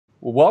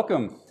Well,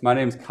 welcome. My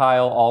name is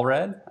Kyle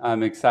Allred.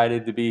 I'm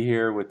excited to be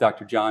here with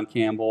Dr. John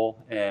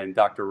Campbell and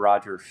Dr.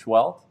 Roger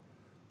Seheult.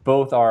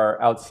 Both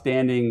are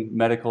outstanding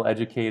medical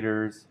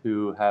educators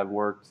who have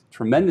worked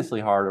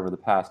tremendously hard over the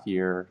past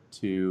year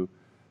to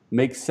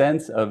make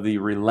sense of the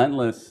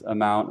relentless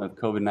amount of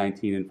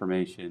COVID-19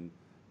 information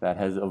that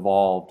has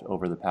evolved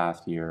over the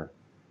past year.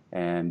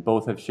 And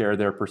both have shared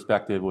their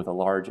perspective with a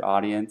large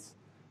audience.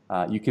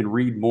 You can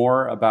read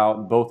more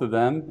about both of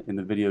them in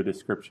the video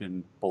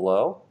description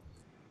below.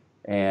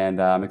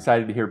 And I'm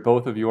excited to hear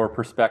both of your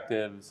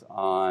perspectives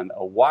on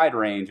a wide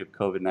range of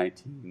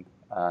COVID-19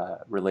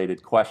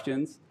 related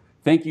questions.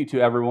 Thank you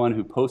to everyone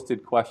who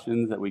posted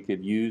questions that we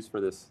could use for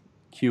this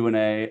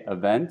Q&A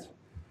event.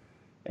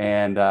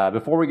 And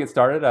before we get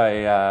started,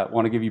 I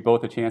want to give you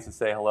both a chance to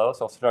say hello.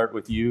 So I'll start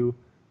with you,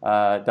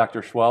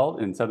 Dr.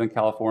 Seheult in Southern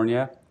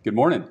California. Good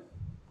morning.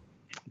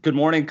 Good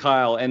morning,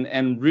 Kyle,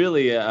 and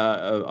really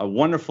a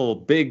wonderful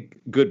big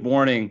good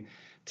morning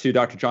to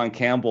Dr. John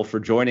Campbell for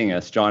joining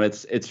us. John,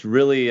 it's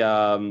really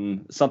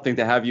something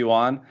to have you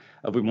on.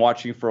 I've been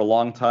watching you for a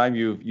long time.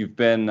 You've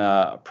been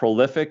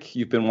prolific.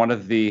 You've been one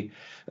of the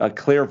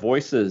clear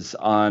voices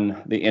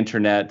on the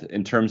internet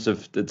in terms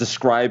of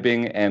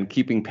describing and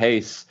keeping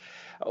pace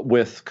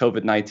with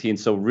COVID-19.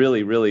 So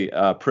really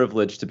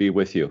privileged to be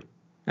with you.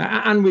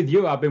 And with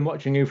you, I've been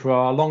watching you for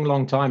a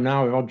long time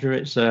now, Roger.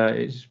 It's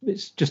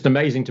just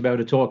amazing to be able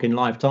to talk in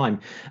live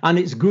time. And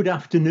it's good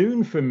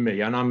afternoon from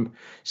me. And I'm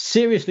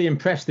seriously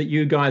impressed that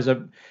you guys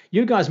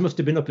must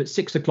have been up at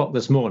 6 o'clock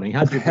this morning,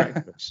 had your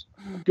breakfast,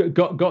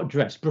 got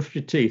dressed, brushed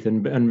your teeth,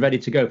 and ready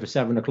to go for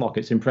 7 o'clock.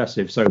 It's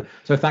impressive. So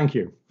thank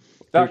you.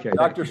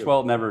 Dr.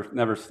 Seheult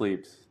never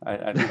sleeps.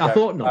 I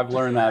thought not. I've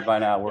learned that by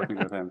now working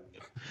with him.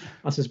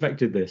 I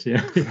suspected this,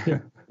 yeah.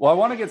 Well, I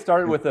want to get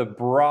started with a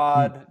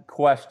broad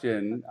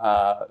question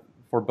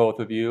for both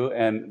of you.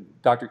 And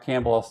Dr.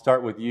 Campbell, I'll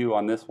start with you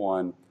on this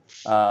one.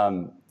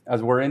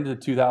 As we're into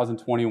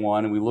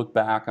 2021 and we look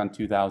back on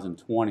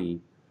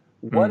 2020,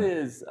 what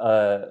is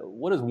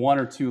one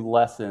or two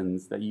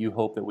lessons that you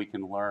hope that we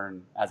can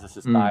learn as a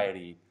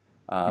society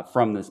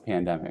from this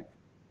pandemic?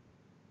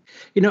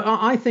 You know,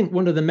 I think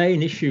one of the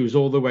main issues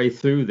all the way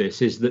through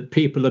this is that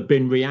people have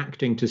been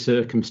reacting to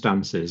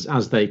circumstances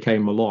as they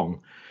came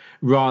along,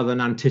 rather than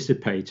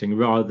anticipating,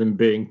 rather than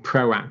being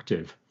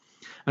proactive.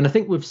 And I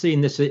think we've seen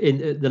this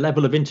in the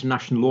level of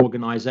international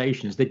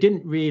organizations. They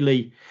didn't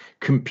really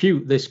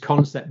compute this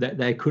concept that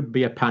there could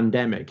be a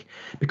pandemic.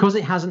 Because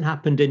it hasn't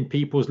happened in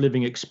people's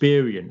living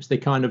experience, they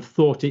kind of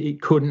thought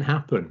it couldn't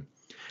happen.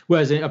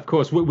 Whereas, of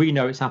course, we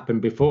know it's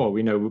happened before.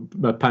 We know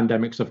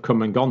pandemics have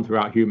come and gone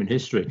throughout human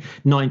history.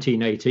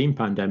 1918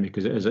 pandemic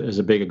is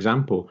a big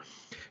example.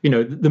 You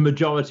know, the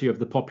majority of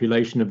the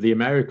population of the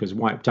Americas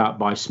wiped out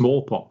by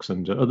smallpox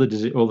and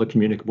other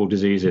communicable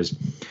diseases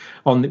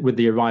with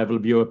the arrival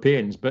of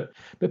Europeans. But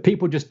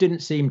people just didn't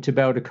seem to be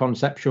able to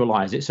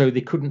conceptualize it, so they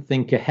couldn't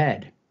think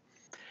ahead.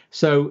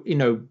 So, you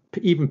know,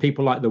 even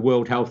people like the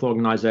World Health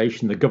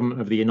Organization, the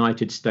government of the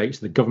United States,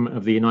 the government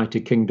of the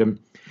United Kingdom,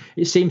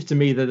 it seems to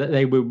me that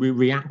they were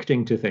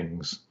reacting to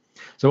things.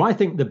 So I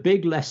think the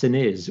big lesson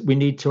is we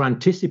need to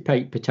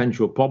anticipate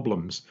potential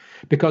problems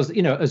because,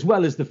 you know, as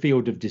well as the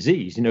field of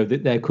disease, you know,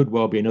 that there could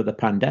well be another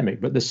pandemic,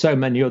 but there's so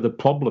many other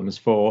problems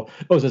for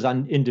us as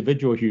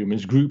individual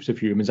humans, groups of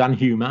humans and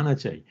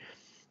humanity.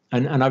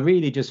 And I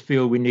really just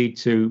feel we need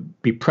to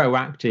be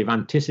proactive,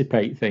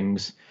 anticipate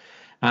things,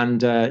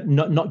 and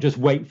not just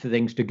wait for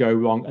things to go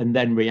wrong and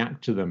then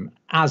react to them,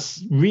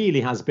 as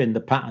really has been the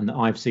pattern that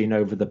I've seen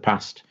over the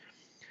past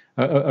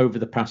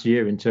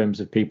year in terms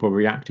of people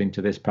reacting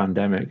to this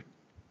pandemic.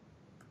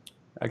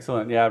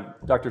 Excellent. Yeah,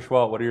 Dr.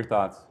 Seheult, what are your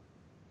thoughts?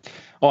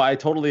 Oh, I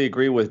totally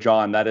agree with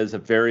John. That is a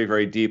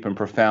very deep and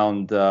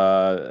profound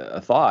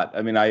thought.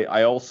 I mean,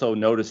 I also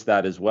noticed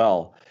that as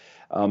well.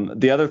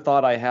 The other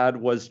thought I had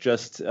was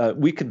just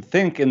we could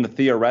think in the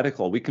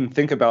theoretical. We can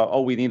think about,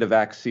 oh, we need a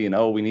vaccine.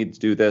 Oh, we need to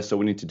do this. Oh,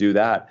 we need to do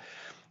that.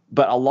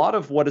 But a lot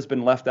of what has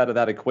been left out of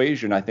that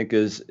equation, I think,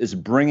 is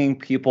bringing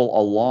people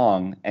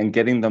along and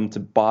getting them to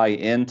buy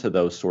into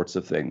those sorts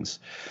of things.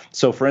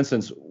 So, for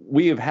instance,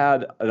 we have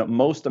had a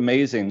most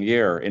amazing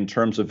year in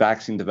terms of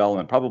vaccine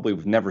development. Probably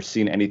we've never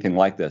seen anything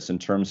like this in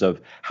terms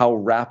of how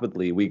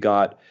rapidly we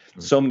got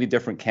so many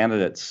different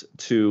candidates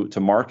to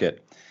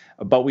market.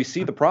 But we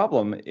see the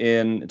problem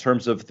in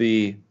terms of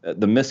the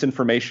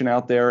misinformation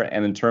out there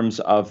and in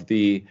terms of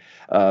the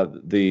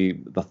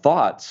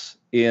thoughts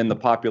in the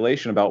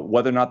population about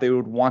whether or not they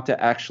would want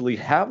to actually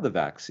have the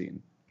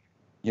vaccine.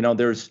 You know,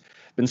 there's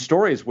been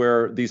stories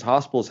where these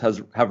hospitals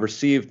have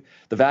received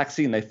the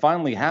vaccine, they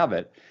finally have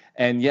it,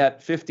 and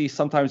yet 50,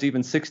 sometimes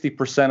even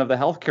 60% of the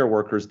healthcare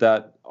workers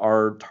that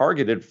are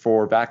targeted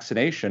for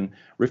vaccination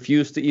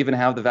refuse to even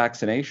have the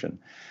vaccination.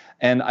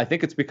 And I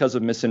think it's because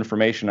of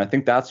misinformation. I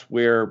think that's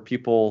where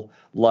people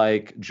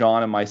like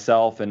John and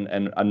myself and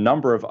a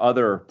number of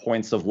other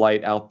points of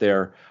light out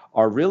there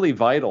are really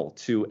vital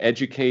to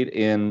educate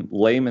in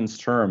layman's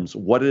terms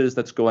what it is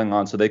that's going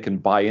on so they can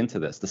buy into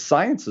this. The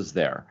science is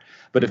there,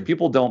 but if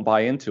people don't buy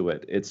into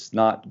it, it's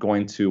not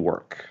going to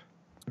work.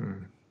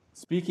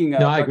 Speaking No,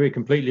 of, I agree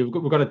completely.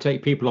 We've got to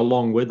take people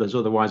along with us,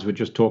 otherwise we're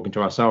just talking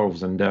to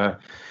ourselves. And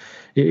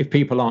if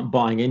people aren't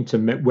buying into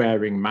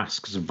wearing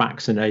masks,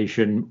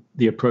 vaccination,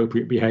 the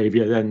appropriate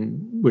behaviour,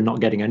 then we're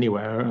not getting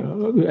anywhere.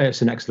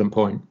 It's an excellent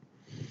point.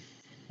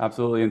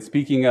 absolutely. And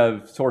speaking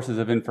of sources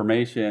of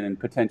information and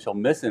potential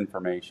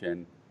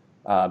misinformation,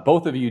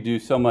 both of you do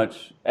so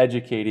much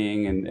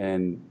educating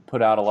and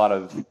put out a lot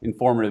of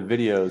informative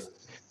videos.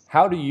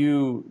 How do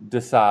you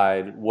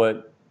decide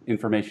what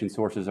information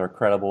sources are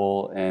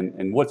credible,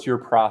 and what's your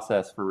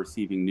process for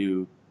receiving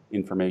new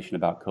information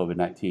about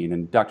COVID-19?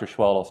 And Dr.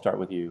 Seheult, I'll start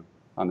with you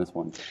on this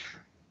one.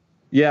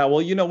 Yeah,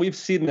 well, we've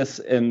seen this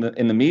in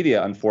the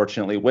media,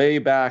 unfortunately, way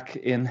back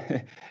in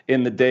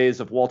the days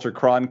of Walter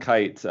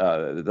Cronkite.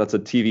 That's a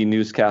TV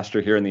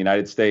newscaster here in the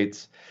United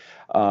States.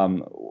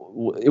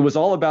 It was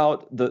all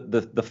about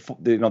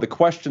the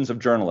questions of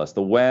journalists,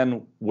 the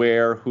when,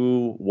 where,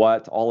 who,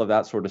 what, all of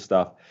that sort of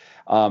stuff.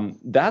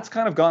 That's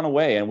kind of gone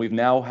away, and we've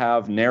now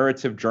have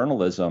narrative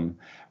journalism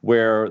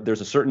where there's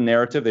a certain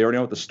narrative. They already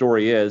know what the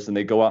story is, and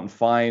they go out and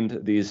find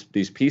these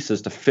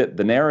pieces to fit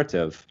the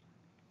narrative.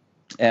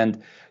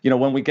 And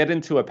when we get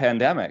into a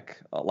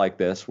pandemic like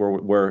this,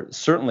 where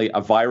certainly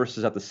a virus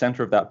is at the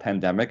center of that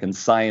pandemic, and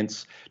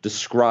science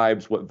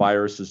describes what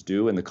viruses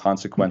do and the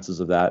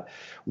consequences of that,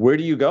 where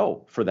do you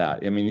go for that?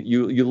 I mean,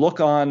 you look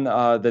on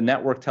the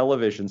network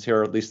televisions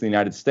here, at least in the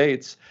United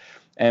States,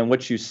 and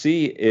what you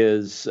see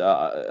is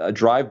a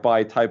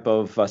drive-by type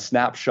of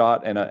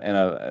snapshot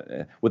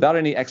and without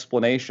any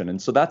explanation. And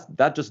so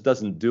that just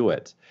doesn't do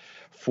it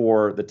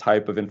for the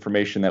type of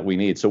information that we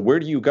need. So where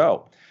do you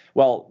go?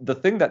 Well, the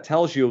thing that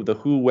tells you the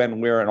who, when,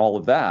 where, and all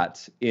of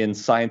that in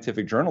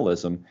scientific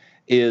journalism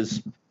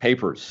is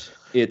papers.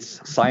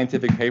 It's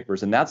scientific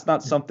papers. And that's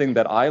not something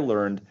that I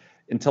learned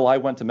until I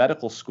went to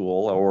medical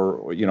school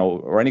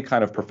or any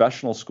kind of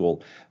professional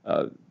school.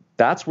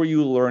 That's where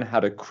you learn how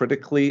to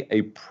critically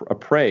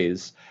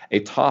appraise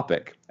a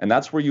topic. And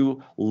that's where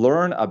you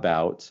learn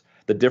about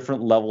the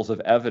different levels of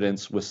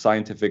evidence with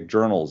scientific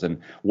journals, and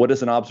what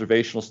is an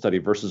observational study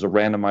versus a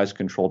randomized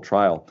controlled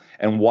trial,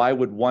 and why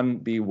would one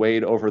be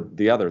weighed over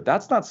the other.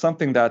 That's not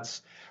something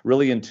that's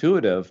really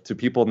intuitive to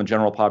people in the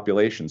general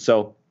population.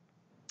 So,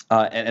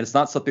 and it's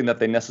not something that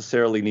they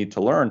necessarily need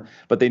to learn,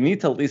 but they need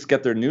to at least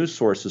get their news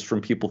sources from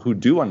people who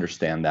do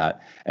understand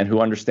that and who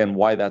understand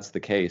why that's the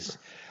case.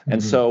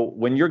 And so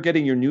when you're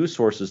getting your news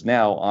sources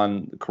now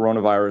on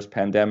coronavirus,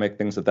 pandemic,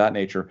 things of that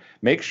nature,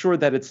 make sure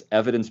that it's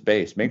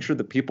evidence-based. Make sure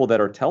the people that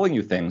are telling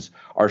you things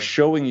are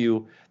showing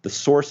you the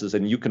sources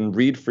and you can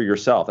read for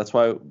yourself. That's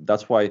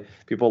why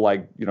people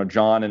like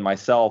John and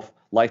myself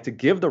like to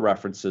give the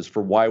references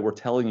for why we're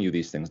telling you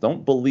these things.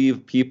 Don't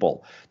believe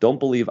people. Don't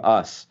believe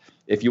us.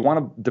 If you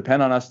want to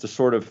depend on us to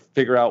sort of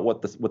figure out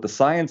what the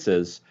science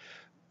is,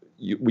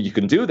 you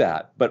can do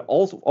that, but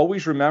also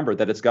always remember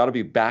that it's got to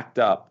be backed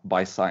up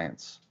by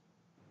science.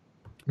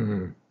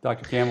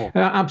 Dr. Campbell.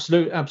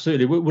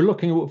 Absolutely. We're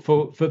looking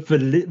for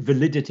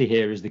validity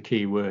here is the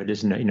key word,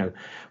 isn't it?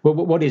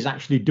 What is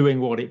actually doing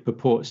what it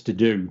purports to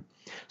do.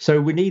 So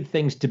we need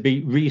things to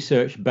be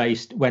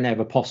research-based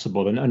whenever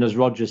possible. And as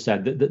Roger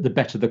said, the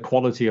better the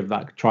quality of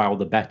that trial,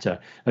 the better.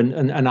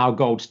 And our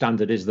gold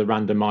standard is the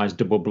randomized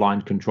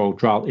double-blind controlled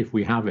trial if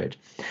we have it.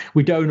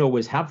 We don't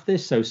always have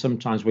this, so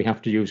sometimes we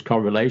have to use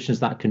correlations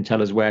that can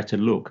tell us where to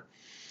look.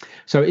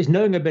 So it's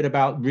knowing a bit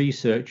about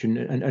research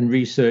and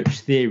research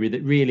theory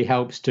that really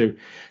helps to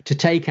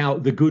take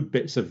out the good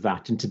bits of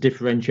that and to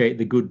differentiate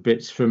the good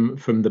bits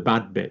from the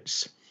bad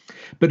bits.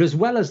 But as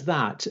well as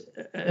that,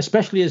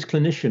 especially as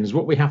clinicians,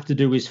 what we have to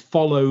do is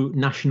follow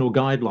national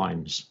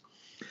guidelines.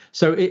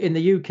 So in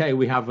the UK,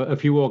 we have a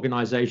few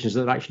organisations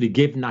that actually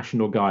give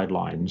national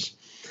guidelines.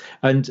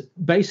 And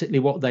basically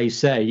what they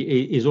say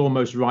is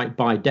almost right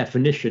by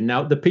definition.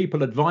 Now, the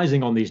people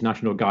advising on these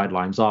national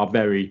guidelines are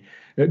very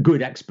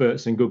good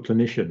experts and good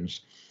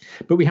clinicians,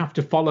 but we have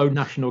to follow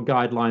national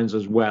guidelines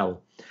as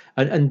well.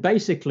 And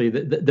basically,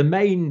 the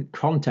main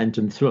content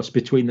and thrust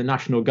between the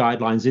national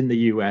guidelines in the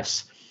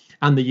US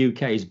and the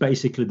UK is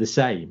basically the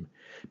same,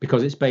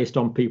 because it's based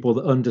on people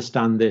that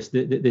understand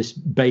this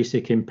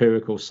basic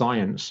empirical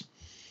science.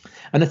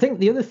 And I think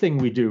the other thing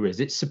we do is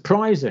it's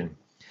surprising.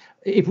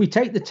 If we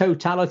take the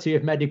totality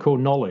of medical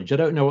knowledge, I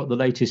don't know what the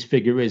latest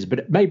figure is,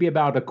 but maybe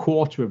about a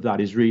quarter of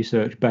that is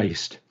research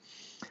based.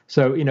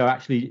 So,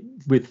 actually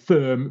with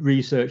firm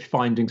research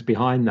findings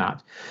behind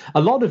that.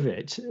 A lot of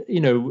it,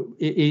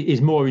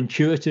 is more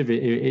intuitive.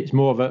 It's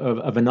more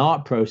of an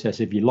art process,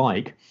 if you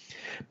like.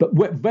 But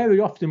very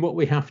often what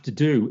we have to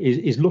do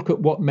is look at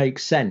what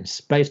makes sense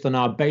based on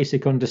our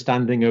basic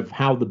understanding of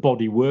how the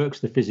body works,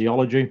 the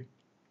physiology,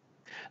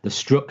 the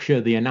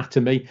structure, the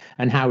anatomy,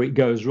 and how it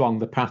goes wrong,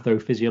 the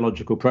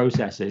pathophysiological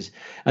processes.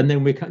 And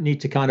then we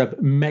need to kind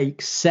of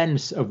make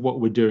sense of what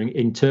we're doing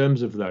in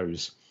terms of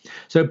those.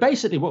 So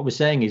basically what we're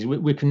saying is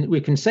we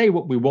can say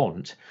what we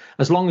want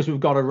as long as we've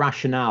got a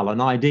rationale,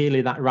 and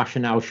ideally that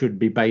rationale should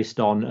be based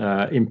on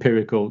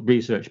empirical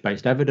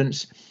research-based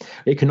evidence.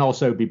 It can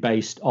also be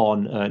based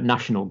on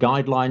national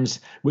guidelines,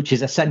 which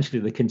is essentially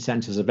the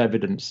consensus of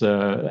evidence,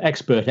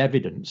 expert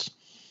evidence.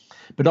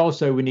 but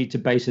also we need to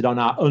base it on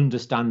our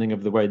understanding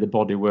of the way the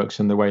body works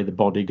and the way the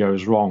body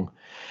goes wrong.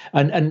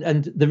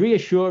 And the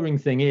reassuring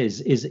thing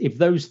is if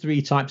those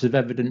three types of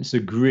evidence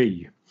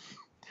agree,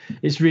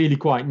 it's really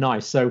quite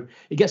nice. So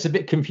it gets a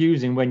bit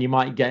confusing when you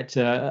might get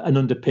an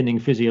underpinning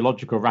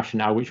physiological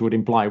rationale, which would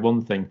imply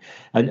one thing,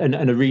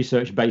 and a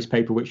research-based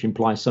paper which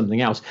implies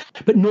something else.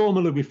 But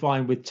normally we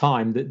find with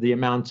time that the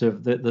amount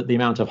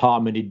of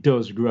harmony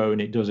does grow and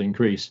it does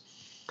increase.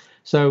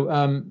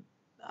 So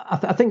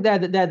I think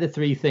they're the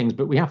three things,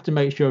 but we have to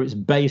make sure it's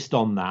based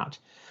on that.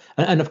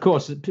 And of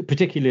course,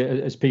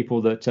 particularly as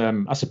people that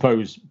I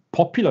suppose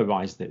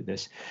popularise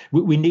this,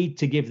 we need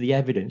to give the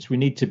evidence. We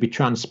need to be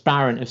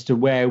transparent as to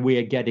where we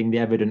are getting the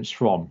evidence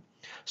from.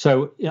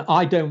 So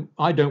I don't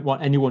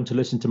want anyone to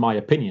listen to my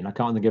opinion. I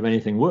can't think of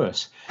anything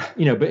worse,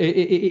 But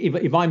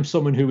if I'm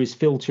someone who is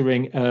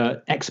filtering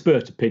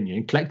expert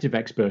opinion, collective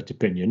expert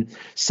opinion,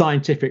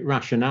 scientific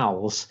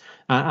rationales,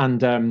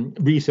 and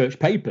research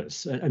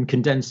papers, and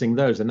condensing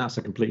those, and that's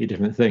a completely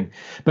different thing.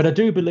 But I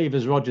do believe,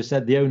 as Roger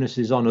said, the onus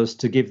is on us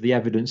to give the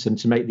evidence and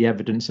to make the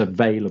evidence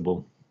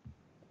available.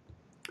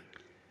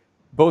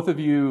 Both of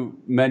you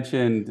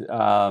mentioned,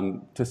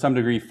 to some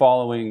degree,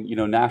 following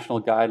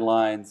national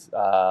guidelines,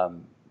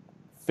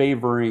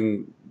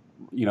 favoring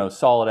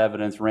solid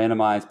evidence,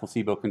 randomized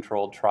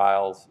placebo-controlled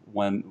trials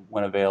when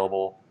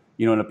available.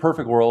 In a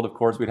perfect world, of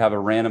course, we'd have a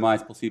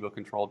randomized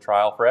placebo-controlled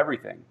trial for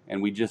everything,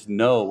 and we just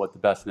know what the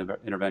best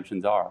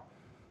interventions are.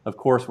 Of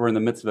course, we're in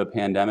the midst of a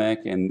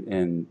pandemic,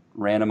 and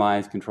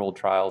randomized controlled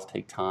trials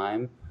take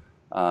time.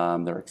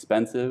 They're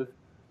expensive.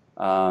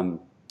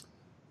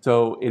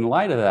 So in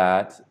light of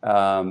that,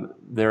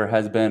 there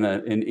has been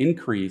an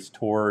increase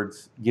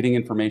towards getting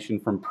information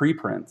from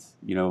preprints,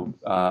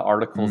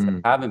 articles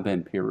that haven't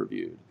been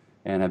peer-reviewed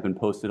and have been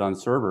posted on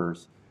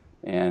servers,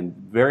 and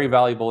very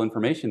valuable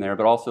information there,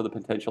 but also the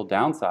potential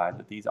downside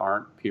that these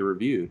aren't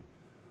peer-reviewed.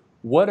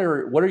 What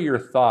are your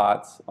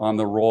thoughts on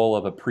the role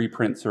of a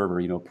preprint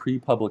server,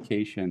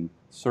 pre-publication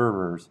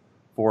servers,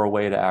 for a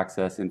way to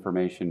access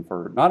information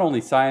for not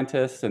only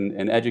scientists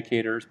and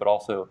educators, but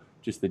also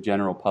just the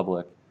general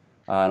public?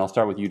 And I'll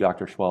start with you,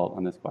 Dr. Seheult,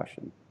 on this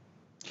question.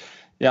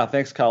 Yeah,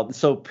 thanks, Kyle.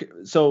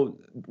 So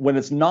when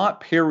it's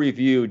not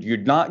peer-reviewed, you're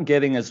not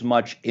getting as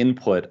much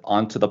input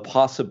onto the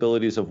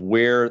possibilities of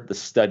where the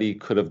study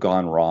could have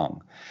gone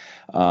wrong,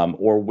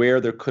 or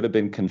where there could have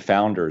been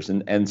confounders.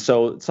 And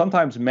so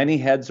sometimes many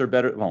heads are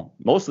better, well,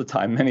 most of the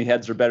time, many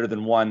heads are better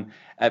than one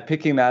at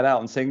picking that out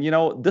and saying,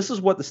 this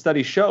is what the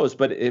study shows,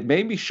 but it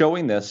may be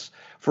showing this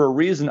for a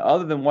reason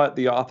other than what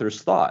the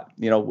authors thought.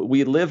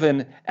 We live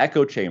in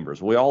echo chambers,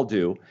 we all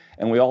do,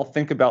 and we all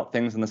think about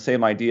things in the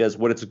same ideas.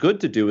 What it's good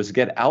to do is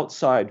get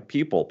outside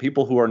people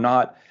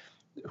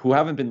who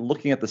haven't been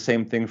looking at the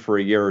same thing for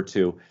a year or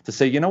two, to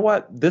say,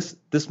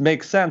 this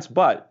makes sense,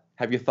 but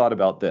have you thought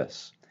about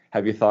this?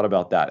 Have you thought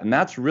about that? And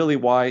that's really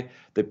why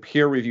the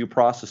peer review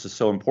process is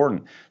so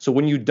important. So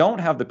when you don't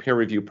have the peer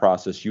review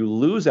process, you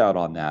lose out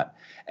on that.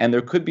 And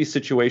there could be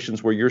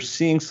situations where you're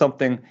seeing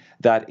something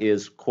that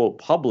is, quote,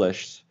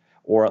 published,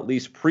 or at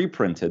least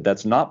pre-printed,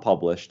 that's not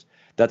published,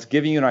 that's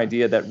giving you an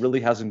idea that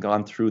really hasn't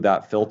gone through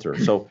that filter.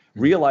 So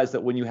realize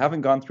that when you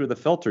haven't gone through the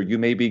filter, you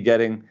may be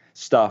getting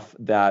stuff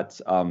that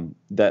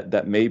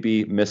that may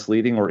be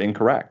misleading or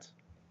incorrect.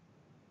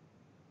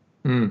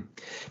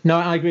 No,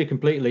 I agree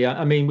completely.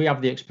 I mean, we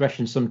have the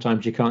expression,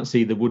 sometimes you can't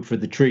see the wood for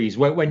the trees.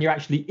 When you're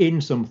actually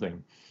in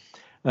something,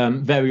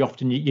 very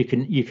often you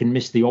can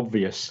miss the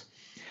obvious.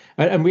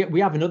 And we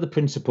have another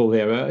principle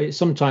here. It's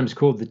sometimes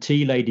called the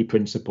tea lady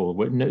principle.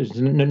 There's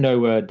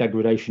no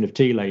degradation of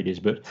tea ladies,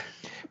 but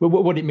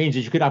what it means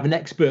is you could have an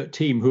expert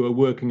team who are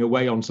working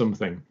away on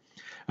something,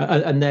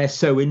 and they're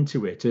so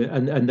into it,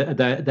 and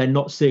they're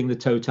not seeing the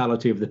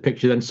totality of the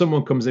picture. Then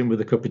someone comes in with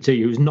a cup of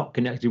tea who's not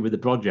connected with the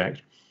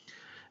project.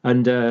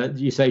 And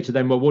you say to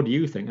them, well, what do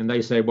you think? And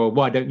they say, well,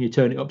 why don't you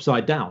turn it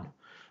upside down?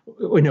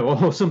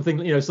 Or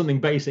something, something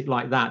basic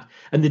like that.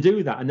 And they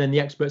do that. And then the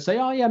experts say,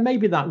 oh, yeah,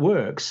 maybe that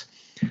works.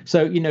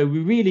 So, we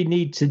really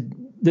need to,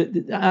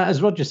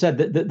 as Roger said,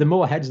 the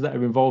more heads that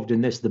are involved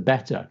in this, the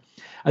better.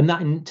 And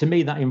that, to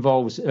me, that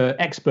involves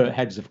expert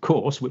heads, of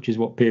course, which is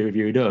what peer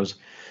review does.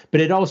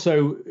 But it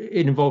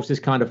involves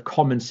this kind of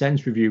common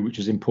sense review, which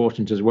is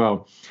important as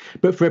well.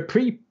 But for a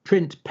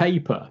preprint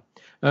paper,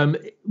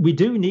 we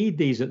do need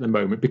these at the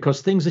moment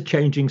because things are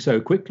changing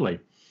so quickly.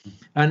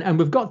 And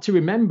we've got to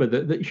remember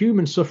that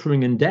human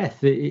suffering and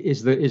death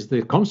is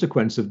the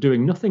consequence of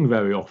doing nothing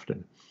very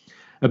often.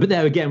 But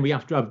there again, we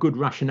have to have good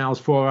rationales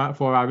for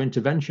our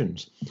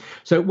interventions.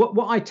 So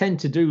what I tend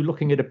to do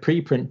looking at a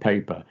preprint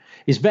paper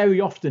is very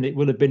often it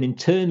will have been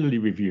internally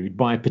reviewed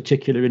by a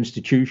particular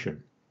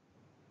institution.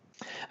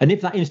 And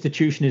if that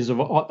institution is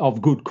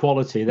of good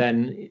quality,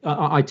 then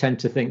I tend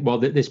to think, well,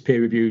 this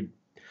peer-reviewed,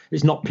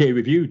 it's not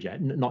peer-reviewed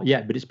yet, not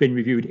yet, but it's been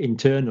reviewed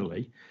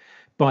internally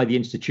by the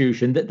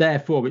institution, that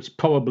therefore it's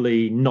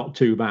probably not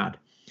too bad.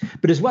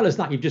 But as well as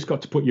that, you've just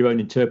got to put your own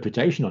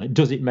interpretation on it.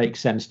 Does it make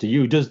sense to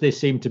you? Does this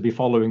seem to be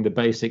following the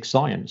basic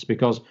science?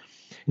 Because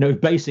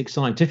If basic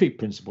scientific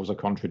principles are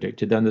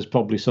contradicted, then there's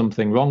probably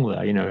something wrong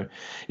there.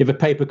 If a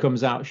paper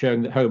comes out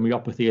showing that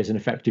homeopathy is an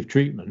effective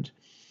treatment,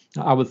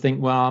 I would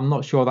think, well, I'm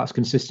not sure that's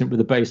consistent with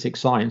the basic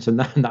science, and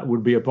that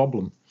would be a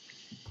problem.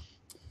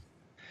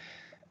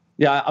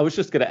 Yeah, I was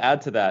just going to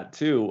add to that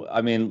too.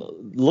 I mean,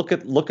 look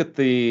at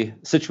the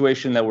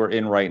situation that we're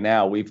in right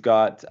now. We've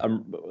got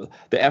the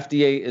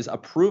FDA is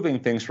approving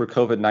things for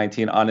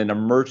COVID-19 on an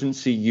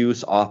emergency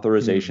use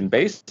authorization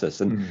basis,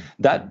 and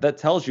that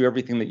tells you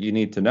everything that you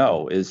need to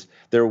know. Is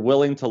they're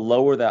willing to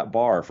lower that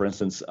bar. For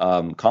instance,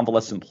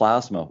 convalescent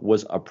plasma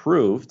was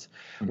approved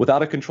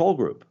without a control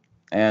group.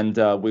 And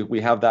we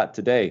have that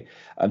today.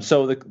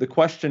 So the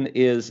question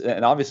is,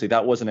 and obviously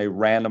that wasn't a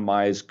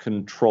randomized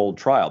controlled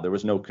trial. There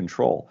was no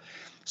control.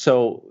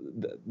 So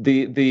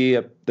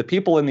the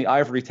people in the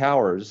ivory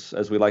towers,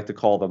 as we like to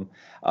call them,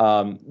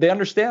 they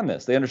understand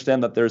this. They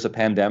understand that there's a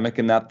pandemic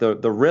and that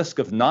the risk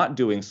of not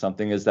doing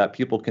something is that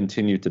people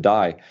continue to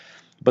die.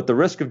 But the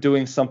risk of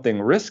doing something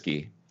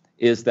risky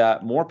is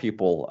that more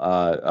people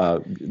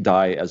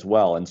die as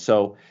well. And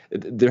so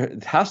there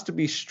has to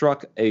be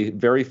struck a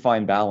very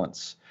fine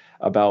balance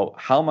about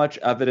how much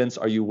evidence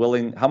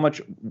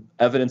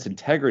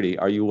integrity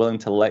are you willing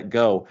to let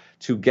go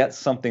to get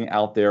something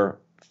out there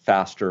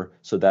faster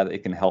so that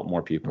it can help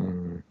more people.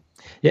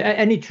 Yeah,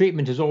 any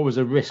treatment is always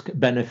a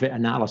risk-benefit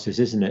analysis,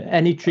 isn't it?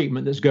 Any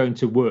treatment that's going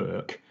to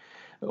work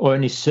or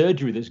any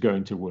surgery that's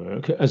going to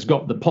work has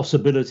got the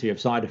possibility of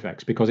side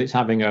effects because it's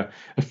having a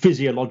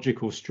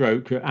physiological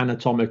stroke,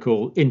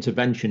 anatomical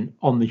intervention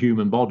on the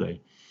human body.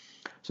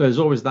 So there's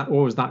always that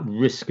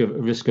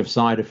risk of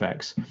side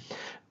effects.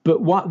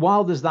 But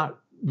while there's that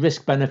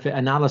risk-benefit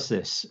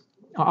analysis,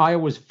 I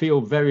always feel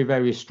very,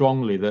 very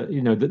strongly that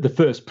the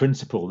first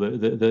principle,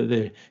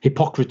 the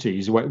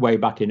Hippocrates way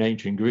back in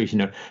ancient Greece,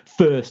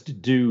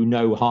 first do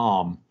no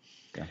harm.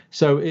 Yeah.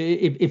 So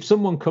if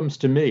someone comes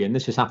to me, and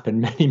this has happened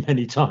many,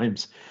 many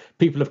times,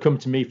 people have come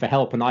to me for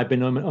help, and I've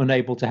been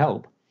unable to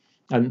help,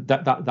 and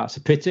that's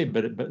a pity,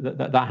 but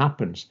that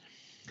happens.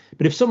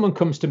 But if someone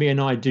comes to me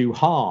and I do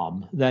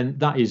harm, then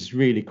that is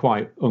really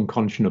quite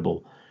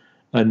unconscionable.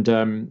 And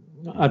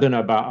I don't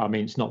know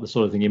it's not the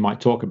sort of thing you might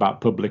talk about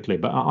publicly,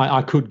 but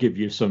I could give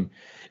you some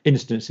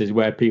instances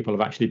where people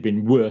have actually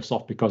been worse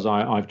off because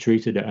I've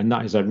treated it. And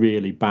that is a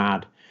really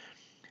bad,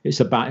 it's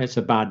a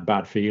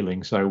bad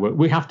feeling. So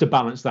we have to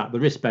balance that, the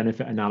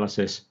risk-benefit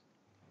analysis,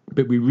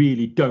 but we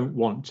really don't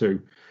want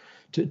to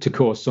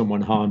cause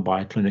someone harm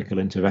by a clinical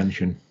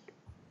intervention.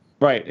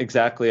 Right,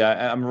 exactly.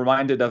 I'm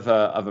reminded of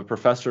a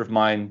professor of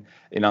mine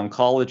in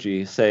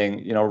oncology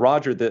saying,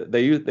 Roger,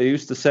 they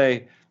used to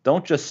say,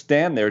 don't just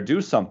stand there,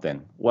 do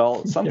something.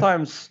 Well,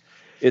 sometimes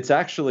it's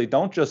actually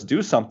don't just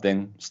do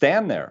something,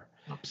 stand there.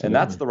 Absolutely. And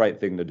that's the right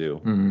thing to do.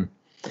 Mm-hmm.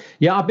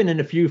 Yeah, I've been in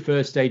a few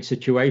first aid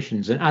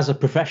situations, and as a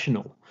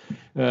professional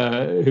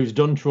who's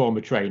done trauma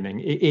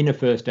training in a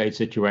first aid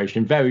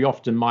situation, very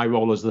often my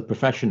role as the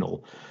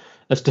professional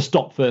is to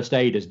stop first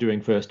aiders doing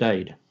first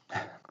aid.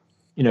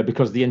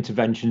 Because the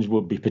interventions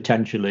would be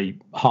potentially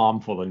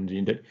harmful, and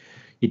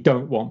you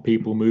don't want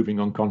people moving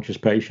unconscious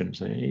patients.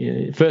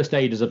 First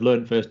aiders have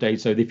learned first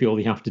aid, so they feel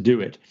they have to do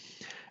it.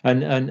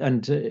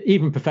 And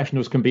even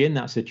professionals can be in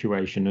that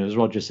situation. As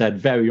Roger said,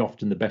 very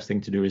often the best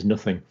thing to do is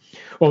nothing,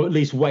 or at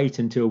least wait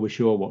until we're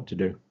sure what to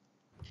do.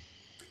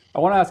 I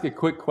want to ask a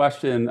quick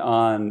question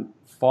on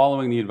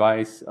following the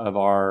advice of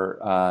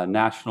our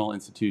national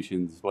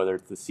institutions, whether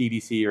it's the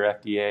CDC or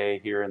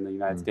FDA here in the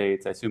United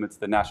States. I assume it's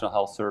the National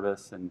Health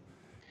Service and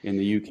in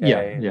the UK.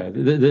 Yeah,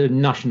 the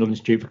National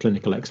Institute for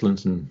Clinical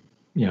Excellence, and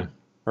yeah.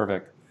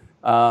 Perfect.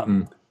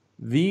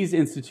 These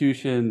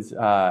institutions,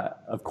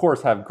 of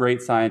course, have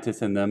great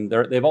scientists in them.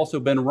 They've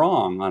also been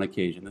wrong on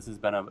occasion. This has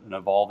been an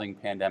evolving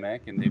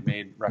pandemic, and they've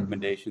made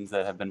recommendations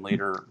that have been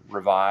later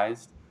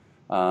revised.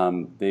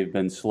 They've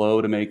been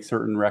slow to make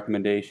certain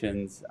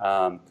recommendations.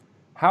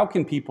 How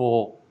can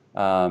people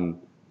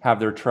have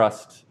their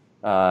trust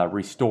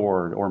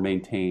restored or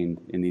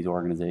maintained in these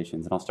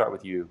organizations? And I'll start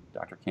with you,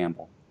 Dr.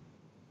 Campbell.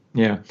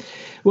 Yeah,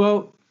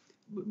 well,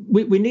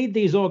 we need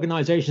these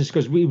organizations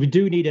because we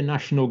do need a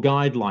national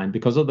guideline,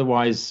 because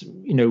otherwise,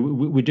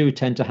 we do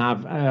tend to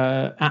have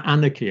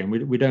anarchy, and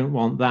we don't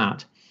want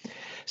that.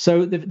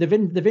 So they've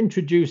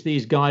introduced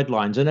these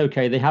guidelines, and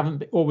okay, they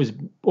haven't always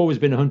been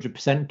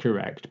 100%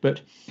 correct,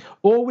 but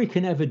all we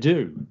can ever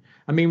do,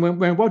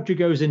 when Roger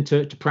goes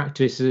into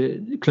practice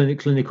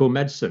clinical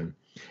medicine,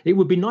 it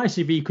would be nice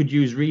if he could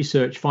use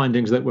research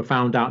findings that were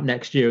found out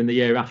next year and the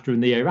year after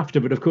and the year after,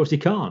 but of course he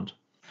can't.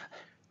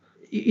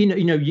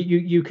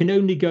 You can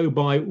only go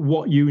by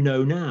what you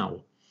know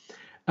now,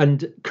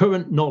 and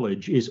current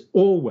knowledge is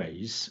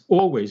always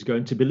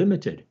going to be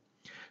limited.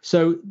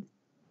 So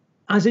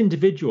as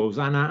individuals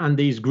and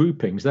these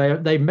groupings,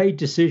 they've made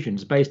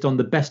decisions based on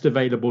the best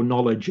available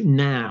knowledge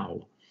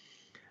now.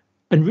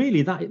 And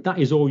really, that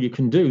is all you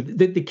can do.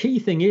 The key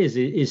thing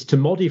is to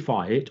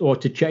modify it, or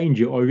to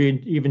change it, or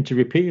even to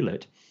repeal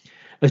it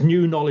as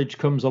new knowledge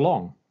comes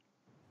along.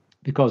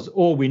 Because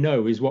all we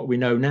know is what we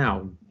know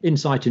now.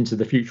 Insight into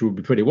the future would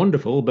be pretty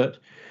wonderful, but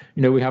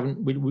we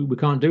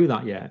can't do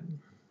that yet.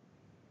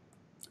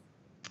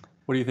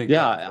 What do you think?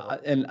 Yeah,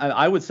 and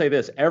I would say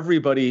this,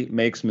 everybody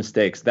makes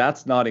mistakes.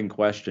 That's not in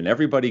question.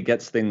 Everybody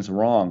gets things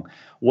wrong.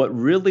 What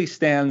really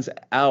stands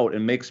out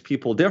and makes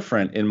people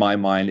different, in my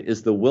mind,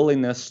 is the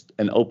willingness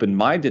and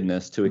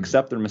open-mindedness to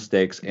accept their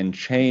mistakes and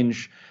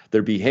change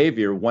their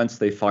behavior once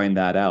they find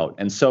that out.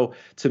 And so,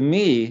 to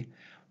me,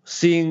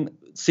 seeing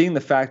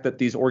the fact that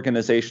these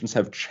organizations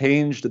have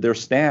changed their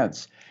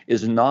stance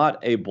is not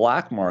a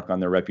black mark on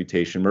their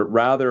reputation, but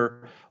rather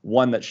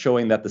one that's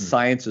showing that the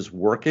science is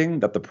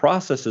working, that the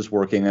process is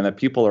working, and that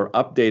people are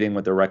updating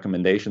what their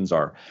recommendations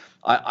are.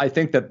 I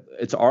think that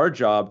it's our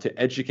job to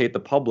educate the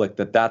public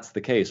that that's the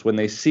case. When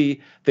they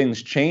see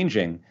things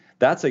changing,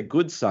 that's a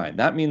good sign.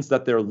 That means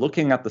that they're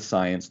looking at the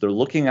science, they're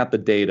looking at the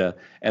data,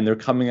 and they're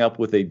coming up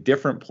with a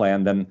different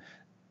plan than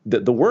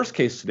the worst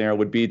case scenario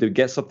would be to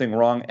get something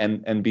wrong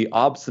and be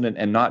obstinate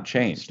and not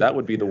change. That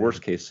would be the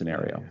worst case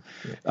scenario.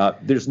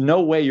 There's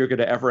no way you're going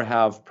to ever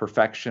have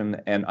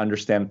perfection and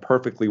understand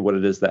perfectly what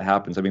it is that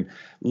happens. I mean,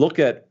 look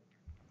at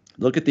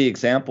the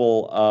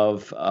example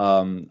of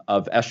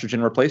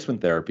estrogen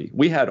replacement therapy.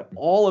 We had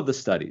all of the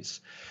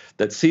studies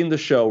that seemed to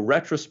show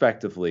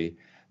retrospectively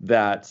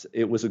that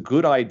it was a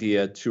good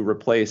idea to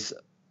replace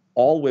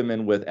all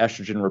women with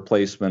estrogen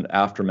replacement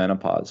after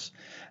menopause.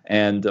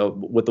 And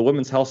with the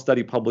Women's Health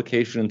Study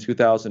publication in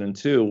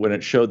 2002, when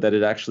it showed that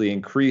it actually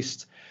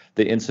increased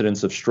the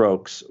incidence of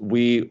strokes,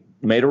 we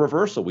made a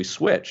reversal. We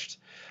switched.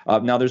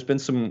 Now, there's been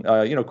some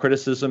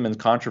criticism and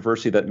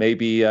controversy that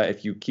maybe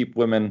if you keep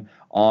women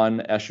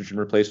on estrogen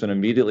replacement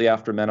immediately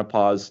after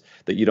menopause,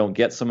 that you don't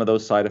get some of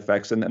those side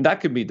effects, and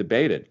that could be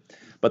debated.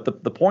 But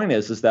the point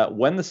is that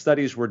when the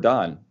studies were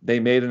done, they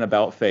made an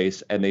about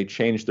face and they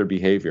changed their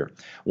behavior.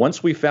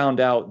 Once we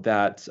found out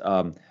that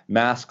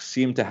masks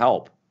seemed to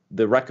help,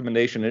 the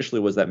recommendation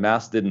initially was that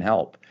masks didn't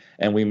help,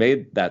 and we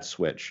made that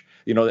switch.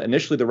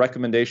 Initially the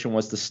recommendation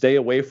was to stay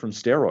away from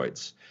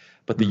steroids,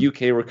 but the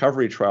UK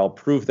recovery trial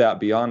proved that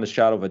beyond a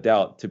shadow of a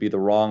doubt to be the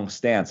wrong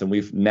stance, and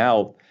we've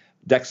now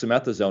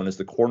dexamethasone is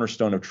the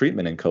cornerstone of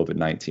treatment in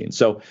COVID-19.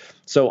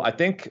 So I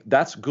think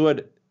that's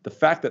good. The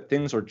fact that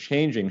things are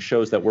changing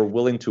shows that we're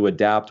willing to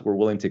adapt, we're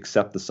willing to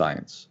accept the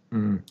science.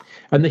 And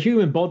the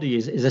human body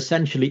is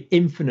essentially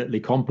infinitely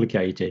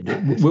complicated.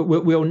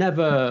 We'll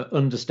never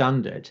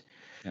understand it.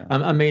 Yeah.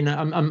 I mean,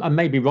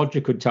 maybe Roger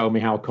could tell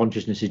me how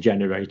consciousness is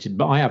generated,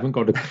 but I haven't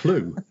got a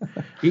clue.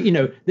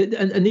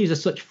 And these are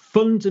such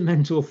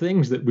fundamental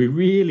things that we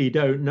really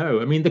don't know.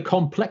 I mean, the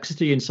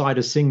complexity inside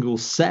a single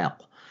cell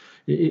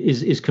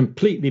is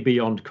completely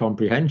beyond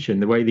comprehension,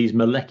 the way these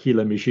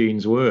molecular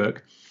machines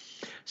work.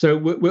 So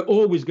we're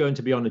always going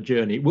to be on a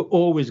journey. We're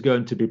always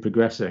going to be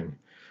progressing.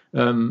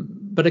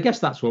 But I guess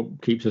that's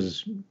what keeps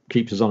us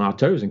on our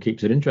toes and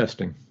keeps it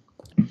interesting.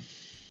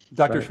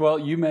 Dr.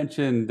 Seheult, you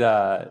mentioned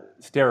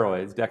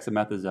steroids,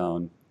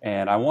 dexamethasone,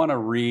 and I want to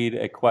read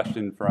a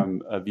question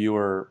from a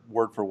viewer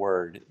word for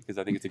word because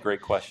I think it's a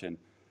great question.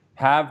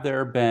 Have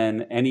there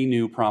been any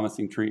new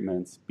promising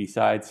treatments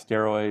besides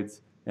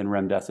steroids and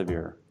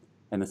remdesivir?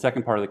 And the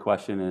second part of the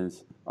question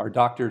is, are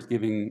doctors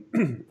giving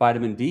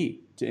vitamin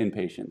D to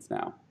inpatients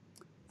now?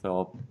 So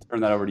I'll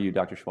turn that over to you,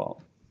 Dr.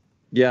 Seheult.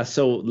 Yeah,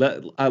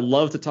 so I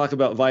love to talk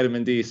about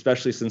vitamin D,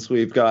 especially since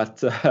we've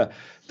got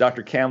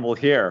Dr. Campbell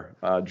here,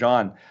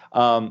 John.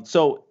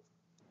 So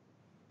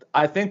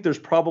I think there's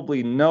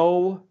probably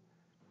no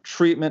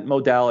treatment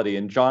modality,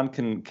 and John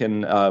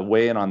can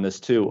weigh in on this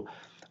too,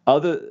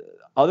 other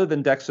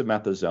than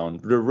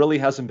dexamethasone. There really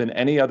hasn't been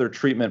any other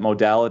treatment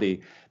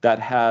modality that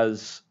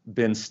has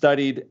been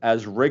studied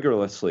as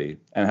rigorously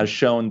and has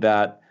shown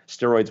that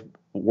steroids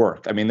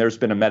work. I mean, there's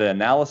been a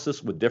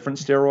meta-analysis with different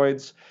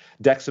steroids.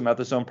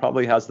 Dexamethasone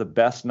probably has the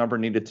best number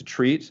needed to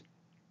treat.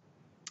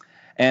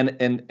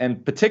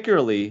 And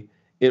particularly,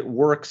 it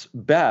works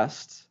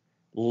best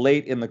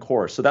late in the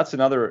course. So that's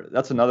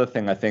another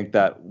thing I think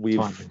that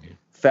we've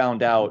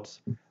found out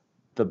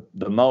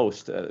the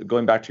most.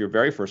 Going back to your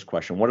very first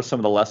question, what are some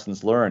of the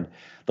lessons learned?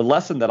 The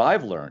lesson that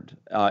I've learned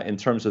in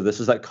terms of this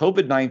is that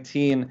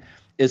COVID-19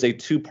 is a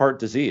two-part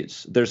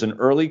disease. There's an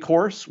early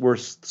course where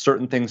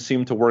certain things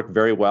seem to work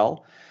very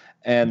well,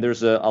 and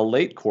there's a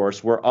late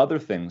course where other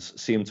things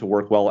seem to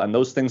work well, and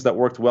those things that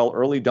worked well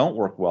early don't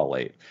work well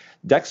late.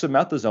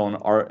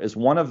 Dexamethasone is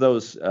one of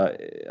those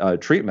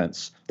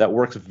treatments that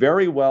works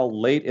very well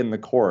late in the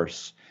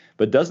course,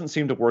 but doesn't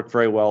seem to work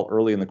very well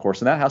early in the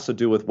course. And that has to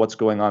do with what's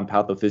going on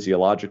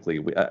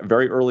pathophysiologically.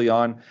 Very early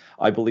on,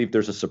 I believe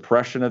there's a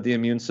suppression of the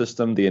immune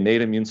system, the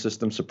innate immune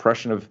system,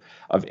 suppression of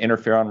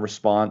interferon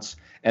response.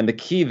 And the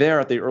key there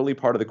at the early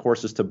part of the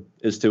course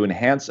is to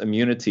enhance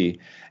immunity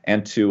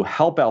and to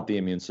help out the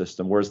immune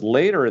system. Whereas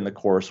later in the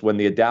course, when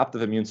the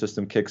adaptive immune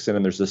system kicks in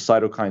and there's this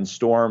cytokine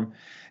storm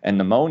and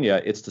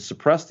pneumonia, it's to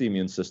suppress the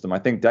immune system. I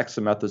think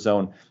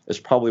dexamethasone is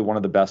probably one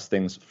of the best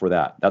things for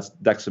that. That's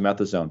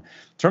dexamethasone.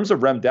 In terms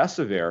of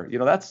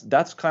remdesivir,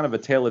 that's kind of a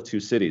tale of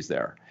two cities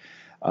there.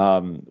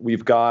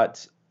 We've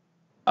got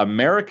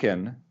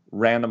American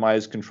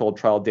randomized controlled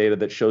trial data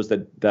that shows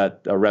that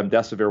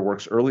remdesivir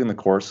works early in the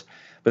course.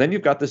 But then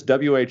you've got this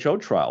WHO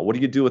trial. What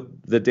do you do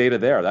with the data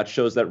there? That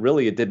shows that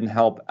really it didn't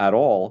help at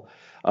all.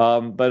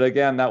 But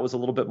again, that was a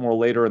little bit more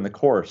later in the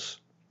course.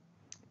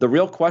 The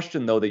real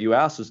question, though, that you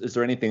asked is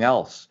there anything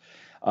else?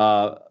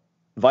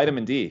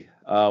 Vitamin D.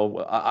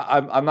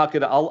 I'm not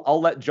going to,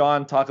 I'll let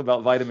John talk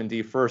about vitamin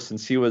D first,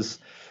 since he was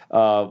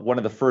one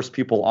of the first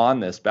people on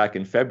this back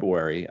in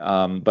February.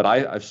 But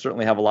I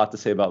certainly have a lot to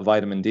say about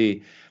vitamin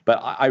D. But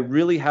I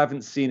really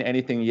haven't seen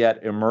anything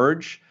yet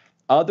emerge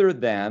other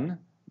than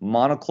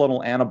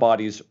monoclonal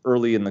antibodies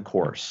early in the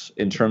course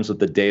in terms of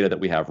the data that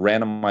we have,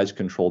 randomized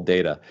controlled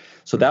data.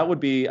 So that would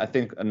be, I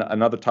think,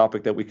 another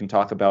topic that we can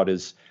talk about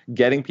is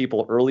getting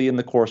people early in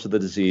the course of the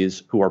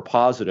disease who are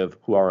positive,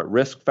 who are at have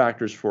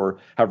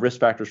risk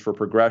factors for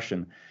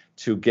progression,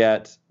 to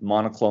get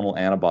monoclonal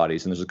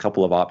antibodies. And there's a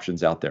couple of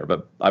options out there,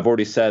 but I've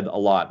already said a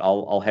lot.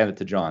 I'll hand it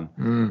to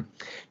John.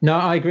 No,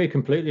 I agree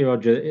completely,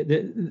 Roger.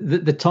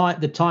 The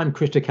time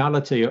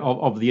criticality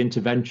of the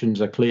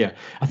interventions are clear.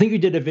 I think you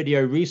did a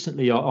video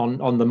recently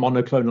on the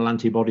monoclonal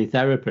antibody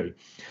therapy,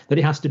 that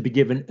it has to be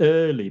given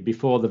early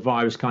before the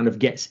virus kind of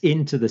gets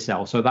into the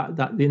cell. So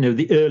that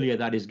the earlier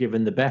that is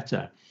given, the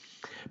better.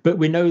 But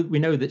we know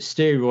that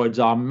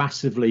steroids are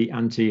massively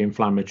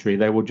anti-inflammatory.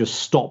 They will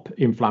just stop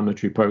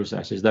inflammatory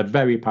processes. They're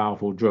very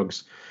powerful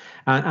drugs.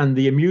 And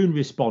the immune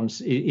response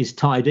is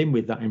tied in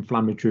with that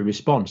inflammatory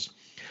response.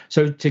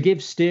 So to give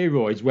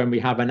steroids when we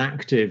have an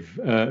active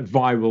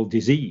viral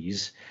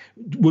disease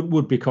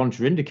would be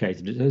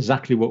contraindicated. It's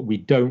exactly what we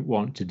don't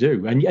want to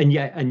do. And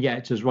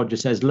yet, as Roger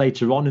says,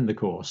 later on in the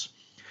course,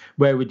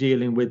 where we're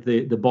dealing with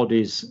the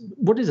body's,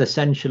 what is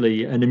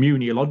essentially an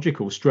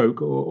immunological stroke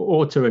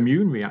or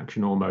autoimmune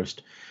reaction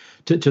almost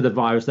to the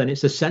virus, then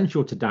it's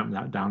essential to damp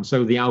that down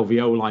so the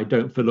alveoli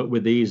don't fill up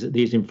with these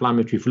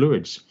inflammatory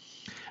fluids.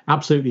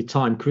 Absolutely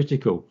time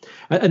critical.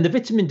 And the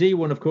vitamin D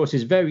one, of course,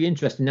 is very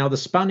interesting. Now, the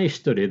Spanish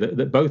study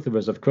that both of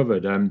us have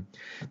covered,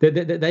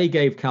 they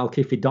gave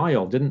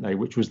calcifediol, didn't they,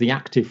 which was the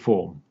active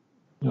form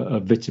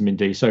of vitamin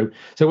D. So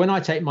when I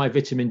take my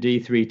vitamin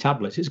D3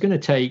 tablets, it's going to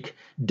take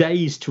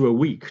days to a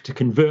week to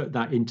convert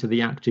that into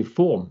the active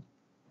form.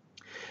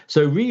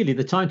 So really,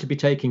 the time to be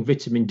taking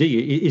vitamin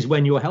D is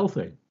when you're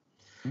healthy.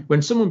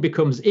 When someone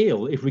becomes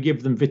ill, if we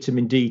give them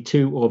vitamin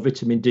D2 or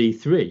vitamin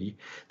D3,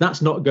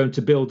 that's not going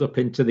to build up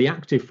into the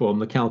active form,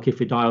 the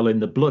calcifediol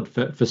in the blood,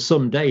 for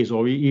some days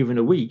or even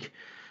a week.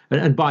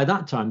 And by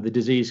that time, the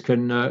disease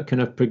can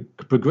have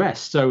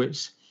progressed. So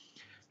it's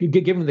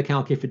giving the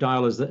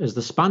calcifediol as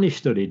the Spanish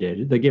study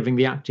did. They're giving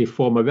the active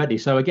form already.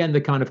 So again,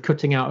 they're kind of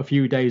cutting out a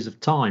few days of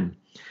time.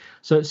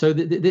 So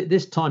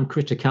this time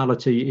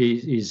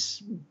criticality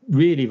is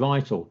really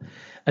vital.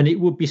 And it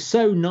would be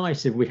so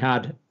nice if we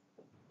had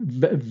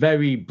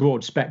very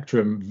broad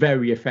spectrum,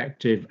 very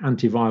effective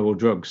antiviral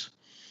drugs.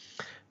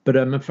 But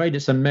I'm afraid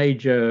it's a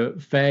major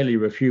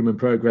failure of human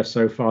progress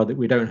so far that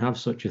we don't have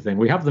such a thing.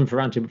 We have them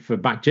for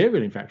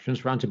bacterial infections,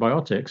 for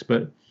antibiotics,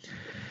 but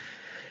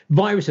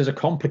viruses are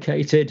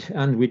complicated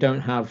and we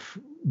don't have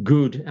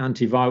good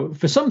antiviral.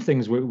 For some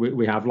things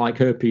we have, like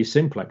herpes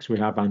simplex, we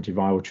have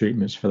antiviral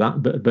treatments for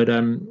that.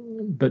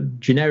 But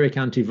generic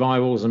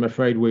antivirals, I'm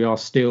afraid we are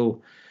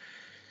still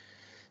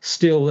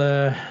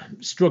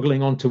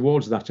struggling on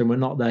towards that, and we're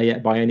not there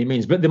yet by any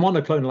means. But the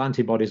monoclonal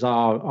antibodies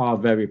are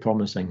very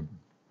promising.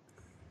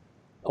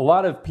 A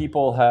lot of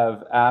people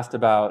have asked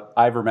about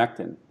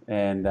ivermectin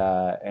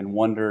and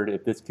wondered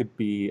if this could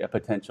be a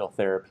potential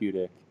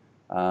therapeutic.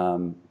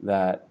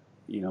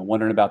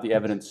 Wondering about the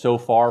evidence so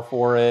far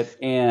for it,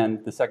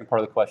 and the second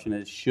part of the question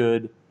is,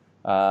 should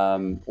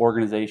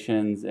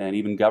organizations and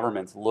even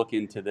governments look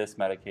into this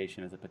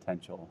medication as a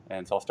potential?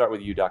 And so I'll start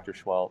with you, Dr.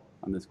 Seheult,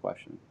 on this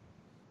question.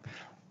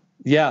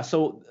 Yeah,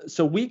 so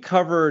we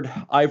covered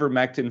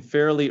ivermectin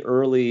fairly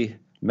early,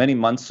 many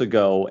months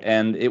ago,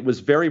 and it was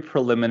very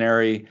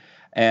preliminary.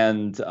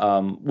 And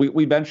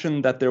we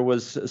mentioned that there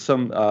was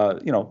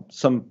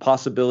some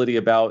possibility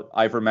about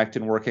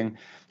ivermectin working.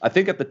 I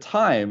think at the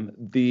time,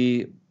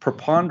 the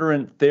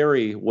preponderant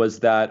theory was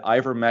that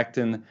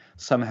ivermectin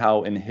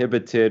somehow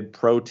inhibited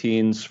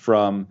proteins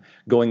from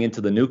going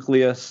into the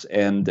nucleus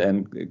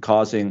and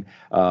causing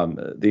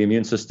the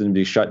immune system to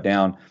be shut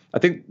down. I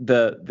think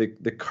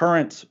the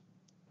current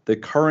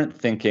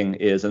thinking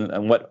is,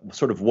 and what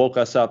sort of woke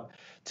us up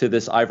to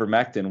this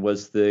ivermectin,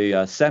 was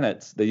the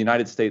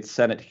United States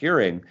Senate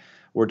hearing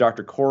where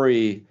Dr.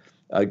 Corey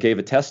gave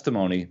a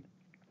testimony.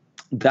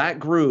 That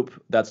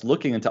group that's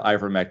looking into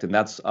ivermectin,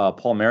 that's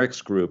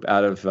Pulmonary's group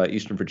out of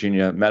Eastern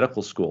Virginia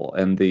Medical School,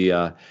 and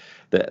the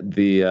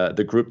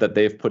group that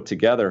they've put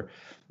together,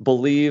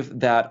 believe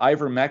that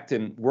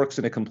ivermectin works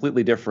in a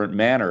completely different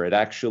manner. It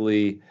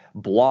actually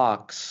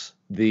blocks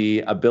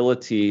the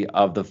ability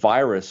of the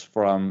virus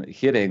from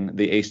hitting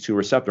the ACE2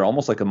 receptor,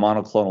 almost like a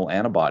monoclonal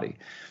antibody.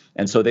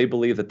 And so they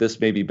believe that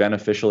this may be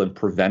beneficial in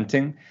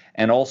preventing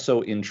and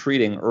also in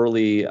treating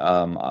early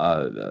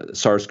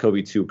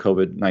SARS-CoV-2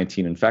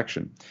 COVID-19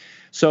 infection.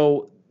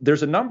 So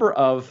there's a number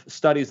of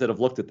studies that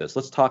have looked at this.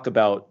 Let's talk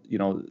about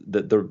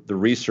the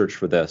research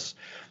for this.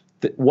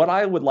 What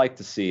I would like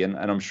to see, and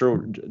I'm sure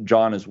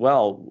John as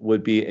well,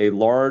 would be a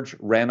large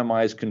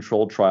randomized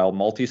controlled trial,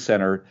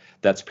 multi-center,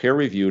 that's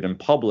peer-reviewed and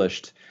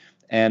published,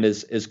 and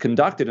is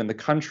conducted in the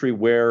country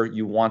where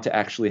you want to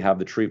actually have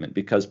the treatment,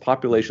 because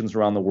populations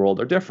around the world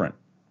are different.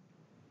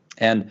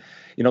 And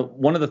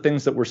one of the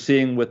things that we're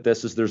seeing with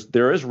this is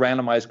there is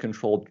randomized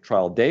controlled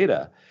trial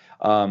data.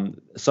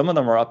 Some of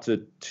them are up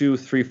to 200,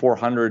 300,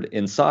 400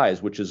 in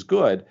size, which is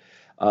good,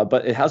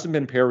 but it hasn't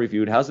been peer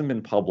reviewed, hasn't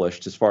been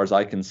published as far as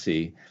I can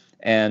see.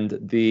 And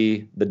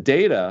the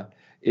data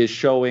is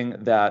showing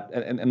that,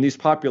 and these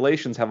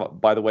populations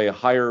have, by the way, a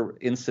higher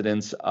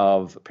incidence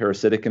of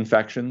parasitic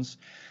infections.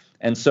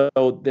 And so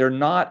they're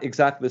not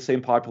exactly the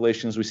same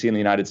populations we see in the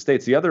United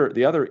States. The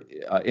other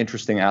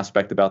interesting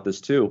aspect about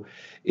this too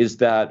is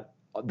that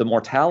the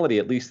mortality,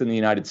 at least in the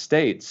United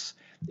States,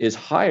 is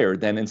higher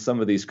than in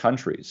some of these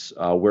countries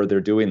where they're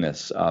doing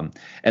this.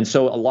 And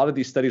so a lot of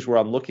these studies where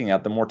I'm looking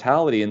at, the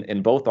mortality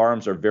in both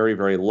arms are very,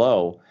 very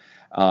low.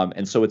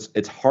 And so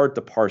it's hard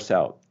to parse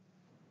out.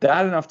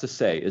 That enough to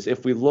say is,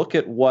 if we look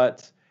at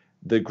what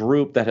the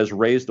group that has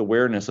raised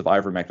awareness of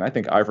ivermectin, I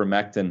think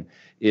ivermectin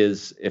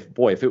is, if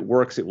it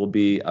works, it will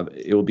be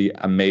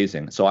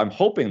amazing. So I'm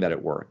hoping that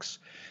it works.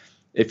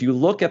 If you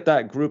look at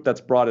that group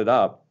that's brought it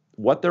up,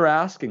 what they're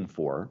asking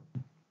for,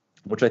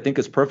 which I think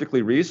is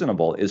perfectly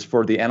reasonable, is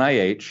for the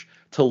NIH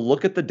to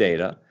look at the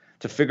data,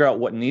 to figure out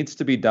what needs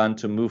to be done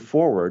to move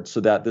forward so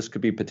that this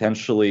could be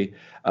potentially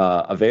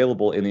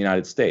available in the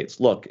United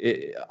States. Look,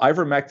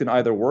 ivermectin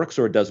either works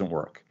or it doesn't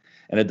work.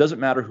 And it doesn't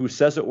matter who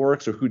says it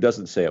works or who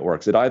doesn't say it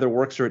works. It either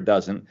works or it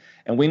doesn't.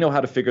 And we know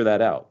how to figure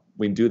that out.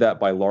 We can do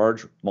that by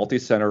large,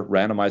 multi-center,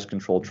 randomized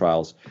controlled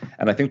trials.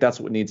 And I think that's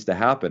what needs to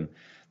happen.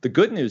 The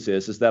good news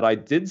is that I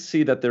did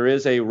see that there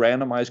is a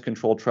randomized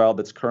controlled trial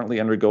that's currently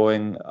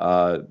undergoing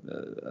a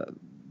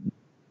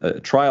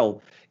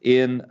trial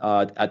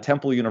at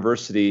Temple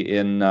University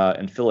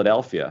in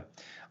Philadelphia.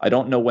 I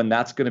don't know when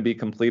that's going to be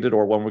completed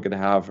or when we're going to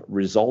have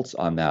results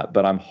on that,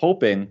 but I'm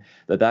hoping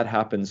that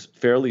happens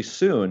fairly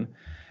soon.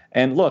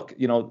 And look,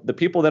 the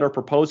people that are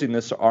proposing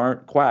this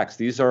aren't quacks.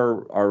 These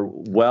are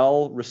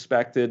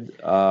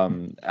well-respected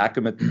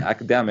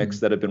academics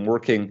that have been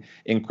working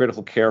in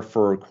critical care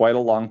for quite a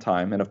long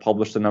time and have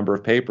published a number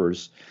of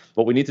papers.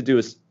 What we need to do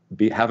is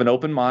have an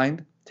open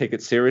mind, take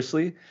it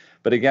seriously.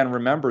 But again,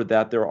 remember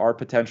that there are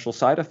potential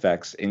side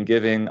effects in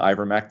giving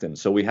ivermectin.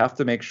 So we have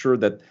to make sure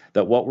that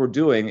what we're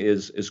doing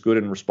is good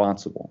and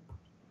responsible.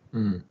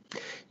 Mm.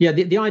 Yeah,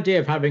 the idea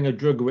of having a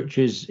drug which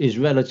is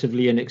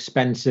relatively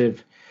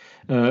inexpensive,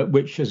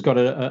 which has got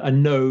a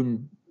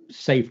known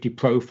safety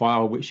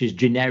profile, which is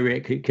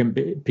generic.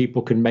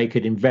 People can make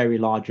it in very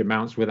large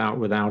amounts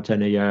without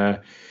any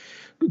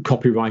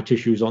copyright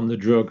issues on the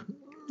drug.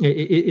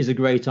 It is a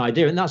great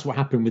idea, and that's what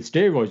happened with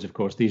steroids. Of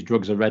course, these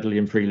drugs are readily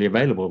and freely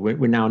available.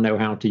 We now know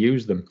how to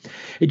use them.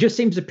 It just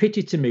seems a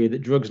pity to me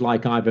that drugs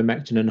like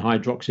ivermectin and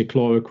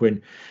hydroxychloroquine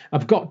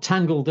have got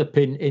tangled up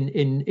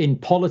in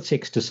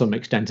politics to some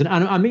extent, and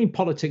I mean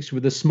politics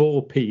with a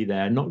small p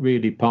there, not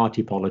really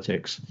party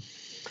politics.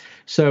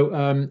 So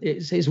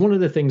it's one of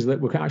the things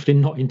that we're actually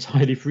not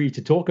entirely free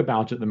to talk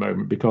about at the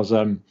moment, because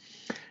there's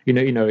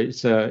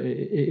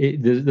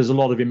a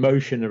lot of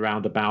emotion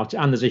around about it,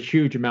 and there's a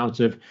huge amount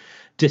of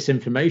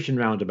disinformation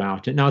around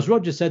about it. Now, as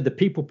Roger said, the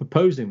people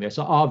proposing this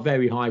are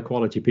very high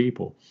quality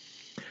people.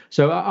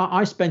 So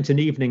I spent an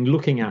evening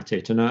looking at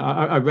it, and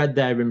I read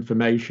their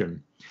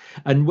information,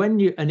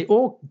 and it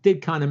all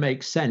did kind of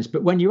make sense.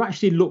 But when you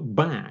actually look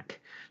back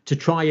to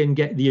try and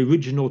get the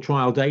original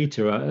trial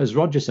data, as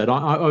Roger said,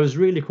 I was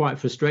really quite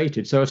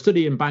frustrated. So a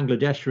study in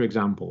Bangladesh, for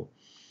example,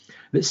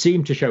 that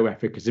seemed to show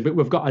efficacy, but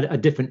we've got a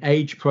different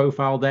age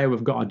profile there.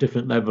 We've got a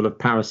different level of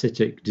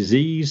parasitic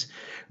disease.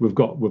 We've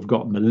got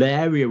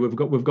malaria.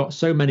 We've got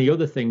so many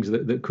other things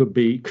that could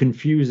be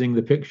confusing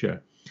the picture.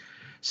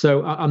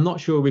 So I'm not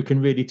sure we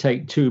can really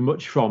take too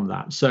much from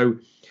that. So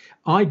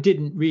I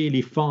didn't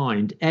really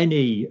find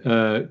any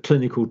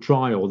clinical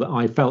trial that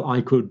I felt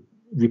I could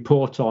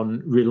report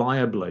on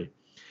reliably.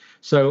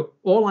 So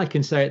all I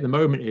can say at the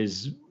moment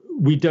is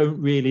we don't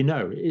really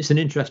know. It's an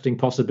interesting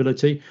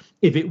possibility.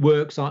 If it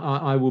works,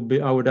 I would be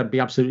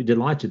absolutely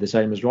delighted, the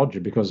same as Roger,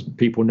 because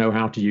people know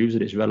how to use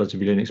it. It's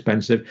relatively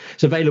inexpensive.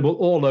 It's available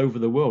all over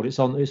the world. It's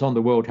on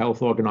the World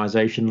Health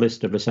Organization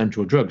list of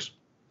essential drugs.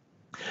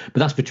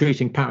 But that's for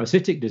treating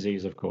parasitic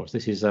disease, of course.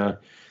 This is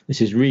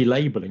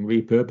relabeling,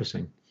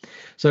 repurposing.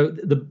 So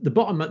the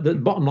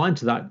bottom line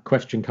to that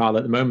question, Carl,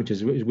 at the moment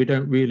is we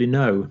don't really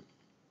know.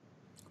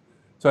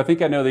 So I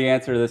think I know the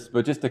answer to this,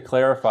 but just to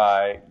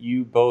clarify,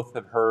 you both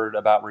have heard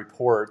about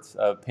reports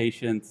of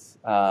patients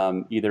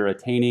either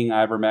attaining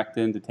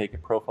ivermectin to take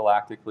it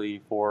prophylactically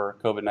for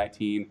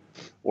COVID-19,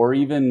 or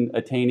even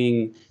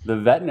attaining the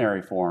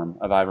veterinary form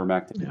of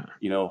ivermectin,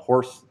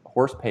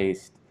 horse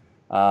paste.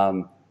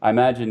 I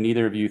imagine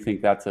neither of you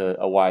think that's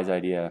a wise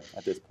idea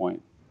at this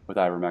point with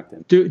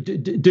ivermectin.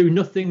 Do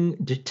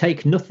nothing,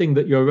 take nothing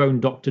that your own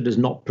doctor does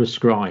not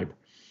prescribe.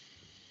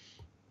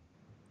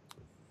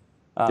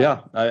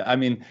 I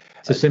mean,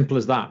 it's as simple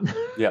as that.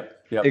 Yeah.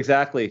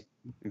 Exactly.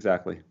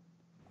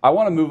 I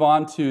want to move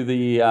on to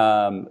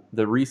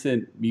the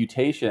recent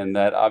mutation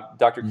that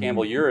Dr.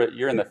 Campbell,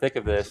 you're in the thick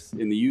of this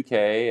in the UK,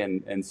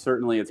 and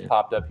certainly it's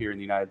popped up here in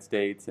the United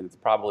States, and it's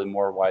probably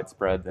more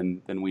widespread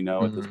than we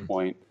know at this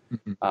point.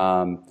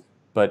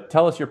 But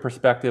tell us your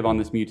perspective on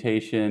this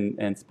mutation,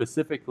 and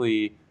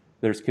specifically,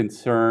 there's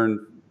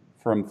concern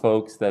from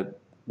folks that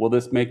will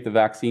this make the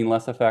vaccine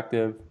less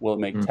effective? Will it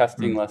make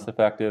testing less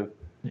effective?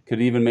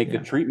 Could it even make the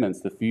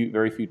treatments,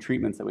 very few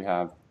treatments that we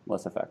have,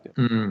 less effective?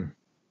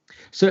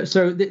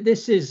 So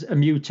this is a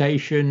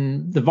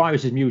mutation. The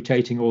virus is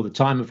mutating all the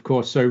time, of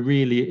course. So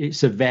really,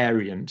 it's a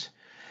variant.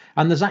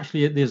 And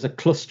there's a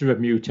cluster of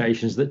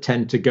mutations that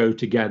tend to go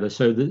together.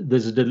 So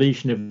there's a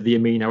deletion of the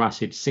amino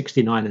acids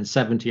 69 and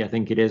 70, I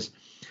think it is.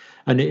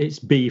 And it's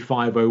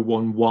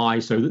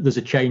B501Y. So there's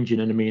a change in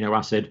an amino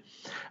acid.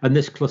 And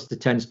this cluster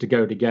tends to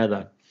go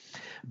together.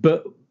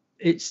 But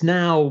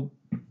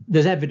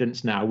there's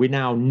evidence now. We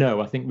now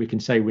know, I think we can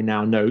say we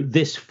now know,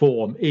 this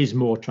form is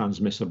more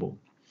transmissible.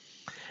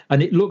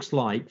 And it looks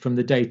like from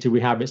the data we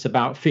have, it's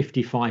about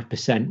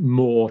 55%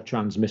 more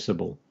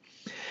transmissible.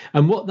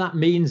 And what that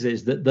means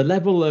is that the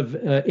level of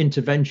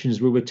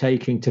interventions we were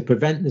taking to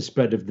prevent the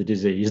spread of the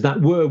disease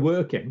that were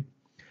working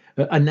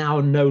are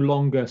now no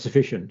longer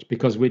sufficient,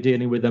 because we're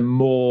dealing with a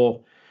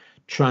more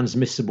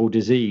transmissible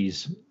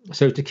disease.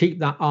 So to keep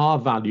that R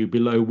value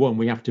below 1,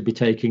 we have to be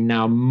taking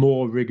now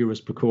more rigorous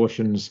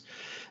precautions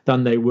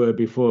than they were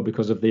before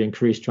because of the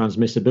increased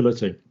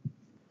transmissibility.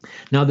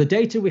 Now, the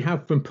data we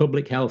have from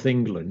Public Health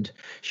England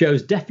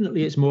shows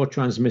definitely it's more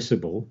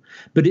transmissible,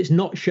 but it's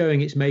not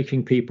showing it's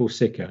making people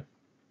sicker,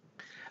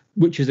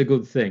 which is a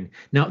good thing.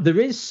 Now, there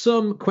is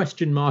some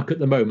question mark at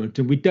the moment,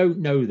 and we don't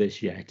know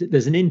this yet.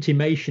 There's an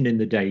intimation in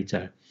the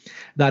data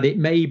that it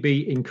may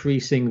be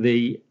increasing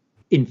the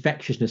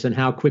infectiousness and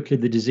how quickly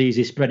the disease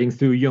is spreading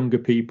through younger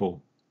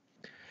people.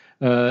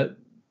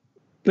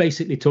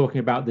 Basically talking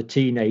about the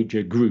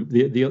teenager group,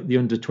 the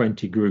under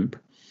 20 group.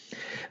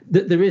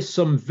 There is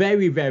some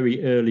very,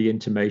 very early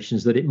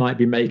intimations that it might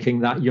be making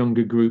that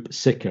younger group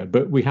sicker,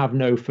 but we have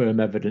no firm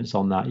evidence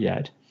on that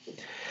yet.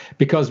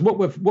 Because what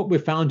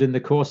we've found in the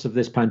course of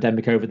this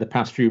pandemic over the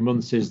past few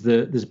months is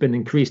that there's been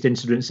increased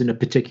incidence in a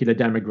particular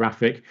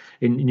demographic,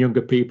 in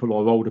younger people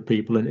or older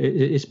people, and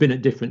it's been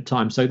at different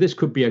times. So this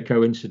could be a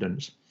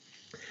coincidence.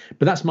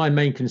 But that's my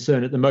main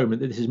concern at the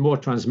moment, that this is more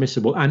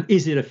transmissible. And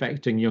is it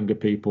affecting younger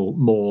people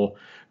more?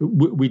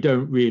 We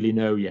don't really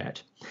know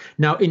yet.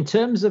 Now, in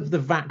terms of the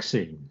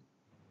vaccine,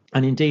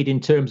 and indeed in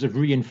terms of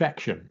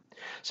reinfection,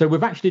 so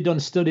we've actually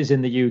done studies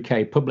in the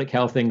UK. Public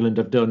Health England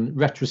have done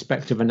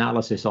retrospective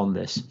analysis on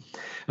this.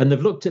 And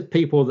they've looked at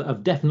people that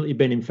have definitely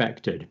been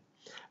infected.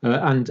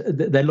 And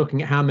they're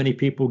looking at how many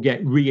people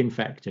get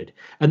reinfected.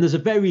 And there's a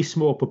very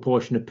small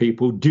proportion of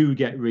people do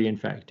get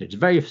reinfected. It's a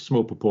very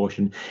small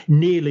proportion.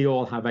 Nearly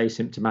all have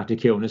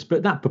asymptomatic illness,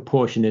 but that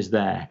proportion is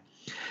there.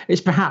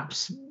 It's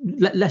perhaps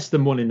less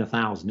than 1 in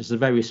 1,000. It's a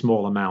very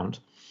small amount.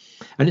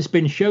 And it's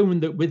been shown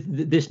that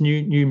with this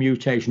new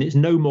mutation, it's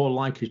no more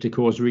likely to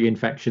cause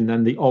reinfection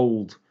than the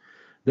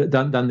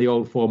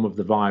old form of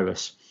the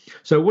virus.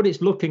 So what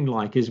it's looking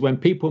like is when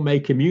people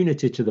make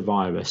immunity to the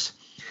virus,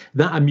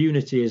 that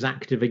immunity is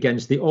active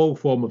against the old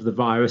form of the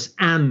virus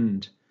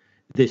and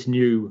this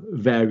new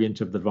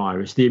variant of the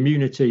virus. The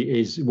immunity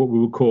is what we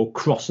would call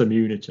cross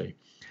immunity.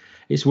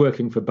 It's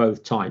working for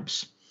both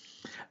types.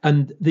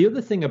 And the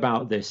other thing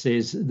about this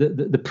is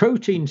the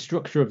protein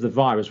structure of the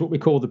virus, what we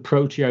call the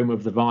proteome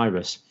of the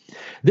virus.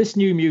 This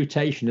new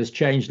mutation has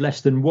changed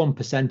less than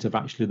 1% of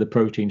actually the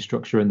protein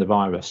structure in the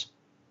virus.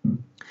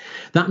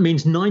 That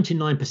means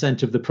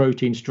 99% of the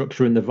protein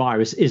structure in the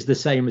virus is the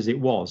same as it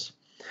was.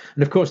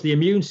 And of course, the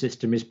immune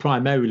system is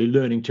primarily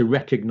learning to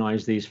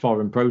recognize these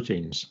foreign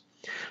proteins.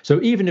 So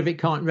even if it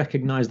can't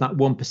recognize that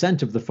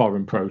 1% of the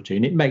foreign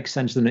protein, it makes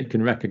sense that it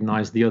can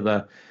recognize the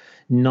other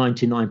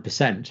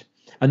 99%.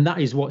 And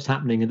that is what's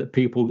happening, that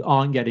people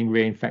aren't getting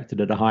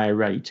reinfected at a higher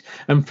rate.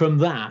 And from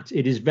that,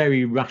 it is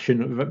very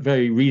rational,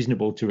 very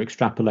reasonable to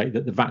extrapolate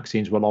that the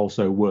vaccines will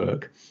also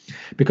work.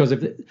 Because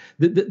if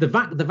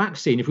the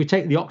vaccine, if we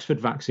take the Oxford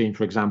vaccine,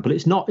 for example,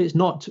 it's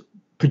not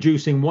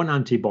producing one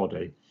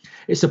antibody.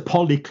 It's a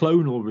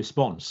polyclonal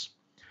response.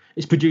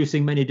 It's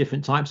producing many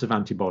different types of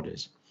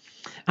antibodies.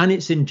 And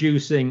it's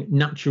inducing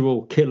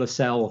natural killer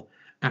cell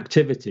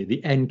activity,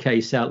 the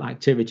NK cell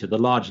activity, the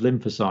large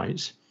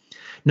lymphocytes.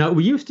 Now,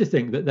 we used to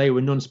think that they were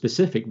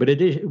non-specific, but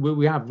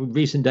we have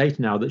recent data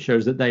now that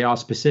shows that they are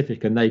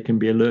specific and they can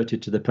be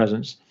alerted to the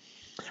presence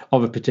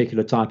of a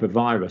particular type of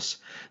virus.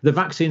 The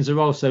vaccines are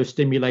also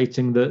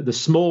stimulating the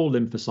small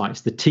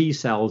lymphocytes, the T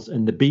cells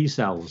and the B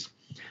cells,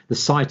 the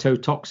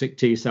cytotoxic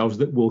T cells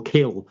that will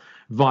kill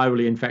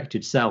virally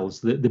infected cells,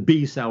 the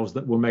B cells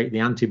that will make the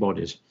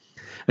antibodies.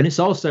 And it's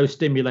also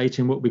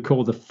stimulating what we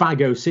call the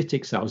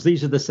phagocytic cells.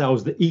 These are the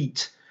cells that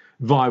eat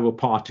viral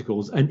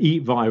particles and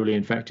eat virally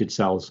infected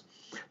cells.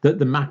 That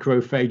the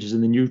macrophages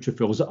and the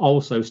neutrophils are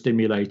also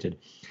stimulated.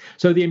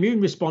 So the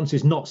immune response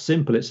is not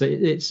simple.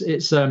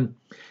 The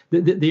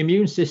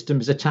immune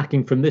system is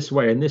attacking from this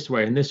way and this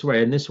way and this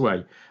way and this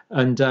way.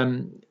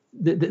 And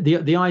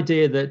the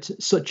idea that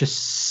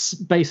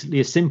basically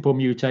a simple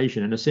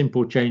mutation and a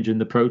simple change in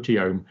the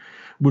proteome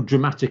would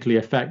dramatically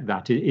affect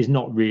that is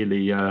not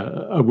really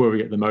a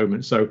worry at the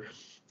moment. So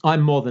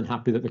I'm more than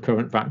happy that the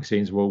current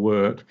vaccines will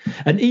work.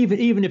 And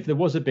even if there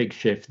was a big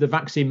shift, the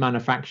vaccine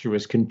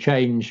manufacturers can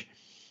change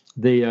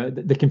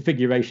the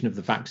configuration of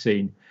the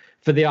vaccine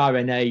for the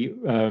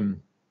RNA,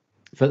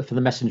 for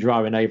the messenger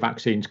RNA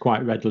vaccines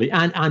quite readily,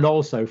 and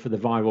also for the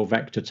viral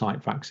vector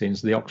type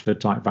vaccines. The Oxford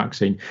type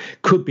vaccine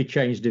could be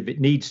changed if it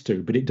needs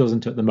to, but it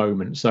doesn't at the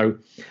moment. So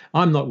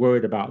I'm not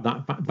worried about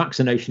that.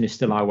 Vaccination is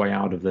still our way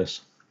out of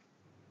this.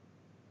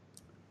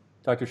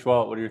 Dr.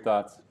 Seheult, what are your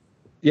thoughts?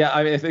 Yeah,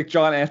 I mean, I think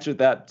John answered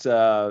that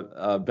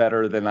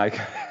better than I.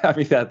 I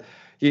mean, that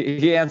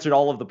he answered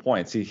all of the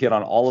points. He hit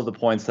on all of the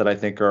points that I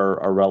think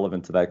are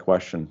relevant to that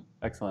question.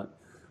 Excellent.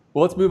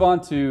 Well, let's move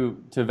on to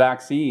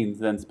vaccines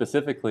then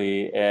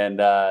specifically. And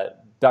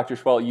Dr.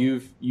 Seheult,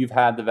 you've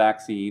had the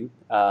vaccine.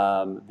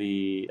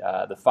 The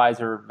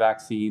Pfizer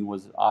vaccine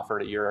was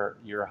offered at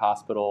your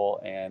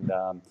hospital, and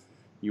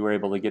you were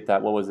able to get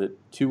that. What was it,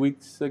 2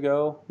 weeks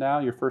ago now?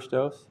 Your first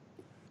dose?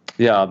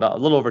 Yeah, about a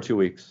little over 2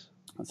 weeks.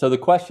 So the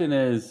question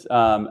is,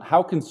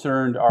 how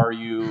concerned are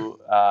you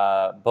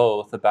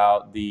both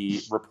about the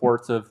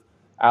reports of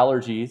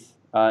allergies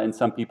in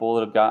some people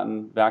that have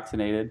gotten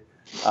vaccinated?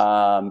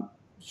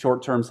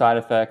 Short-term side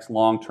effects,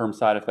 long-term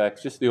side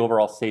effects, just the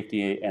overall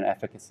safety and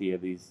efficacy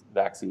of these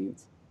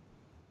vaccines?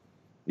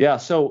 Yeah,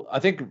 so I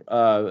think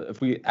if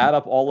we add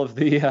up all of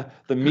the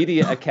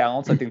media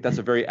accounts, I think that's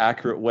a very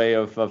accurate way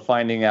of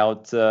finding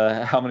out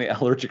how many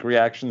allergic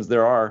reactions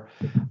there are,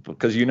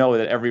 because you know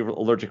that every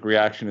allergic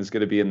reaction is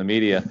going to be in the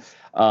media.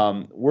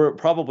 We're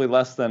probably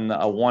less than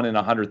a 1 in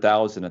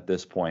 100,000 at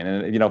this point.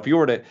 And if you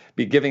were to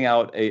be giving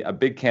out a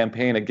big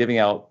campaign at giving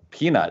out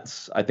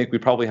peanuts, I think we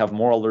probably have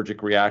more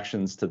allergic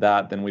reactions to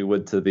that than we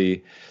would to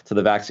the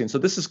vaccine. So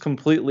this is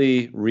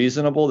completely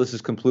reasonable. This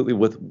is completely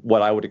with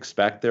what I would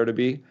expect there to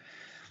be.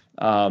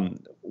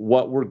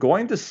 What we're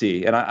going to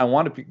see, and I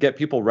want to get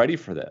people ready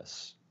for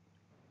this,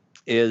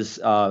 is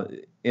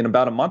in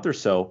about a month or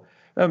so,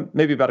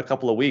 maybe about a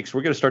couple of weeks,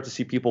 we're going to start to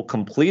see people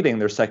completing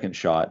their second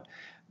shot.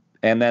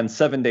 And then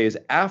 7 days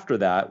after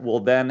that, we'll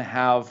then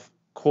have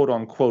quote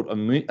unquote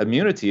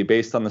immunity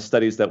based on the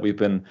studies that we've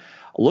been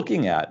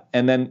looking at.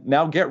 And then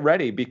now get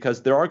ready,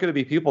 because there are going to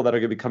be people that are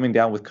going to be coming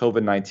down with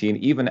COVID-19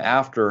 even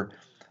after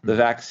the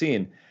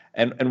vaccine.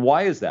 And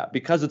why is that?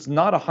 Because it's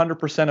not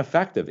 100%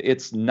 effective.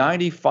 It's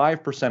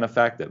 95%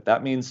 effective.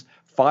 That means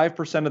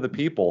 5% of the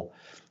people,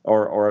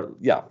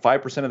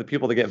 5% of the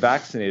people that get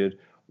vaccinated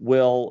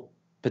will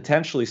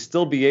potentially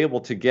still be able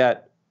to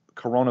get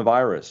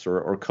coronavirus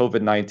or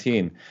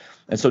COVID-19.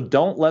 And so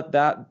don't let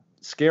that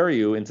scare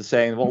you into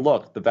saying, well,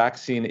 look, the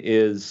vaccine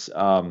is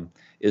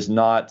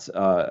not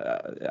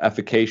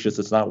efficacious.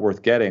 It's not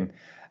worth getting.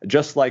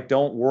 Just like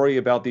don't worry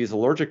about these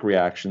allergic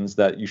reactions,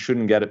 that you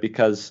shouldn't get it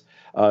because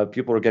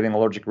people are getting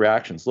allergic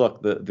reactions.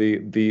 Look,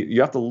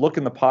 you have to look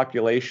in the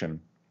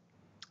population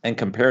and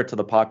compare it to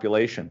the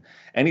population.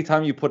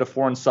 Anytime you put a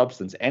foreign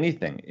substance,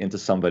 anything, into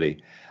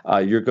somebody,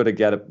 you're going to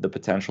get the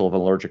potential of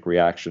an allergic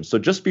reaction. So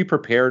just be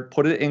prepared,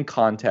 put it in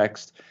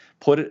context,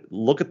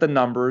 look at the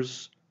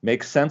numbers,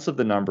 make sense of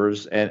the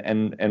numbers,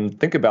 and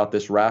think about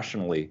this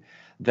rationally,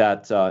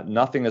 that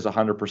nothing is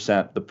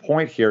 100%. The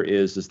point here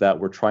is that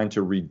we're trying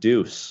to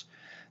reduce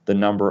the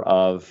number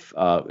of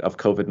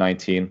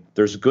COVID-19.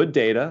 There's good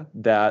data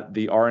that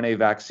the RNA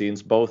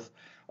vaccines, both,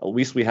 at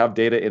least we have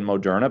data in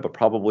Moderna, but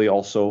probably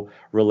also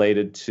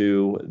related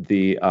to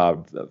the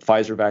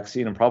Pfizer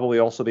vaccine and probably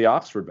also the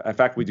Oxford. In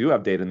fact, we do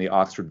have data in the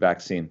Oxford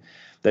vaccine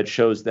that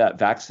shows that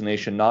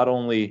vaccination not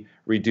only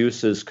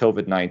reduces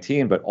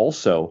COVID-19, but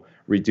also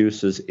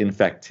reduces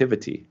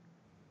infectivity.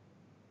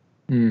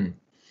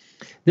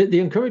 The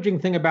encouraging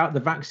thing about the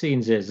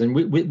vaccines is, and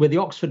with the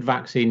Oxford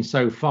vaccine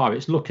so far,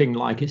 it's looking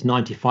like it's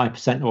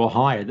 95% or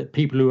higher, that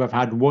people who have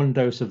had one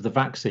dose of the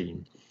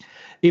vaccine,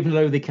 even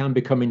though they can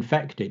become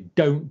infected,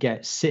 don't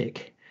get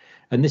sick.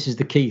 And this is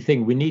the key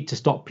thing. We need to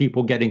stop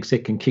people getting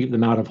sick and keep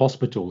them out of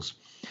hospitals.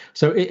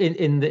 So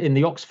in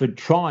the Oxford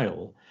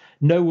trial,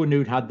 no one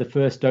who'd had the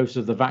first dose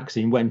of the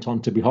vaccine went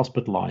on to be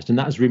hospitalized. And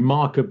that's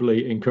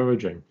remarkably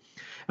encouraging.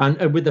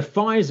 And with the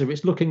Pfizer,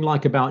 it's looking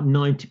like about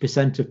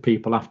 90% of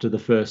people after the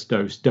first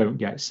dose don't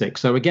get sick.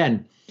 So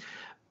again,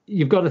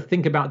 you've got to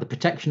think about the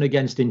protection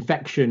against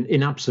infection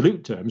in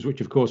absolute terms,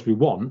 which of course we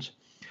want,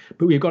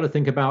 but we've got to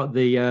think about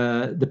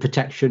the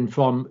protection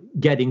from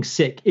getting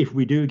sick if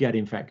we do get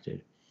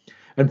infected.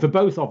 And for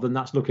both of them,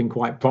 that's looking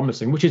quite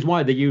promising, which is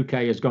why the UK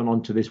has gone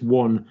on to this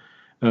one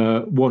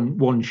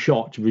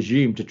shot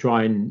regime to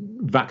try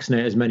and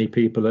vaccinate as many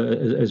people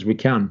as we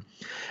can.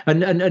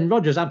 And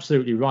Roger's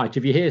absolutely right.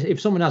 If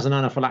someone has an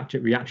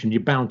anaphylactic reaction, you're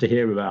bound to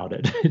hear about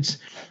it. It's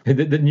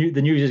the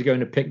news is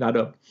going to pick that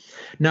up.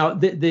 Now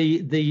the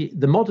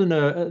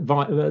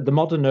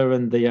Moderna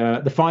and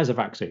the Pfizer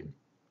vaccine,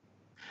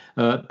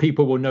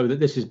 people will know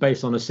that this is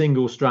based on a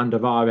single strand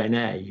of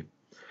RNA.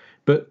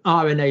 But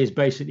RNA is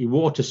basically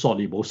water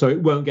soluble, so it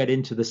won't get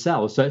into the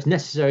cells. So it's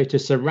necessary to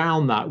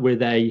surround that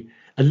with a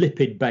a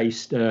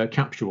lipid-based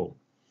capsule.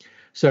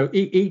 So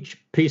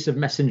each piece of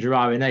messenger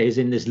RNA is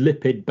in this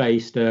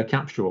lipid-based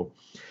capsule.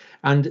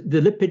 And the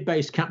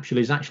lipid-based capsule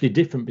is actually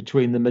different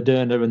between the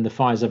Moderna and the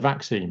Pfizer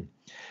vaccine.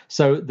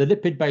 So the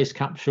lipid-based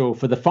capsule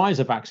for the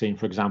Pfizer vaccine,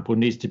 for example,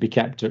 needs to be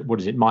kept at,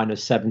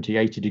 minus 70,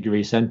 80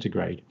 degrees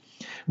centigrade.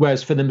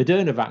 Whereas for the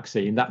Moderna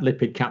vaccine, that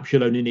lipid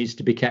capsule only needs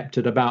to be kept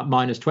at about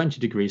minus 20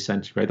 degrees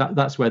centigrade.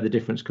 That's where the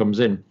difference comes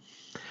in.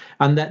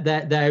 And that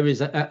there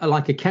is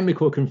like a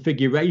chemical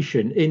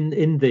configuration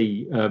in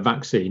the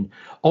vaccine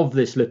of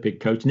this lipid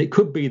coat. And it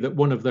could be that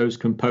one of those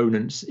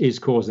components is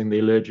causing the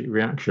allergic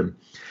reaction.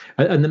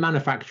 And the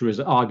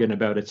manufacturers are going to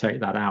be able to take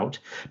that out.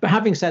 But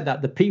having said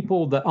that, the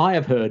people that I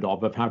have heard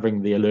of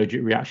having the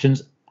allergic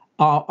reactions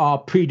are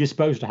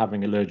predisposed to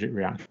having allergic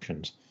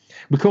reactions.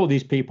 We call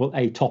these people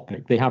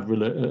atopic. They have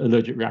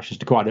allergic reactions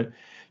to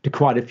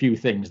quite a few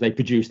things. They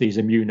produce these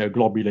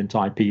immunoglobulin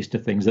type E's to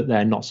things that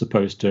they're not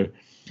supposed to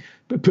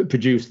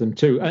produce them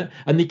to,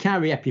 and they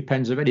carry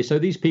EpiPens already. So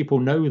these people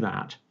know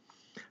that.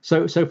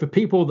 So for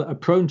people that are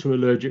prone to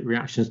allergic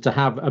reactions to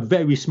have a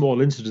very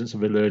small incidence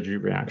of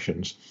allergic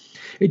reactions,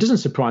 it doesn't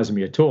surprise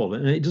me at all,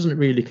 and it doesn't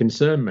really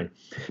concern me,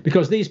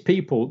 because these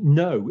people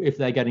know if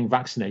they're getting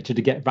vaccinated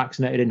to get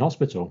vaccinated in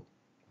hospital.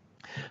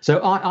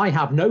 So I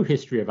have no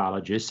history of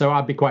allergies, so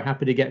I'd be quite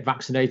happy to get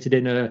vaccinated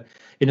in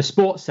a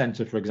sports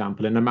centre, for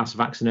example, in a mass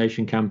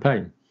vaccination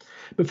campaign.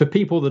 But for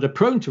people that are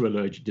prone to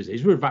allergic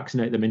disease, we would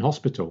vaccinate them in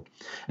hospital.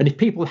 And if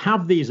people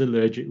have these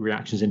allergic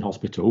reactions in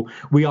hospital,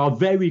 we are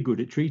very good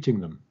at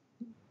treating them.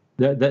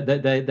 They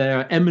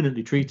are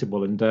eminently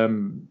treatable.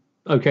 And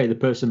OK, the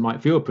person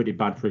might feel pretty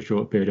bad for a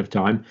short period of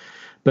time.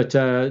 But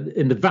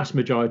in the vast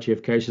majority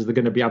of cases, they're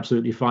going to be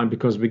absolutely fine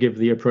because we give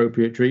the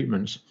appropriate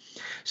treatments.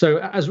 So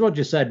as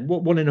Roger said,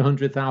 1 in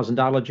 100,000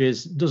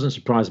 allergies doesn't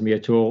surprise me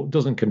at all,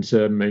 doesn't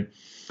concern me.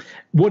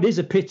 What is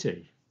a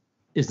pity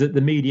is that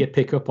the media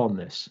pick up on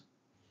this.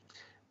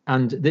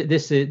 And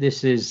this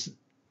is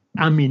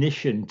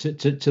ammunition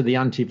to the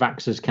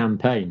anti-vaxxers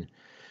campaign.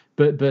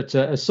 But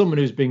as someone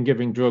who's been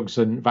giving drugs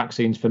and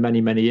vaccines for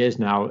many, many years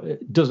now,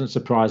 it doesn't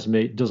surprise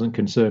me. It doesn't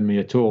concern me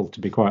at all, to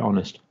be quite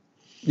honest.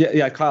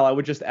 Yeah, Kyle, I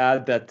would just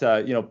add that,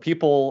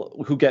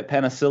 people who get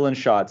penicillin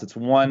shots, it's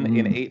 1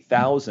 in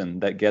 8,000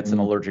 that gets an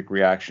allergic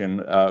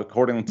reaction.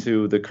 According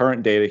to the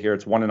current data here,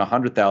 it's 1 in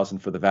 100,000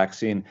 for the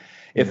vaccine.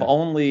 If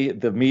only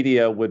the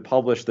media would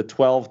publish the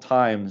 12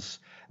 times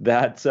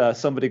that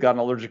somebody got an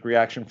allergic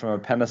reaction from a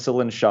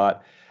penicillin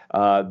shot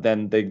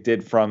than they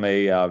did from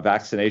a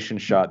vaccination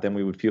shot, then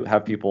we would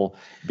have people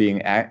being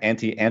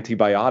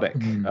antibiotic.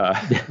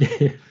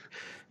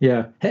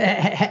 Yeah.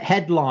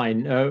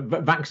 Headline: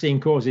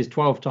 vaccine causes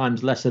 12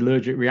 times less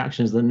allergic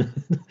reactions than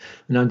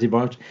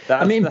antibiotics.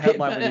 That's the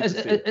headline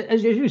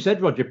as you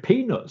said, Roger,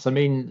 peanuts. I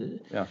mean,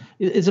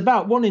 it's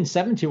about 1 in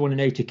 70, 1 in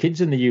 80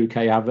 kids in the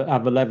UK have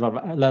a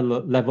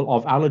level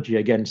of allergy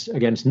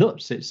against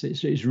nuts.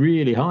 It's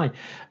really high.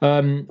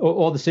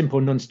 Or the simple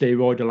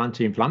non-steroidal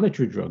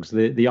anti-inflammatory drugs,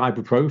 the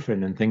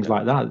ibuprofen and things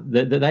like that.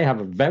 They have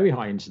a very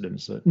high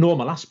incidence.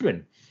 Normal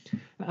aspirin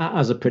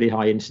has a pretty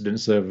high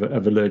incidence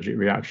of allergic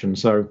reaction.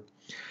 So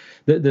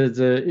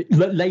the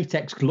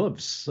latex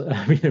gloves,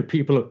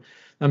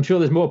 I'm sure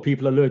there's more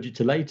people allergic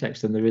to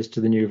latex than there is to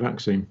the new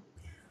vaccine.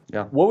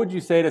 Yeah. What would you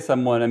say to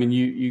someone? I mean,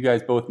 you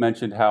guys both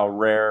mentioned how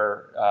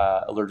rare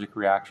allergic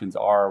reactions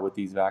are with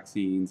these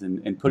vaccines,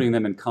 and putting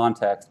them in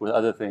context with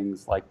other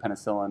things like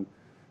penicillin.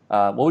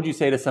 What would you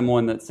say to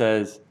someone that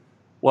says,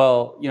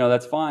 well,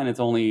 that's fine.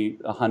 It's only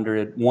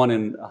 1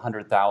 in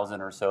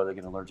 100,000 or so that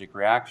get an allergic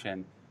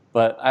reaction.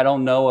 But I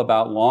don't know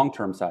about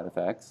long-term side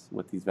effects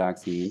with these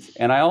vaccines.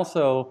 And I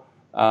also,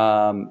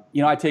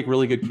 I take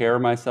really good care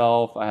of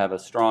myself. I have a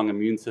strong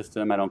immune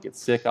system. I don't get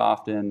sick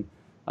often.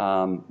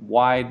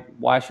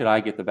 Why should I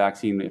get the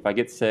vaccine? If I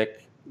get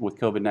sick with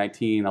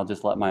COVID-19, I'll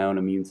just let my own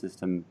immune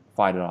system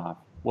fight it off.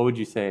 What would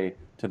you say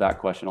to that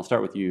question? I'll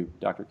start with you,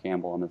 Dr.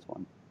 Campbell, on this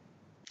one.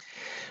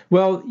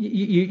 Well,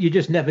 you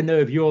just never know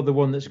if you're the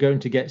one that's going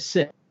to get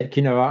sick.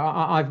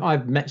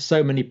 I've met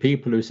so many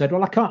people who said,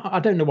 well, I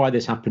don't know why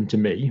this happened to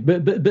me,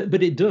 but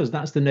it does.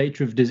 That's the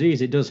nature of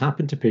disease. It does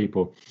happen to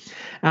people.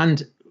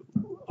 And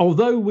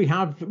although we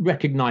have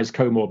recognized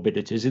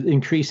comorbidities,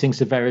 increasing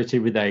severity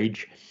with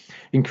age,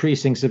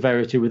 increasing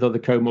severity with other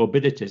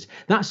comorbidities,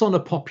 that's on a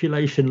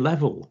population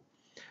level.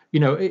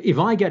 If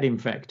I get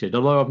infected,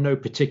 although I've no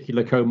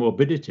particular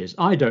comorbidities,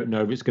 I don't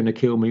know if it's going to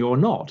kill me or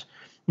not.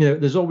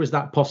 There's always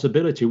that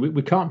possibility.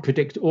 We can't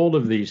predict all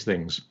of these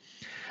things.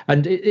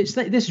 And it's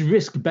this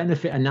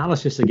risk-benefit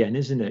analysis again,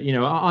 isn't it?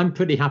 I'm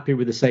pretty happy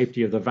with the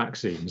safety of the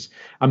vaccines.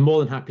 I'm more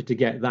than happy to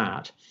get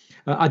that.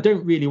 I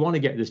don't really want to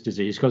get this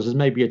disease because there's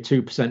maybe a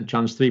 2%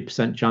 chance,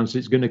 3% chance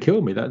it's going to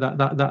kill me.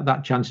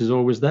 That chance is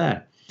always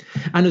there.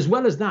 And as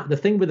well as that, the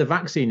thing with the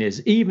vaccine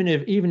is even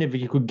if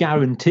you could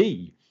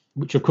guarantee,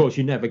 which of course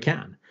you never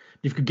can,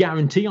 if you could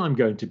guarantee I'm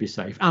going to be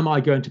safe, am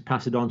I going to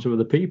pass it on to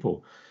other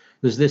people?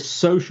 There's this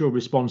social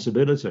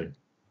responsibility.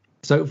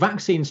 So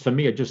vaccines for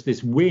me are just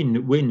this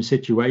win-win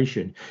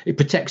situation. It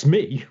protects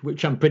me,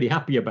 which I'm pretty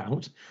happy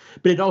about,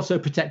 but it also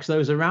protects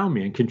those around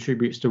me and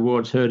contributes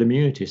towards herd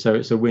immunity. So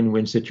it's a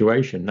win-win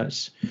situation.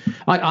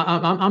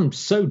 I'm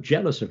so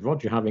jealous of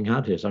Roger having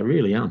had his. I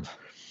really am.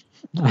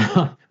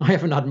 I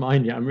haven't had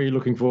mine yet. I'm really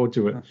looking forward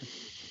to it.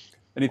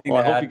 Anything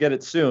Well, to I hope add? you get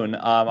it soon.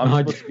 I'm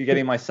supposed to be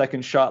getting my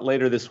second shot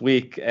later this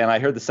week, and I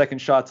heard the second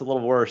shot's a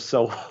little worse,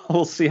 so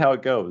we'll see how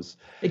it goes.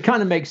 It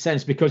kind of makes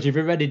sense because you've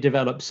already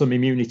developed some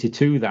immunity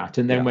to that.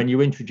 And then when you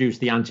introduce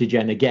the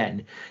antigen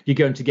again, you're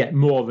going to get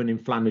more of an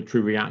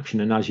inflammatory reaction.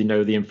 And as you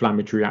know, the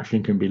inflammatory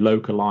reaction can be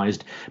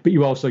localized, but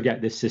you also get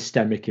this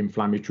systemic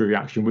inflammatory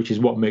reaction, which is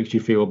what makes you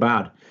feel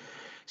bad.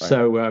 Right.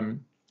 So,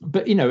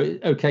 but,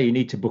 okay, you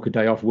need to book a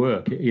day off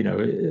work,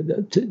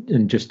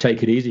 and just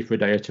take it easy for a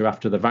day or two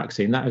after the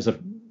vaccine. That is a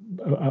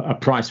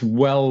price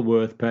well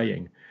worth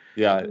paying.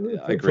 Yeah,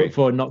 I agree.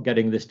 For not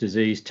getting this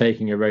disease,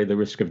 taking away the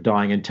risk of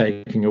dying, and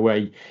taking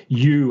away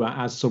you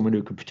as someone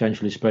who could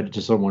potentially spread it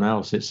to someone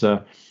else.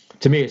 To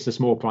me, it's a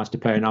small price to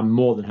pay, and I'm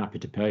more than happy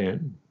to pay it.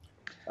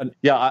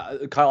 Yeah,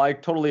 Kyle, I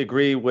totally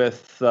agree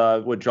with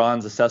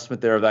John's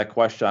assessment there of that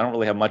question. I don't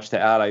really have much to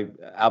add.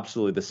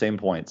 Absolutely the same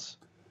points.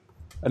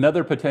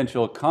 Another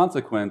potential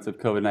consequence of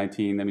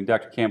COVID-19, I mean,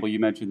 Dr. Campbell, you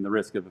mentioned the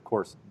risk of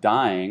course,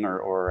 dying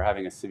or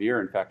having a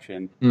severe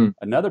infection.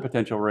 Another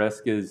potential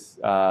risk is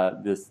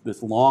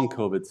this long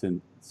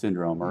COVID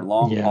syndrome or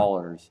long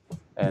haulers.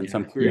 And so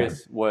I'm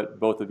curious what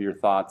both of your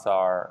thoughts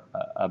are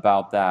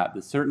about that.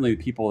 But certainly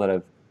people that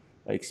have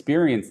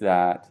experienced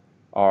that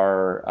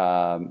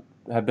some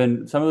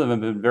of them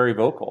have been very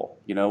vocal.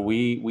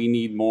 We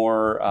need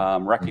more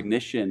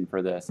recognition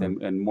for this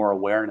and more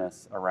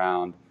awareness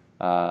around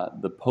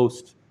the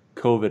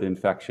post-COVID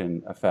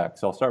infection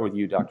effects. So I'll start with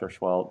you, Dr.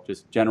 Seheult,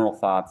 just general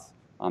thoughts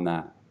on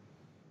that.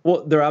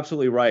 Well, they're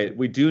absolutely right.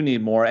 We do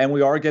need more, and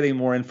we are getting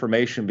more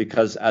information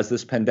because as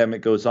this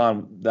pandemic goes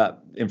on, that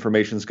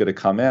information is going to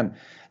come in.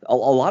 A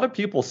lot of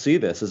people see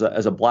this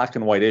as a black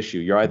and white issue.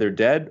 You're either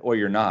dead or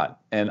you're not.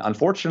 And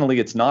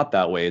unfortunately, it's not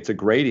that way. It's a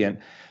gradient.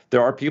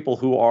 There are people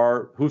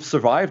who've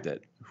survived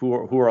it, who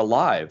are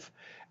alive,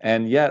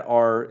 and yet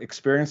are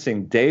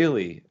experiencing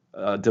daily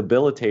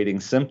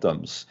debilitating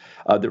symptoms.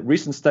 The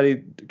recent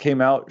study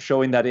came out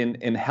showing that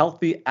in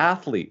healthy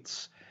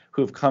athletes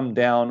who've come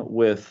down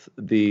with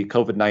the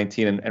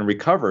COVID-19 and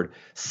recovered,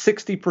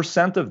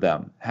 60% of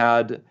them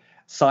had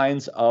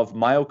signs of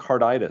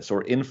myocarditis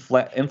or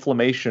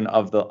inflammation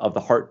of the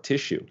heart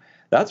tissue.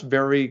 That's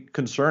very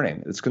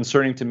concerning. It's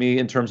concerning to me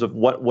in terms of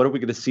what are we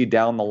going to see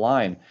down the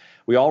line.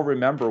 We all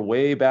remember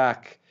way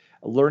back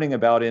learning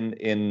about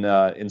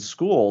in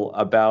school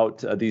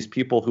about these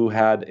people who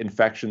had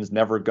infections,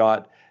 never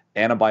got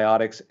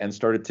antibiotics, and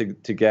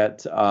started to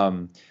get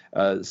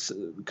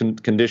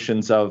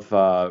conditions of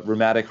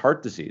rheumatic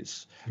heart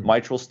disease,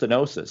 mitral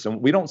stenosis.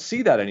 And we don't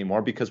see that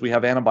anymore because we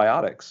have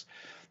antibiotics.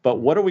 But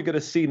what are we going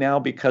to see now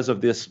because of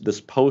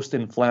this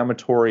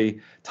post-inflammatory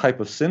type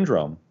of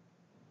syndrome?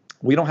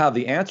 We don't have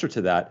the answer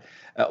to that.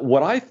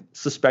 What I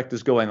suspect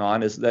is going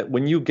on is that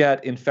when you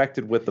get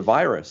infected with the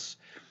virus,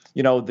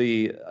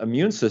 the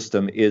immune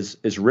system is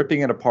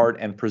ripping it apart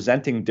and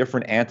presenting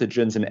different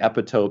antigens and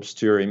epitopes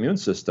to your immune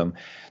system,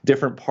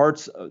 different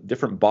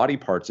body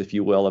parts, if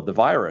you will, of the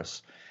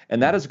virus.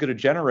 And that is going to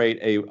generate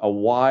a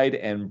wide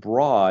and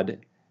broad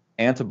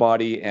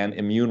antibody and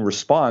immune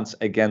response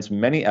against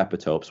many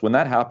epitopes. When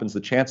that happens, the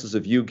chances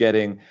of you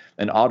getting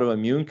an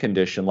autoimmune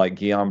condition like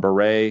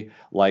Guillain-Barré,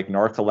 like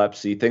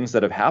narcolepsy, things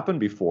that have happened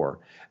before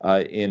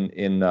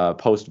in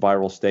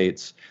post-viral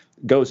states,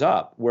 goes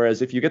up.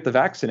 Whereas if you get the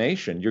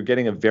vaccination, you're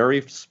getting a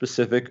very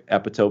specific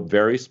epitope,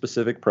 very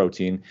specific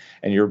protein,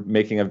 and you're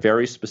making a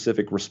very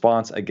specific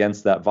response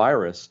against that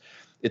virus.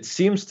 It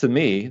seems to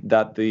me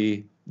that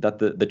the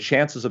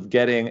chances of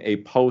getting a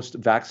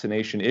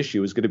post-vaccination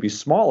issue is going to be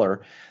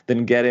smaller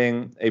than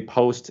getting a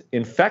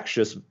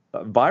post-infectious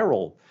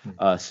viral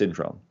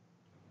syndrome.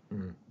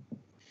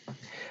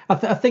 I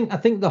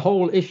think the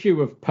whole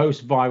issue of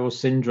post-viral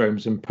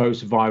syndromes and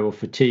post-viral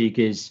fatigue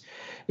is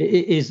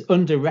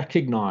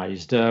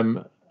under-recognized.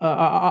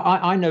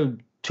 I know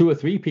 2 or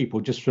 3 people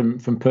just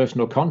from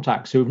personal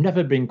contacts who have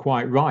never been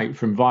quite right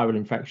from viral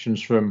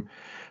infections from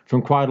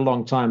quite a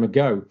long time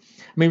ago.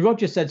 I mean,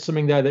 Roger said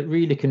something there that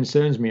really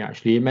concerns me,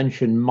 actually. He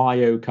mentioned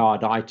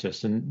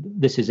myocarditis, and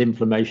this is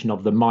inflammation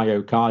of the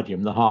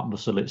myocardium, the heart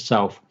muscle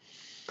itself.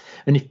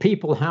 And if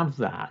people have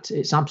that,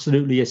 it's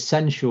absolutely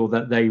essential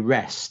that they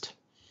rest.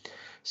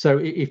 So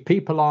if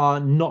people are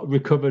not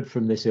recovered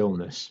from this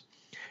illness,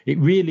 it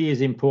really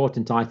is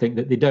important, I think,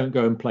 that they don't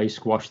go and play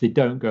squash, they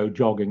don't go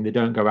jogging, they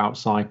don't go out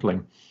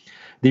cycling.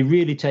 They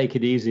really take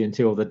it easy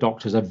until the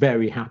doctors are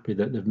very happy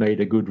that they've made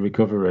a good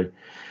recovery.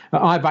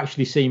 I've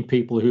actually seen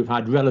people who've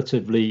had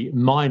relatively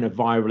minor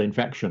viral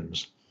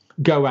infections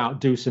go out,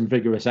 do some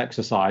vigorous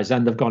exercise,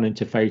 and they've gone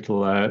into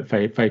fatal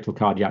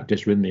cardiac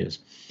dysrhythmias.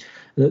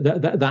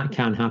 That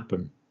can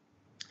happen.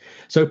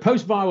 So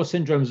post-viral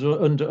syndromes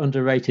are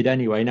underrated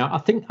anyway. Now, I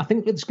think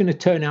it's going to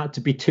turn out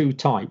to be 2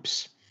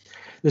 types.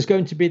 There's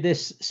going to be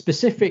this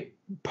specific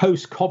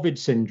post-COVID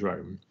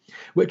syndrome,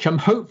 which I'm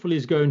hopeful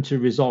is going to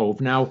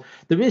resolve. Now,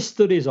 there is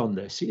studies on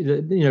this.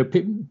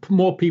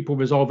 More people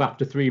resolve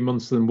after 3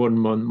 months than 1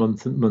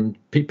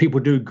 month. People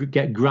do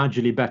get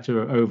gradually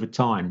better over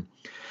time.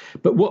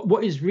 But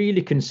what is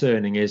really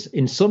concerning is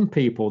in some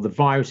people, the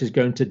virus is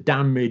going to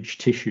damage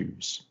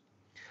tissues.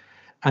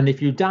 And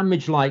if you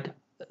damage like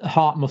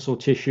heart muscle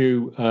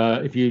tissue,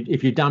 if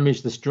you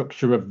damage the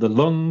structure of the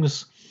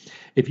lungs,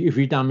 if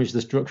you damage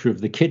the structure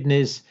of the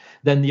kidneys,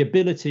 then the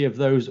ability of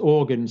those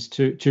organs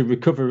to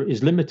recover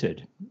is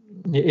limited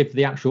if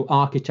the actual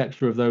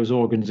architecture of those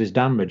organs is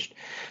damaged.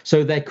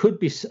 So there could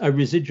be a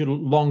residual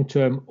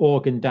long-term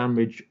organ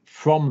damage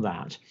from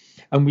that.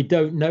 And we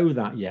don't know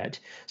that yet.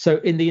 So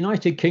in the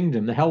United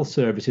Kingdom, the health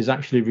service is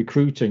actually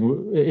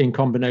recruiting, in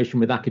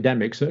combination with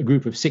academics, a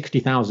group of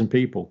 60,000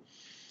 people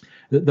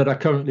that are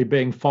currently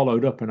being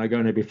followed up and are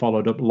going to be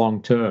followed up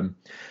long term.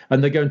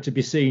 And they're going to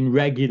be seen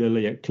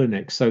regularly at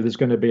clinics. So there's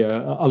going to be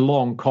a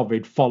long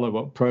COVID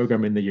follow-up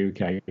program in the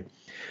UK.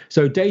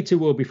 So data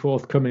will be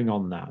forthcoming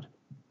on that.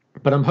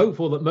 But I'm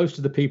hopeful that most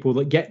of the people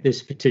that get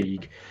this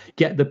fatigue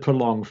get the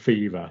prolonged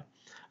fever.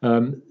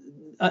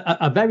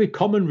 A very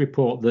common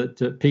report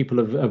that people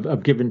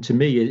have given to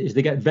me is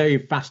they get very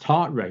fast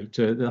heart rate.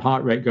 The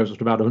heart rate goes up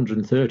to about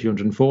 130,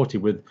 140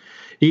 with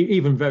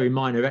even very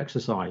minor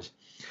exercise.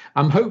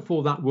 I'm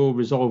hopeful that will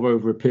resolve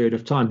over a period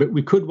of time, but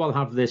we could well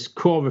have this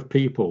core of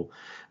people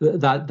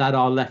that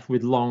are left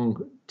with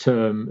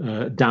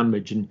long-term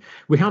damage. And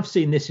we have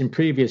seen this in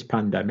previous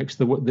pandemics.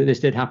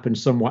 This did happen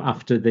somewhat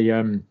after the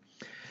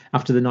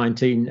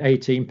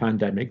 1918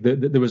 pandemic.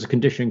 There was a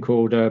condition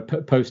called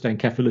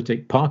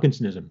post-encephalitic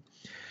Parkinsonism,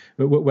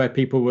 where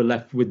people were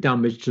left with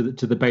damage to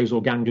the basal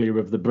ganglia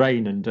of the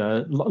brain and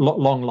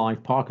long life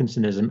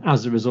Parkinsonism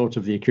as a result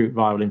of the acute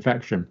viral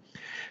infection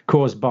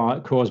caused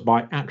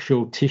by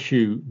actual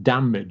tissue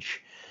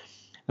damage.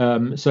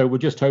 So we're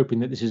just hoping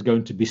that this is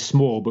going to be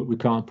small, but we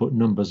can't put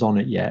numbers on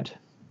it yet.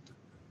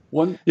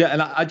 And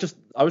I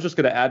was just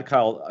going to add,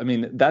 Kyle. I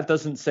mean, that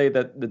doesn't say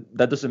that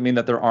doesn't mean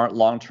that there aren't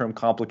long-term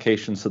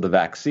complications to the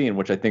vaccine,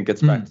 which I think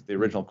gets back to the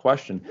original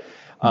question.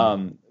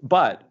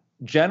 But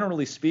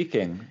generally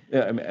speaking,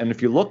 and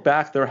if you look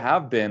back, there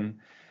have been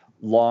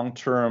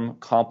long-term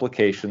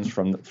complications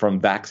from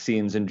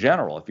vaccines in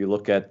general. If you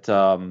look at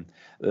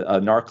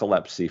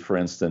narcolepsy, for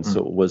instance,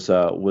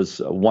 was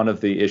one of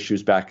the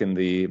issues back in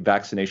the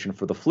vaccination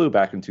for the flu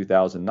back in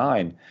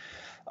 2009.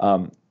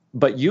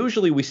 But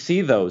usually we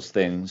see those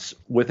things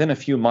within a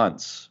few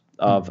months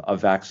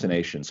of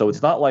vaccination. So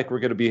it's not like we're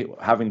going to be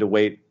having to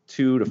wait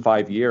 2 to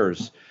 5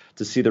 years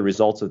to see the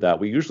results of that.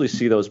 We usually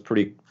see those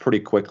pretty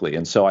quickly.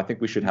 And so I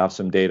think we should have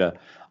some data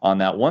on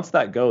that. Once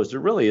that goes, there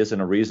really isn't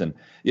a reason.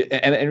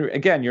 And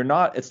again,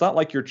 it's not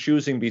like you're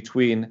choosing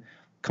between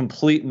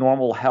complete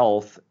normal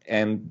health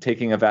and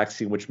taking a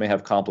vaccine which may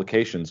have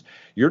complications.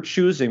 You're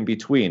choosing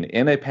between,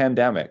 in a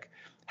pandemic,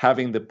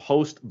 having the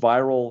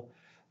post-viral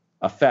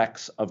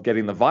effects of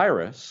getting the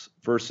virus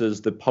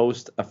versus the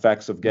post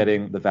effects of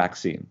getting the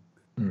vaccine.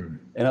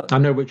 And I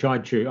know which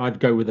I'd choose. I'd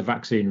go with the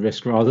vaccine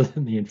risk rather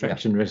than the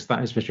infection risk.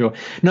 That is for sure.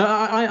 No,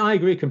 I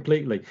agree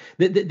completely.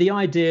 The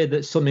idea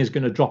that something's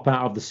going to drop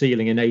out of the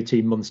ceiling in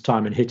 18 months'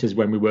 time and hit us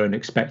when we weren't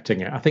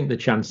expecting it, I think the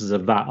chances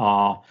of that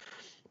are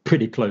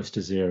pretty close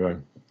to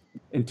zero.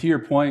 And to your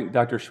point,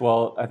 Dr.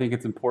 Seheult, I think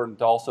it's important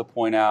to also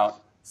point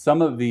out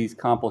some of these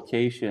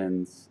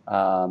complications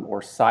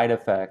or side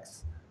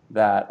effects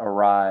that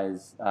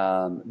arise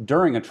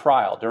during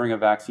a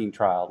vaccine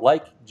trial,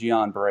 like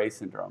Guillain-Barré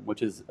syndrome,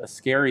 which is a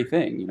scary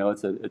thing. You know,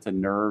 it's a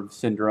nerve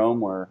syndrome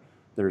where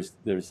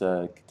there's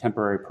a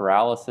temporary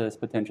paralysis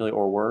potentially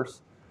or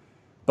worse.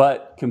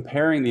 But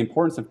the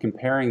importance of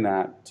comparing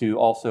that to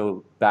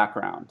also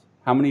background.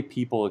 How many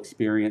people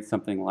experience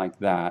something like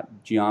that,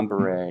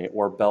 Guillain-Barré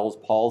or Bell's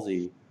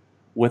palsy,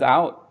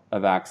 without a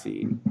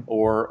vaccine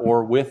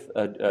or with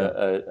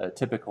a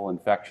typical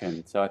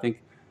infection? So I think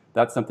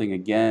that's something,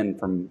 again,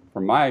 from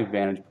my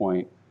vantage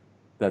point,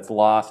 that's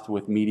lost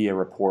with media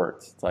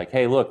reports. It's like,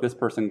 hey, look, this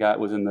person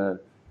was in the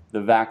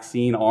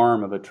vaccine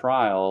arm of a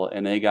trial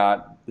and they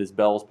got this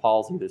Bell's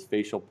palsy, this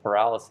facial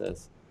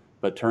paralysis.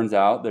 But turns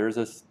out there's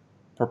a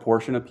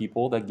proportion of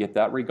people that get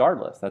that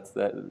regardless.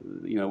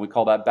 We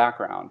call that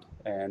background.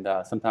 And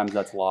sometimes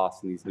that's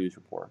lost in these news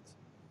reports.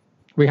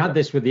 We had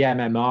this with the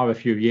MMR a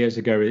few years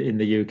ago in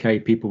the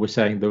UK. People were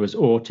saying there was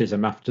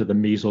autism after the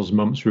measles,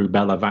 mumps,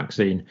 rubella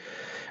vaccine.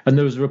 And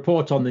there was a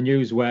report on the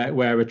news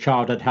where a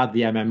child had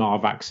the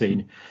MMR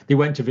vaccine. They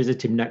went to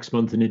visit him next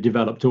month and he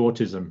developed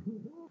autism.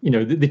 You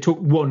know, they took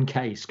one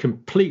case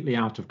completely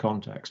out of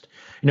context.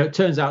 You know, it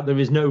turns out there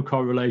is no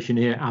correlation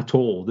here at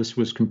all. This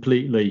was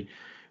completely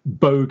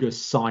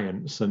bogus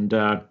science. And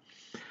I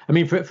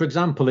mean, for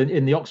example,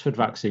 in the Oxford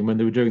vaccine, when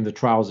they were doing the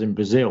trials in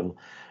Brazil,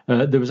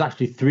 there was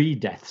actually 3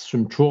 deaths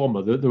from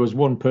trauma. There was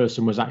one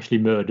person was actually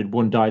murdered,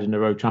 one died in a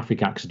road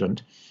traffic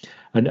accident,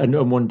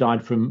 and one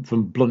died from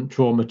blunt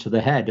trauma to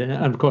the head. And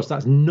of course,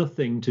 that's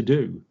nothing to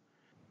do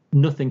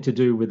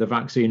with the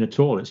vaccine at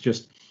all. It's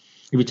just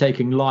if you're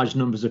taking large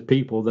numbers of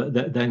people,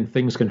 that then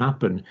things can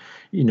happen.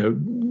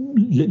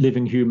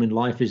 Living human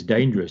life is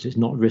dangerous. It's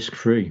not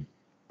risk-free.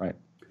 Right.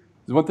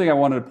 There's one thing I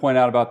wanted to point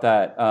out about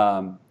that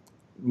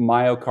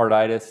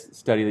myocarditis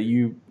study that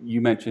you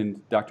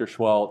mentioned, Dr.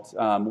 Seheult.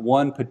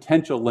 One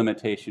potential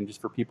limitation, just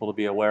for people to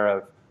be aware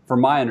of,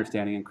 from my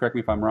understanding, and correct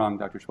me if I'm wrong,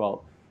 Dr.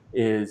 Seheult,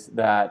 is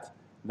that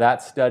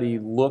study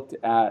looked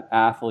at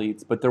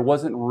athletes, but there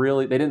wasn't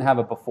really, they didn't have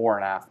a before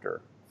and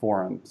after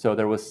for them. So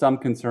there was some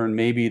concern,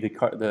 maybe the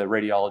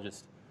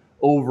radiologist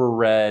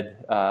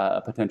overread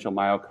a potential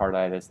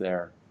myocarditis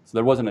there. So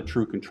there wasn't a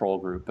true control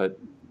group, but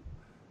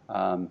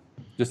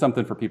just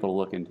something for people to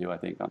look into, I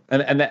think.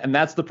 And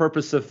that's the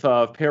purpose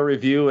of peer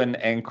review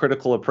and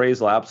critical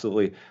appraisal,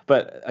 absolutely.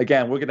 But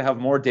again, we're going to have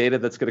more data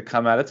that's going to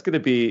come out. It's going to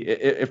be,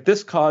 if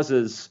this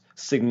causes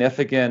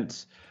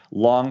significant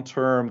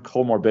long-term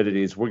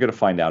comorbidities, we're going to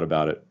find out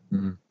about it.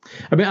 Mm-hmm.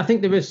 I mean, I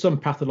think there is some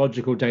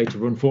pathological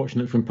data,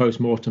 unfortunately, from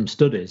post-mortem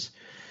studies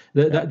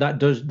that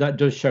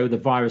does show the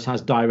virus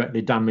has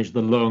directly damaged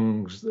the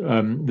lungs, the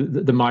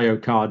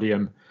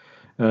myocardium,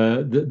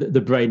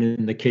 the brain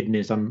and the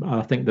kidneys.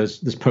 I think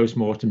there's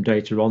post-mortem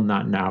data on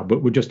that now,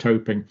 but we're just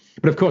hoping.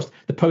 But of course,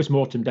 the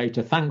post-mortem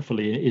data,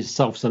 thankfully, is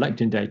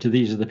self-selecting data.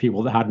 These are the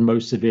people that had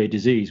most severe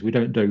disease. We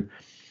don't do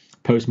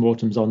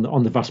post-mortems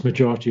on the vast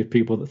majority of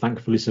people that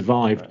thankfully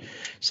survived.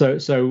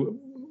 Right. So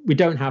we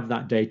don't have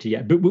that data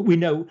yet, but we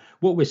know,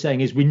 what we're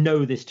saying is we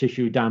know this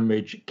tissue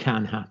damage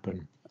can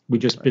happen. We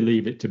just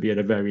believe it to be at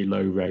a very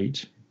low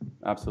rate.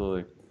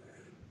 Absolutely.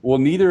 Well,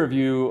 neither of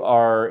you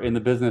are in the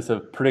business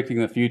of predicting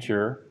the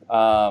future,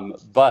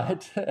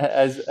 but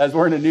as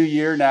we're in a new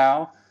year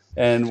now,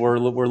 and we're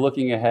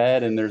looking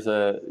ahead, and there's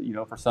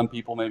for some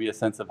people maybe a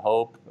sense of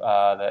hope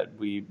that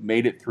we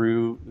made it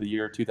through the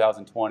year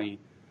 2020.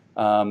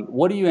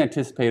 What do you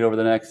anticipate over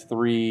the next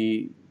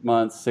 3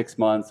 months, 6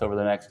 months, over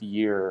the next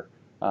year?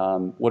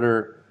 What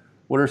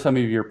are some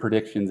of your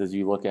predictions as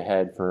you look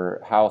ahead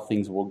for how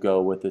things will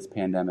go with this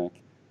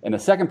pandemic? And the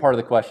second part of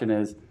the question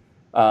is,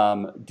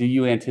 do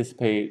you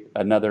anticipate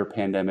another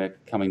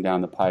pandemic coming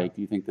down the pike?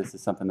 Do you think this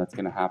is something that's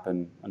going to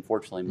happen,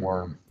 unfortunately,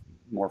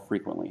 more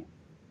frequently?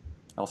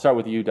 I'll start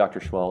with you, Dr.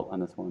 Seheult, on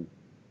this one.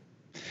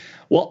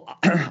 Well,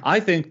 I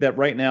think that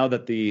right now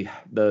that the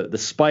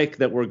spike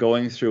that we're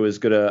going through is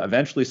going to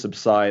eventually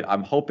subside.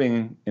 I'm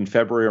hoping in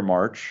February or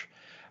March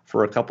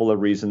for a couple of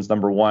reasons.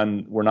 Number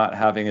one, we're not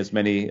having as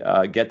many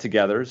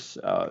get-togethers,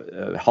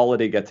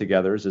 holiday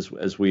get-togethers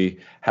as we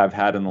have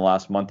had in the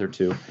last month or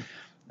two.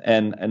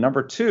 And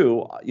number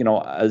two,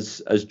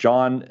 as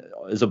John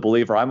is a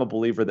believer, I'm a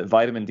believer that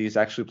vitamin D is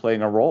actually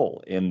playing a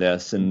role in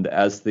this. And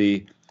as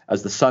the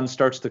sun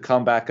starts to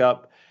come back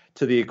up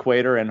to the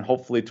equator and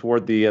hopefully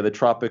toward the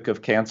Tropic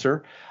of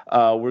Cancer,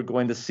 we're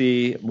going to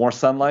see more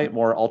sunlight,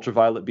 more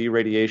ultraviolet B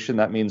radiation.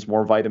 That means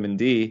more vitamin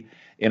D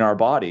in our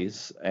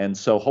bodies. And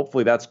so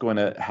hopefully that's going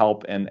to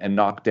help and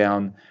knock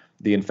down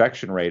the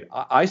infection rate.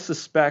 I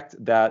suspect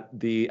that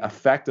the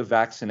effect of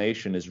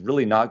vaccination is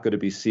really not going to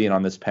be seen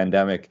on this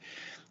pandemic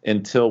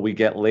until we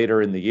get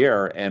later in the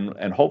year.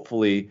 And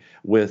hopefully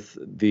with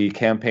the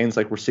campaigns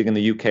like we're seeing in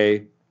the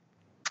UK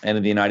and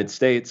in the United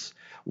States,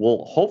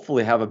 we'll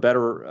hopefully have a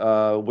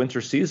better winter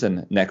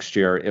season next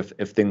year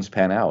if things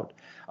pan out.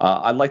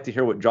 I'd like to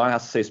hear what John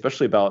has to say,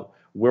 especially about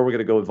where we're going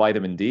to go with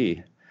vitamin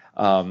D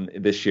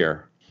this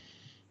year.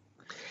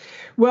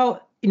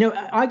 Well,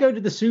 I go to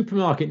the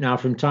supermarket now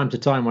from time to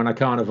time when I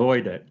can't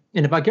avoid it.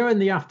 And if I go in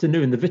the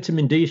afternoon, the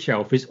vitamin D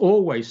shelf is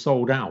always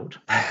sold out.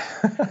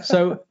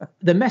 So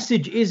the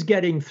message is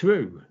getting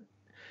through.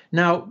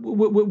 Now,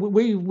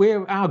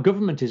 our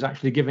government is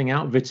actually giving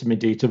out vitamin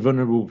D to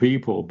vulnerable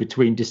people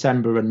between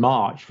December and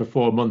March for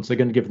 4 months. They're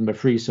going to give them a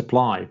free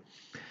supply.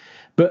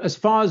 But as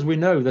far as we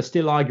know, they're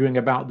still arguing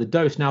about the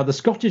dose. Now, the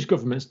Scottish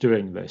government's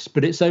doing this,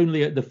 but it's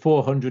only at the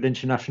 400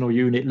 international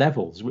unit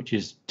levels, which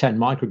is 10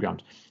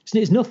 micrograms.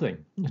 It's nothing.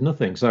 It's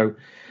nothing. So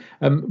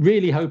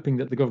really hoping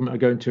that the government are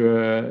going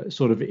to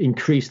sort of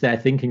increase their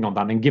thinking on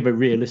that and give a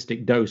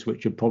realistic dose,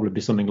 which would probably be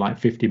something like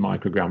 50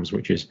 micrograms,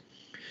 which is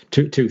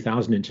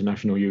 2,000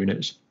 international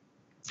units.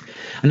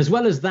 And as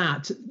well as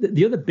that,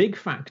 the other big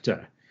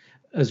factor,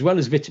 as well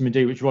as vitamin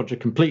D, which Roger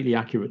completely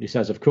accurately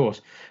says, of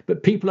course,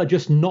 but people are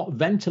just not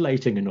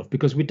ventilating enough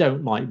because we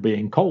don't like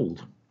being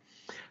cold.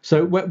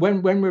 So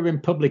when we're in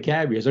public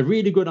areas, a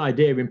really good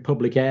idea in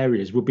public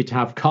areas would be to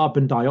have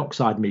carbon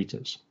dioxide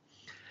meters.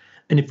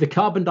 And if the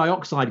carbon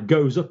dioxide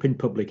goes up in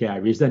public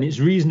areas, then it's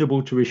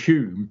reasonable to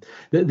assume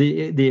that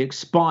the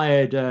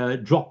expired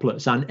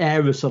droplets and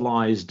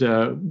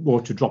aerosolized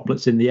water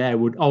droplets in the air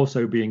would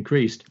also be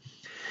increased.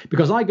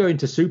 Because I go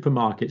into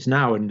supermarkets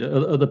now and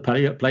other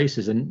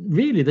places, and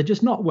really they're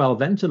just not well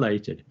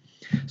ventilated.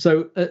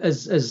 So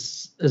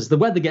as the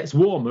weather gets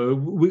warmer,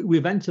 we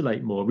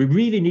ventilate more. We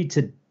really need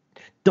to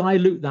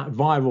dilute that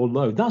viral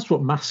load. That's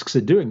what masks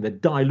are doing. They're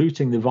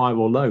diluting the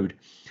viral load.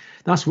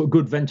 That's what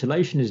good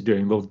ventilation is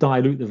doing. They'll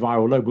dilute the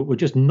viral load, but we're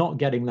just not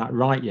getting that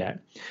right yet.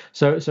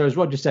 So as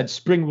Roger said,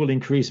 spring will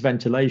increase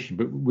ventilation,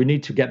 but we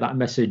need to get that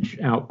message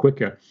out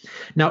quicker.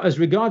 Now, as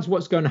regards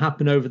what's going to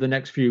happen over the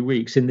next few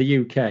weeks in the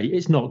UK,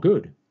 it's not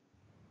good.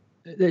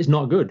 It's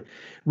not good.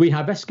 We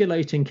have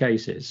escalating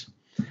cases.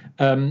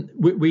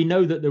 We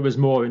know that there was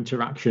more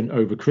interaction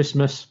over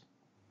Christmas.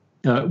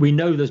 We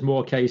know there's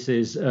more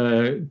cases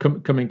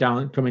coming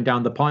down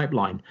the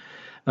pipeline,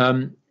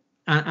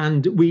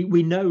 and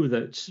we know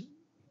that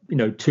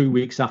 2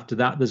 weeks after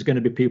that there's going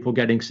to be people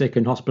getting sick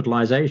and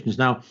hospitalizations.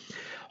 Now,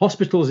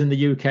 hospitals in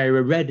the UK are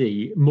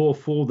already more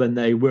full than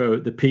they were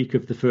at the peak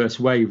of the first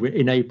wave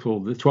in April,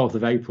 the 12th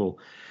of April,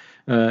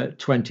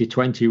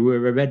 2020.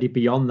 We're already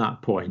beyond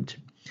that point.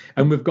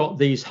 And we've got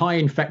these high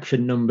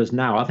infection numbers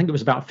now. I think it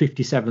was about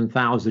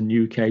 57,000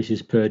 new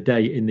cases per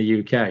day in the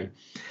UK.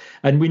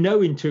 And we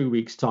know in 2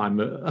 weeks' time,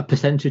 a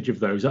percentage of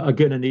those are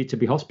going to need to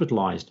be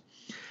hospitalized.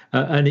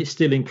 And it's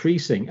still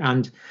increasing.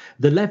 And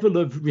the level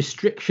of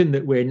restriction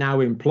that we're now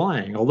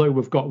implying, although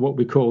we've got what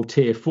we call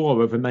tier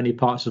 4 over many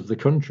parts of the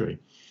country,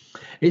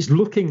 it's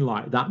looking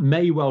like that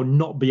may well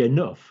not be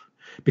enough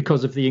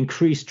because of the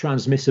increased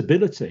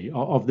transmissibility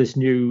of this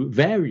new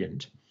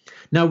variant.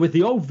 Now, with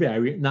the old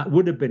variant, that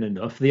would have been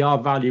enough. The R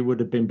value would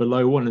have been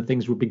below 1 and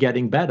things would be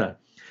getting better.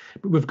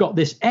 But we've got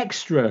this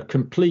extra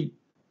complete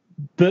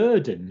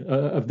burden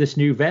of this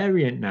new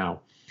variant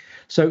now.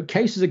 So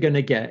cases are going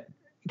to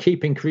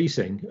keep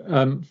increasing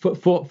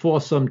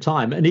for some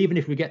time. And even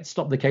if we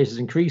stop the cases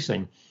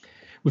increasing,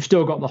 we've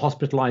still got the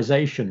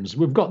hospitalizations.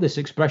 We've got this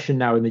expression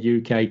now in the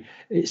UK,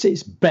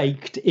 it's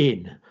baked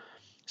in.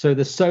 So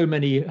there's so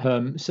many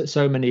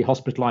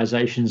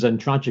hospitalizations and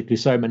tragically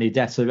so many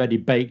deaths already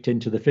baked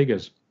into the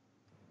figures.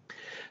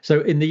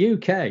 So in the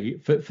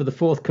UK, for the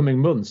forthcoming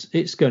months,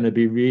 it's going to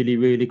be really,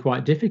 really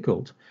quite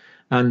difficult.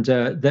 And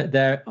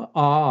there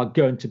are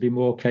going to be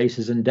more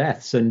cases and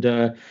deaths. And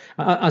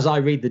as I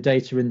read the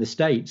data in the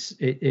States,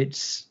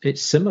 it's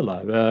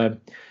similar.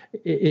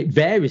 It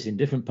varies in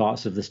different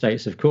parts of the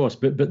States, of course,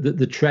 but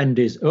the trend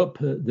is up.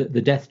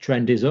 The death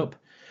trend is up.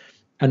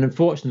 And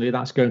unfortunately,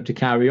 that's going to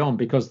carry on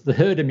because the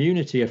herd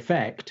immunity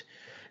effect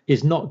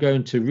is not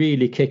going to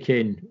really kick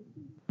in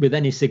with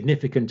any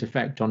significant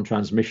effect on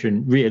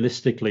transmission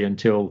realistically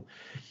until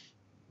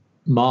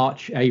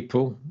March,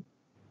 April,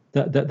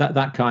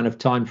 that kind of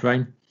time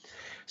frame.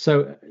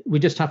 So we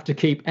just have to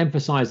keep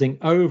emphasizing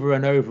over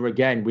and over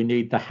again. We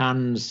need the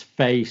hands,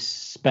 face,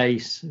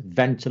 space,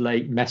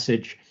 ventilate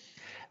message.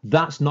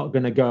 That's not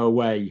going to go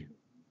away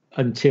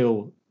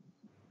until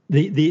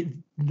the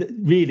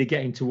really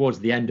getting towards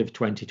the end of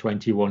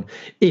 2021,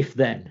 if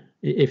then.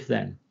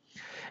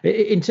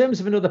 In terms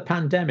of another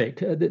pandemic,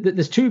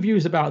 there's two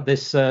views about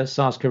this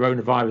SARS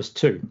coronavirus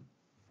 2.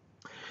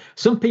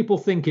 Some people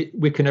think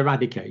we can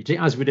eradicate it,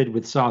 as we did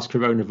with SARS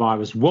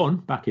coronavirus 1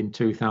 back in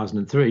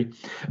 2003.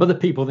 Other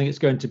people think it's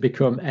going to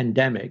become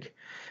endemic.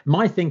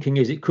 My thinking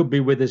is it could be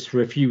with us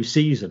for a few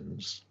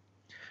seasons.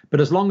 But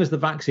as long as the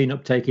vaccine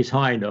uptake is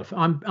high enough,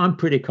 I'm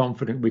pretty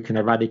confident we can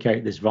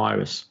eradicate this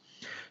virus.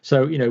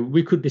 So,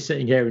 we could be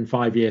sitting here in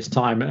 5 years'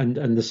 time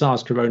and the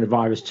SARS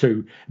coronavirus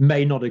 2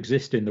 may not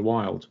exist in the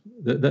wild.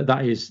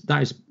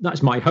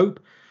 That's my hope.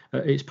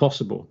 It's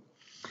possible.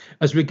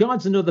 As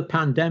regards another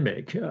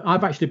pandemic,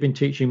 I've actually been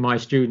teaching my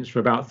students for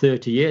about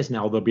 30 years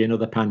now there'll be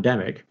another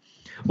pandemic.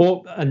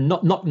 And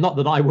not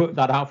that I worked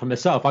that out for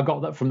myself. I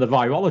got that from the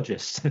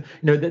virologists.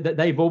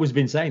 They've always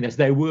been saying this.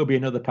 There will be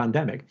another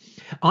pandemic.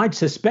 I'd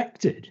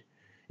suspected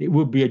it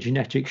would be a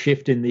genetic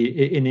shift in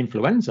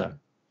influenza.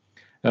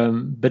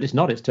 But it's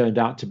not. It's turned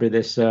out to be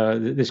this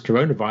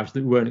coronavirus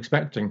that we weren't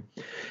expecting.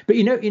 But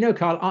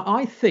Carl,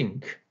 I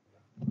think,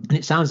 and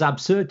it sounds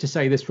absurd to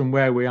say this from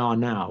where we are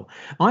now,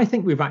 I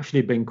think we've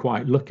actually been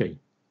quite lucky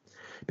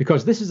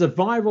because this is a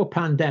viral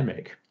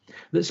pandemic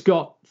that's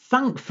got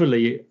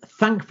thankfully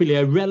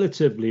a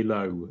relatively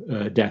low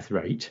death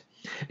rate.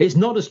 It's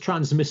not as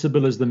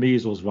transmissible as the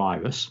measles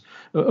virus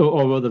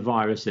or other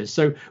viruses.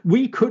 So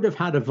we could have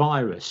had a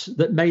virus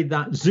that made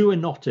that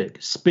zoonotic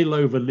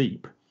spillover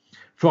leap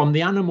from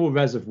the animal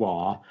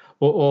reservoir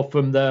or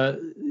from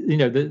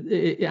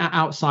the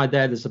outside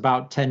there's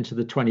about 10 to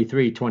the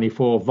 23,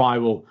 24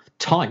 viral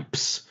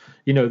types,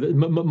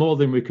 more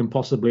than we can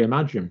possibly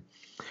imagine.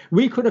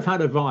 We could have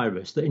had a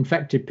virus that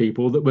infected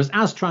people that was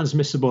as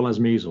transmissible as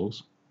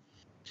measles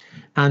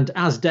and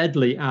as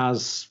deadly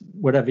as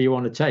whatever you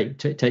want to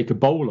take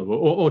Ebola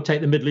or take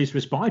the Middle East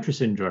respiratory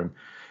syndrome.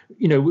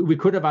 We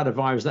could have had a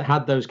virus that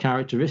had those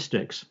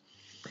characteristics.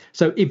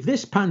 So if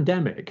this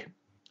pandemic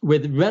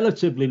with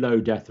relatively low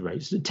death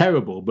rates,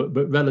 terrible,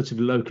 but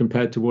relatively low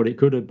compared to what it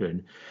could have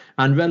been,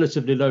 and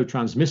relatively low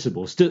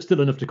transmissible,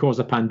 still enough to cause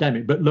a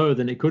pandemic, but lower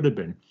than it could have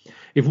been.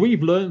 If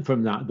we've learned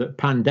from that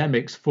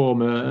pandemics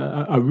form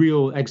a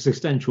real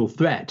existential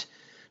threat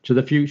to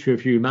the future of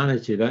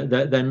humanity,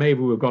 then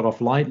maybe we've got off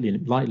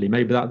lightly.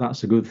 Maybe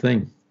that's a good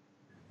thing.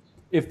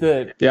 If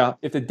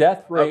the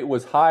death rate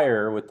was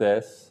higher with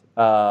this,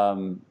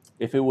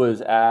 if it was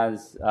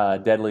as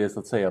deadly as,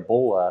 let's say,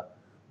 Ebola,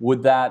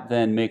 would that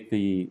then make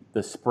the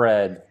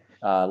spread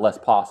less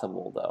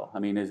possible, though? I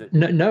mean, is it?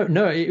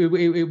 No.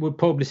 It would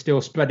probably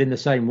still spread in the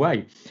same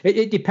way.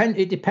 It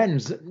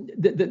depends.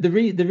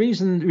 The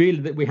reason really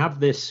that we have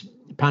this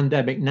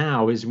pandemic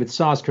now is with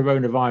SARS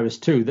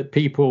coronavirus 2 that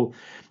people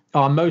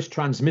are most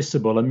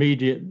transmissible,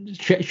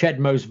 shed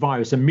most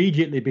virus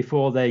immediately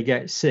before they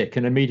get sick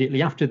and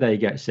immediately after they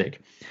get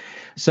sick.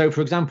 So,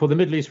 for example, the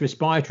Middle East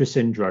respiratory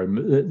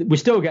syndrome, we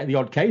still get the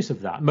odd case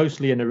of that,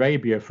 mostly in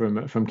Arabia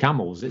from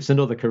camels. It's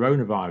another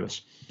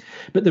coronavirus.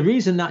 But the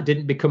reason that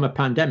didn't become a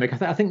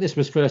pandemic, I think this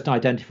was first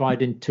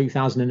identified in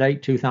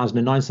 2008,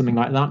 2009, something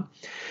like that.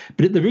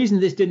 But the reason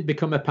this didn't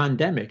become a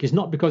pandemic is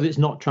not because it's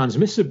not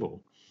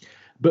transmissible,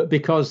 but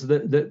because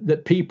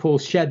that people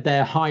shed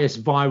their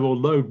highest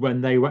viral load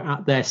when they were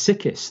at their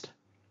sickest.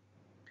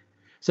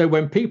 So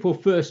when people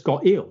first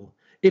got ill,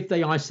 if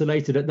they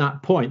isolated at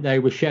that point, they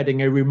were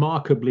shedding a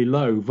remarkably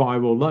low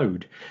viral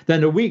load.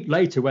 Then a week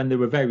later, when they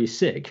were very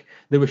sick,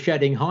 they were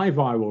shedding high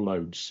viral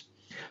loads.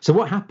 So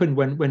what happened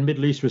when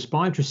Middle East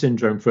respiratory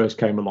syndrome first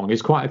came along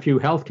is quite a few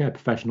healthcare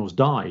professionals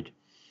died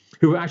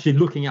who were actually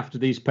looking after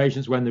these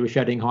patients when they were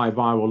shedding high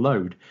viral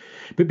load.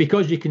 But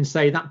because you can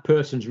say that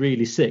person's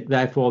really sick,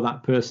 therefore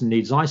that person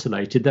needs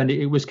isolated, then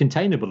it was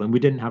containable and we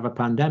didn't have a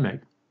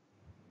pandemic.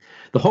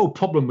 The whole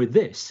problem with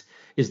this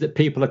is that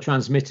people are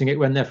transmitting it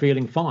when they're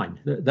feeling fine.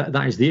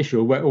 That is the issue,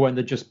 or when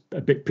they're just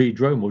a bit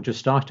prodromal, just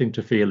starting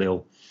to feel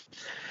ill.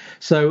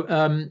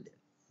 So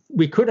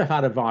we could have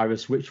had a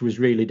virus which was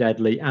really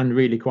deadly and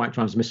really quite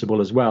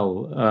transmissible as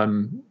well.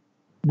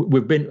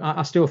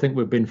 I still think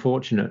we've been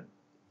fortunate.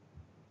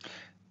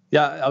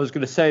 Yeah, I was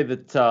going to say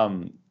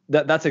that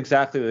that's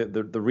exactly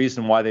the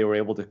reason why they were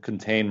able to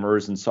contain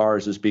MERS and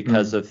SARS is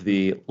because of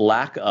the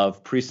lack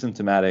of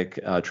pre-symptomatic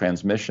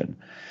transmission.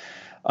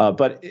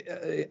 But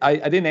I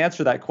didn't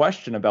answer that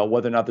question about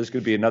whether or not there's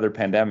going to be another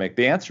pandemic.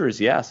 The answer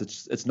is yes.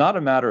 It's not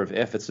a matter of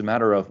if, it's a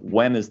matter of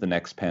when is the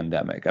next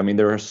pandemic. I mean,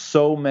 there are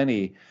so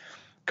many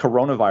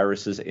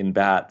coronaviruses in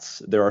bats.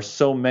 There are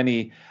so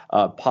many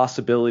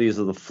possibilities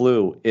of the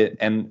flu.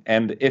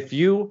 And if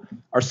you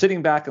are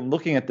sitting back and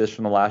looking at this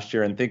from the last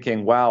year and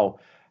thinking, wow,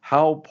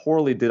 how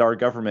poorly did our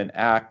government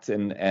act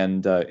in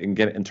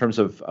terms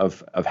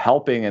of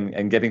helping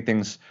and getting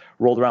things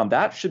rolled around,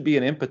 that should be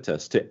an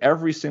impetus to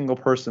every single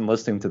person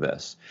listening to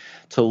this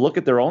to look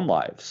at their own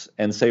lives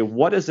and say,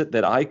 what is it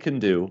that I can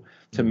do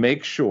to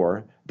make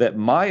sure that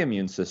my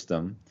immune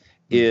system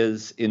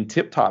is in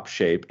tip-top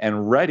shape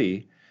and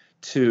ready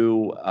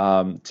to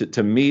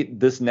meet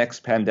this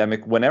next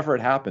pandemic whenever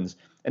it happens,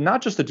 and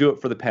not just to do it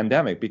for the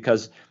pandemic,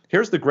 because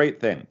here's the great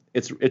thing.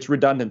 It's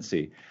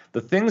redundancy.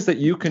 The things that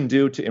you can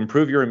do to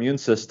improve your immune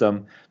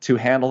system to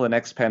handle the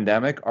next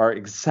pandemic are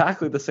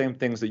exactly the same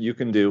things that you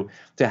can do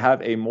to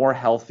have a more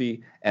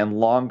healthy and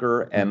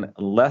longer and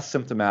less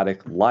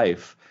symptomatic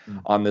life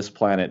on this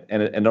planet.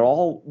 And it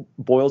all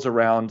boils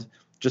around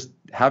just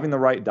having the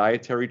right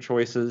dietary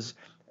choices,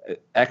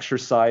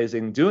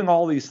 exercising, doing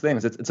all these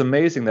things. It's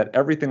amazing that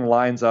everything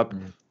lines up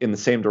in the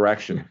same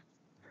direction.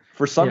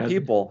 For some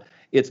people,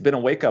 it's been a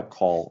wake-up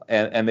call,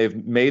 and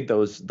they've made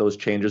those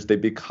changes. They've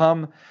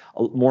become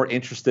more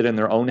interested in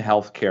their own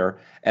health care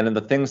and in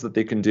the things that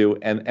they can do.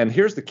 And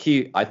here's the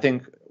key, I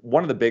think,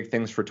 one of the big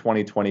things for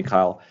 2020,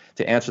 Kyle,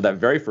 to answer that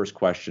very first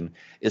question,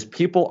 is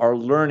people are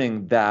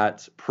learning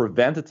that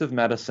preventative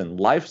medicine,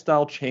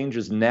 lifestyle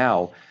changes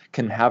now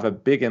can have a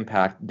big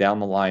impact down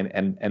the line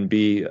and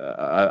be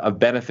a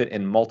benefit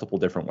in multiple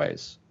different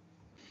ways.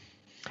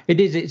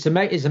 It is. It's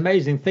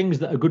amazing. Things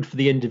that are good for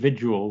the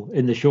individual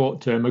in the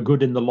short term are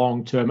good in the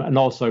long term, and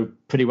also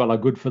pretty well are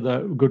good for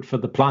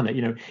the planet.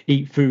 You know,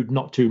 eat food,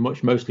 not too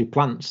much, mostly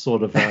plants,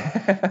 sort of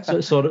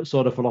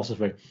sort of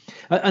philosophy.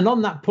 And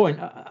on that point,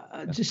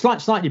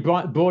 slightly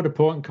broader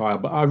point, Kyle,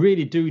 but I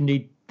really do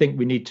think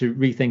we need to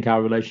rethink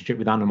our relationship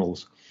with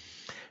animals.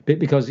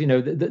 Because, you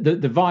know,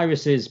 the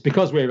viruses,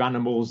 because we're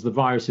animals, the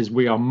viruses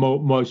we are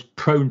most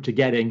prone to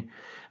getting,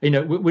 you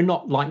know, we're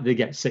not likely to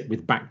get sick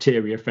with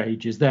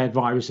bacteriophages. They're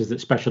viruses that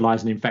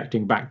specialize in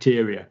infecting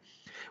bacteria.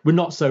 We're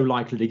not so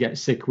likely to get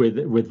sick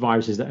with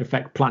viruses that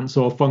affect plants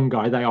or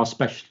fungi. They are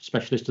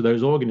specialists to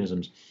those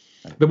organisms.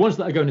 The ones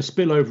that are going to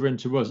spill over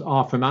into us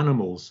are from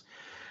animals.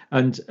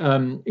 And,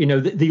 you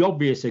know, the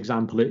obvious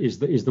example is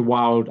the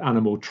wild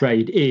animal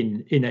trade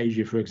in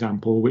Asia, for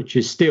example, which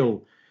is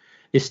still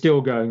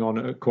going on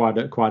at quite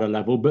a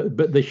level.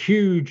 But the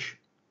huge,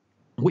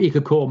 what you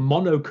could call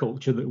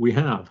monoculture that we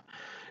have,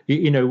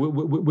 you know,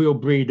 we'll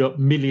breed up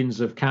millions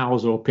of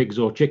cows or pigs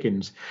or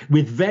chickens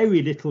with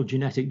very little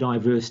genetic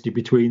diversity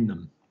between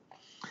them.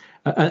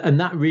 And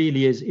that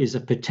really is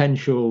a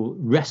potential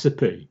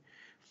recipe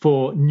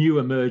for new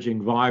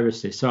emerging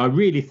viruses. So I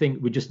really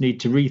think we just need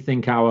to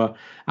rethink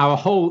our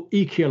whole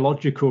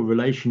ecological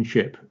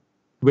relationship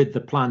with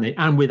the planet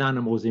and with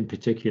animals in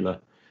particular,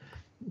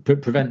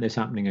 prevent this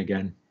happening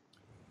again.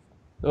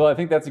 Well, I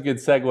think that's a good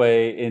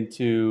segue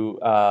into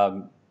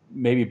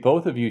maybe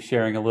both of you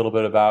sharing a little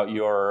bit about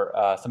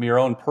some of your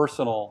own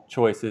personal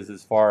choices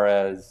as far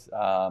as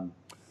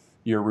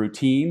your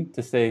routine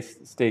to stay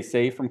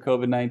safe from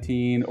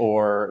COVID-19,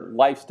 or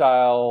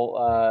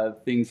lifestyle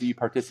things that you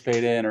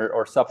participate in,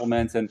 or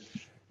supplements? And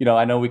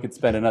I know we could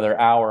spend another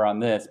hour on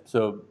this,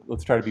 so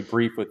let's try to be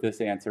brief with this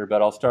answer.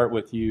 But I'll start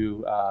with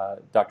you,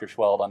 Dr.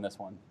 Seheult, on this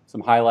one.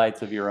 Some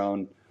highlights of your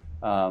own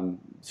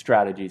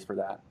strategies for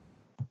that.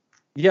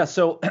 Yeah,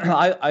 so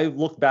I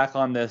look back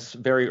on this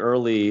very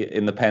early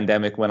in the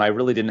pandemic when I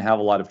really didn't have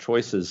a lot of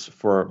choices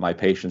for my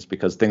patients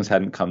because things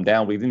hadn't come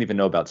down. We didn't even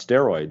know about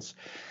steroids.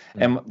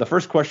 And the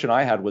first question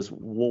I had was,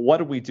 well, what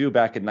did we do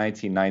back in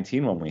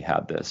 1919 when we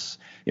had this?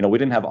 We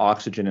didn't have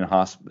oxygen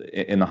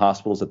in the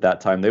hospitals at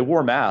that time. They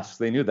wore masks.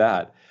 They knew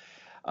that.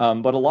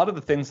 But a lot of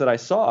the things that I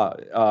saw,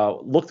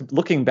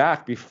 looking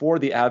back before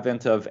the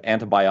advent of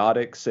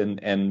antibiotics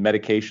and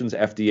medications,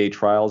 FDA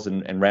trials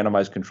and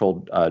randomized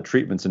controlled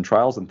treatments and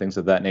trials and things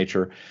of that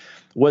nature,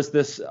 was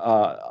this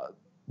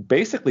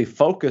basically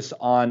focus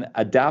on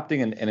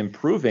adapting and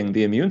improving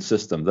the immune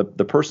system,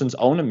 the person's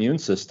own immune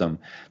system,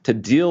 to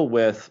deal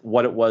with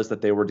what it was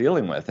that they were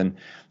dealing with. And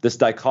this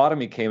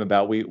dichotomy came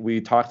about.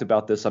 We talked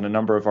about this on a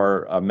number of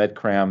our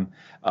MedCram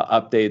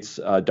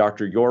updates.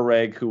 Dr.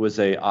 Joreg, who was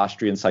an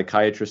Austrian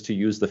psychiatrist who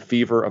used the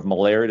fever of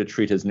malaria to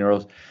treat his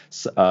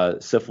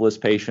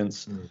neurosyphilis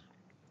patients.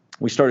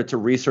 We started to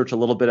research a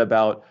little bit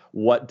about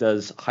what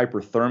does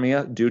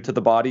hyperthermia do to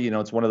the body.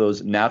 It's one of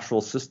those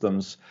natural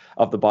systems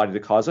of the body to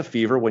cause a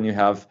fever when you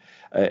have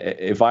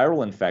a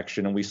viral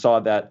infection. And we saw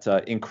that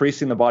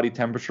increasing the body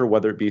temperature,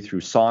 whether it be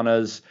through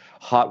saunas,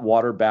 hot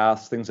water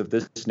baths, things of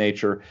this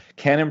nature,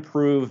 can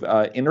improve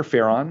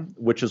interferon,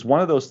 which is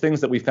one of those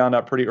things that we found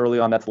out pretty early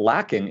on that's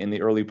lacking in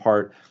the early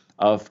part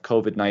of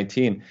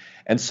COVID-19.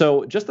 And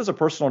so just as a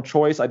personal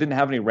choice, I didn't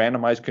have any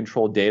randomized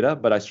controlled data,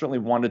 but I certainly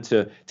wanted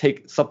to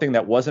take something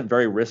that wasn't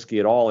very risky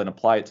at all and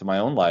apply it to my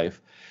own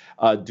life.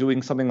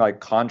 Doing something like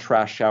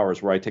contrast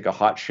showers, where I take a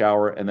hot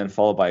shower and then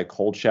followed by a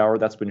cold shower.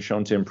 That's been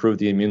shown to improve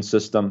the immune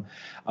system.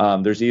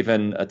 There's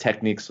even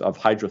techniques of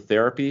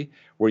hydrotherapy,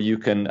 where you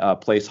can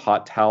place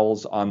hot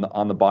towels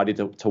on the body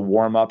to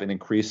warm up and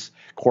increase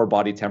core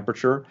body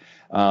temperature.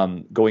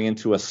 Going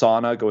into a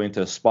sauna, going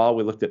into a spa.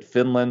 We looked at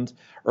Finland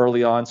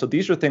early on. So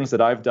these are things that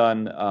I've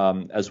done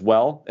as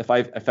well. If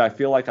I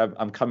feel like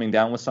I'm coming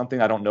down with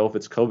something, I don't know if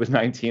it's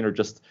COVID-19 or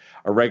just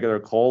a regular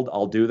cold,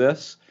 I'll do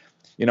this.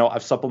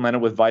 I've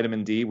supplemented with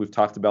vitamin D. We've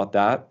talked about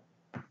that.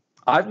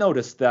 I've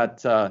noticed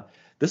that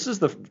this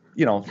is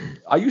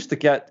I used to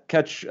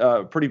catch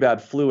pretty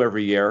bad flu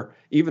every year,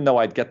 even though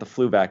I'd get the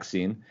flu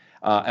vaccine,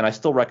 and I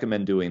still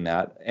recommend doing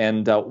that.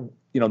 And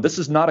this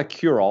is not a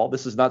cure-all.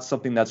 This is not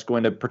something that's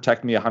going to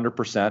protect me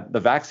 100%. The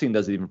vaccine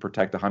doesn't even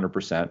protect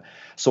 100%.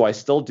 So I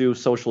still do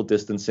social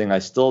distancing. I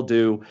still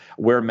do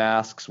wear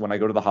masks when I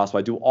go to the hospital.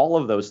 I do all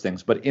of those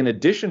things. But in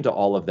addition to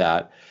all of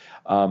that,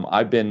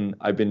 I've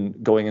been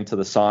going into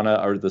the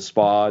sauna or the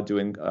spa,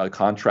 doing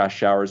contrast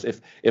showers.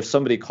 If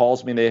somebody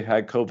calls me and they've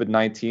had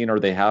COVID-19 or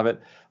they have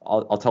it,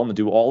 I'll tell them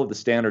to do all of the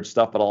standard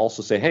stuff, but I'll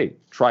also say, hey,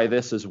 try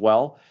this as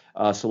well,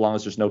 so long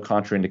as there's no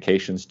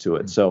contraindications to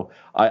it. So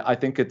I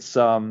think it's,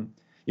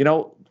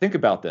 think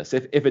about this.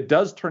 If it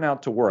does turn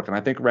out to work, and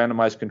I think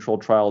randomized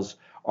controlled trials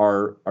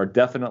are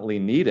definitely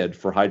needed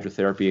for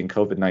hydrotherapy and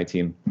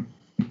COVID-19,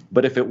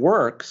 but if it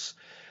works,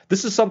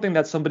 this is something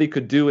that somebody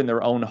could do in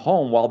their own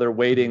home while they're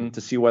waiting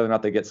to see whether or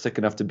not they get sick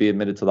enough to be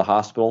admitted to the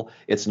hospital.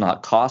 It's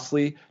not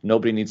costly.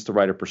 Nobody needs to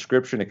write a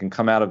prescription. It can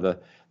come out of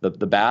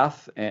the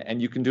bath, and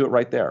you can do it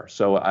right there.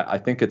 So I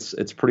think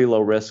it's pretty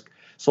low risk,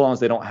 so long as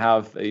they don't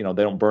have, they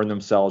don't burn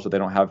themselves or they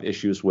don't have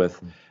issues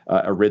with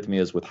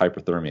arrhythmias with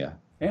hyperthermia.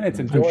 And it's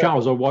enjoyable.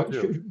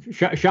 And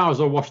showers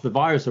will wash the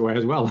virus away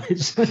as well.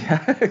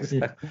 Yeah,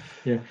 exactly.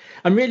 Yeah.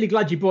 I'm really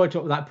glad you brought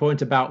up that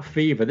point about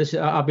fever.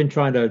 I've been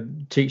trying to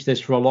teach this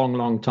for a long,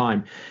 long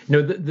time.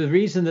 The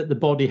reason that the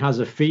body has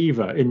a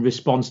fever in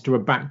response to a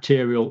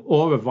bacterial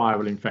or a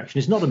viral infection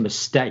is not a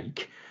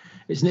mistake.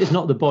 It's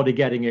not the body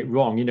getting it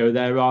wrong.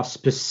 There are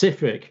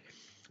specific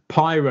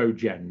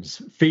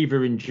pyrogens,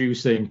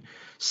 fever-inducing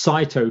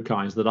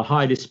cytokines that are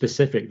highly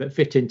specific, that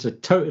fit into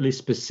totally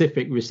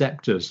specific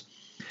receptors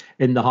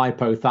in the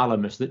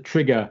hypothalamus that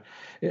trigger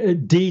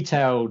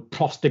detailed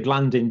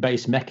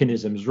prostaglandin-based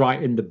mechanisms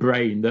right in the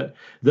brain that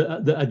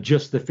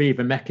adjust the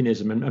fever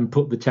mechanism and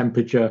put the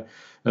temperature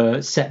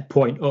set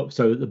point up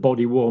so that the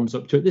body warms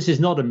up to it. This is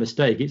not a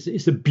mistake.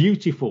 It's a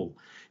beautiful,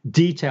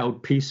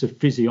 detailed piece of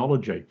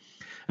physiology.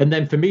 And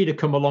then for me to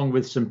come along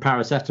with some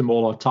paracetamol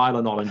or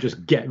Tylenol and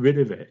just get rid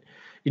of it,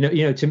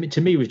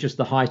 to me was just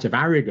the height of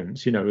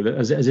arrogance,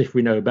 as if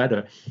we know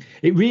better.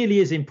 It really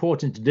is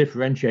important to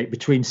differentiate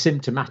between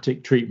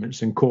symptomatic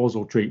treatments and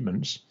causal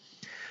treatments.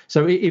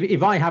 So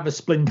if I have a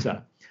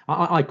splinter,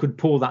 I could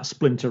pull that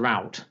splinter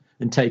out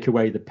and take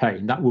away the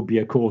pain. That would be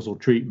a causal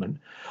treatment.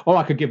 Or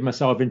I could give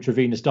myself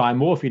intravenous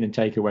diamorphine and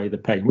take away the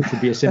pain, which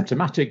would be a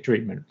symptomatic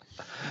treatment.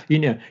 We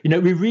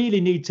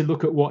really need to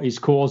look at what is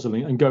causal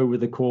and go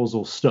with the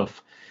causal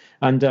stuff.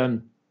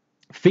 And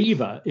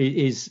fever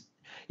is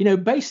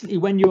basically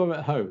when you're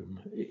at home,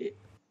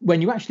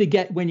 when you actually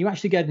get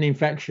an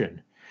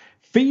infection,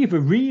 fever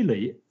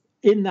really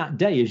in that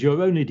day is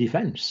your only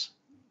defense.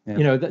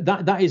 Yeah.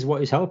 That is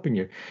what is helping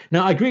you.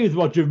 Now, I agree with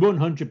Roger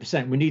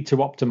 100%. We need to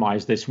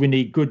optimize this. We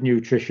need good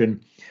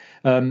nutrition.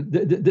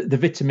 The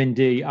vitamin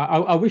D.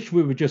 I wish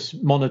we were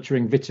just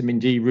monitoring vitamin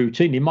D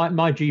routinely.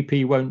 My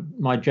GP won't.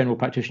 My general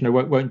practitioner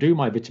won't do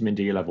my vitamin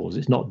D levels.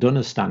 It's not done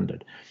as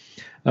standard.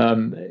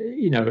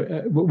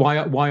 Why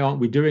aren't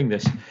we doing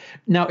this?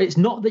 Now, it's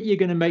not that you're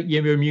going to make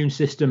your immune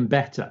system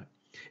better.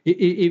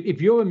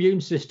 If your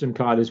immune system,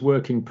 Kyle, is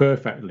working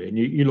perfectly, and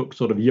you look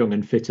sort of young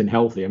and fit and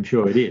healthy, I'm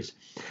sure it is.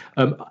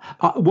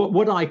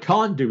 What I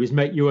can't do is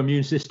make your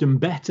immune system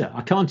better.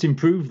 I can't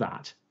improve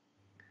that.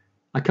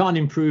 I can't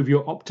improve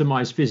your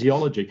optimized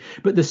physiology.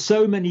 But there's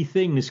so many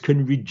things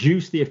can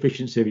reduce the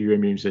efficiency of your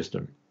immune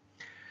system.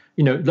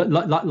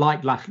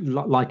 Like lack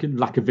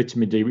of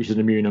vitamin D, which is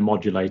an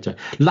immunomodulator.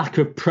 Lack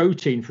of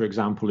protein, for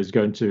example, is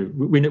going to.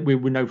 We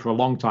know for a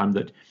long time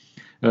that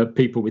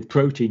people with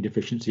protein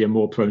deficiency are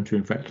more prone to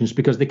infections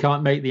because they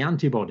can't make the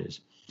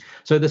antibodies.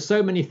 So there's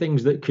so many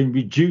things that can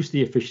reduce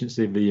the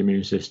efficiency of the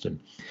immune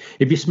system.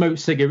 If you smoke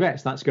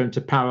cigarettes, that's going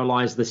to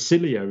paralyze the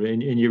cilia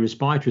in your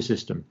respiratory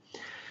system.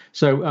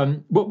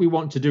 So what we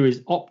want to do is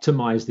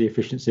optimize the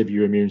efficiency of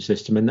your immune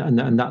system,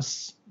 and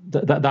that's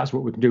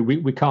what we can do.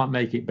 We can't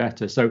make it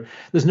better. So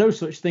there's no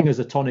such thing as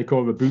a tonic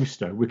or a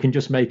booster. We can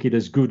just make it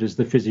as good as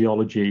the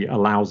physiology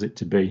allows it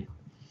to be.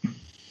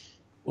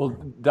 Well,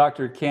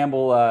 Dr.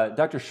 Campbell,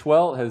 Dr.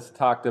 Seheult has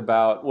talked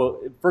about, well,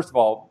 first of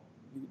all,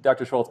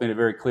 Dr. Seheult's made it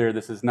very clear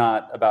this is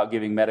not about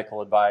giving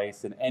medical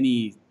advice, and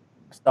any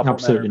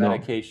supplement or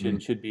medication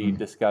should be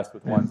discussed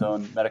with one's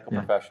own medical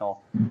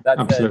professional.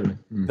 That said,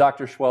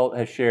 Dr. Seheult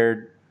has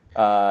shared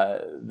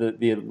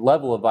the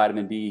level of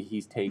vitamin D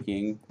he's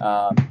taking.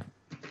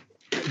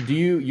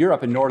 You're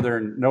up in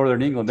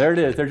northern England. There it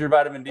is. There's your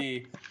vitamin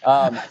D.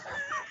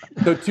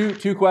 So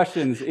two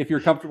questions. If you're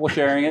comfortable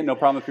sharing it, no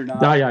problem if you're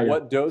not. Yeah.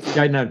 What dose?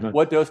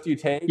 What dose do you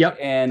take? Yep.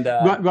 And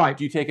right.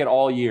 Do you take it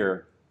all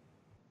year?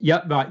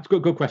 Yeah, right.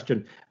 Good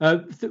question.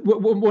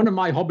 One of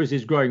my hobbies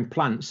is growing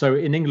plants. So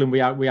in England, we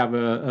have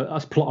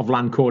a plot of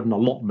land called an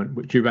allotment,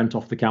 which you rent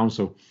off the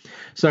council.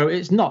 So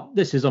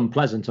this is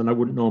unpleasant, and I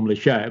wouldn't normally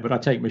share it, but I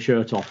take my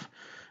shirt off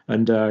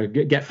and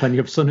get plenty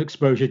of sun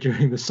exposure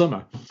during the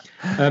summer.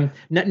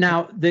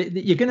 Now,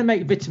 you're going to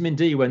make vitamin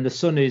D when the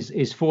sun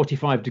is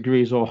 45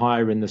 degrees or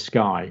higher in the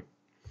sky.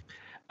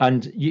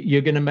 And you're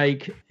going to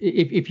make,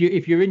 if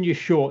you're in your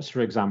shorts,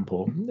 for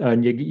example,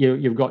 and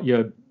you've got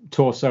your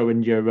torso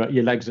and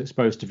your legs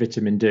exposed to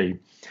vitamin D,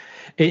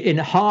 in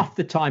half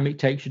the time it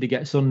takes you to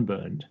get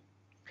sunburned.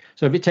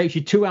 So if it takes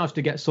you 2 hours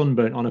to get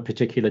sunburnt on a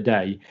particular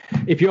day,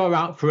 if you're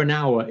out for an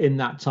hour in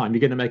that time,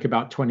 you're going to make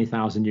about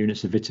 20,000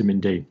 units of vitamin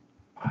D.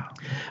 Wow.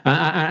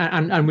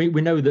 And we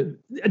know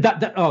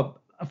that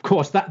of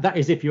course, that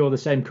is if you're the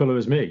same color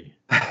as me.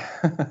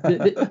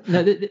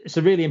 It's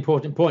a really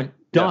important point.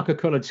 Darker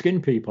colored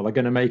skin people are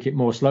going to make it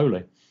more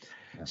slowly.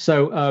 Yeah.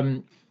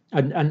 So,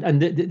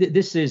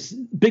 this is,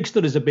 big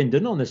studies have been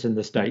done on this in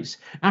the States.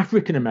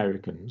 African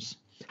Americans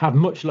have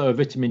much lower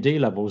vitamin D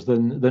levels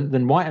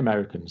than white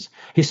Americans.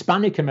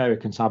 Hispanic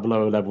Americans have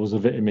lower levels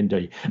of vitamin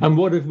D. And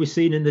what have we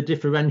seen in the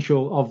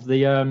differential of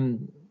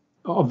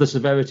the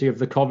severity of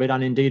the COVID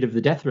and indeed of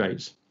the death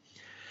rates?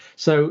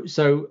 So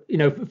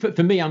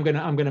for me, I'm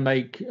gonna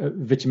make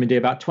vitamin D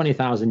about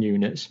 20,000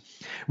 units.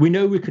 We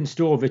know we can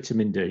store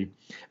vitamin D,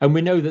 and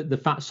we know that the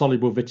fat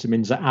soluble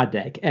vitamins are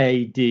ADEK,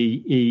 A,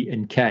 D, E,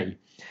 and K.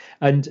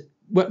 And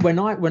when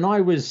I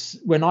was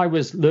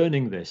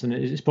learning this, and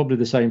it's probably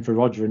the same for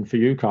Roger and for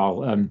you,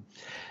 Carl,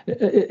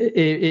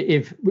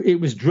 if it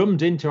was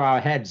drummed into our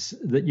heads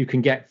that you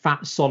can get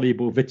fat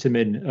soluble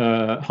vitamin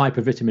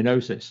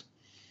hypervitaminosis.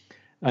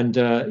 And,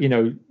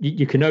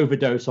 you can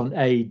overdose on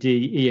A,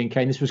 D, E, and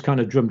K. And this was kind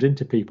of drummed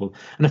into people.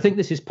 And I think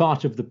this is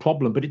part of the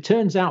problem. But it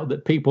turns out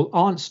that people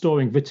aren't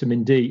storing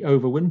vitamin D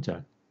over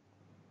winter.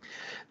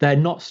 They're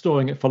not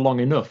storing it for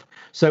long enough.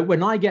 So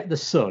when I get the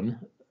sun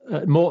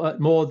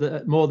more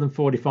than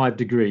 45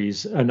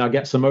 degrees and I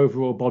get some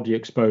overall body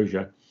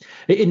exposure.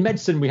 In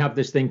medicine, we have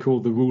this thing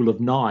called the rule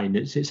of 9.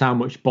 It's how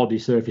much body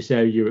surface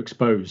area you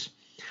expose.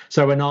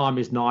 So an arm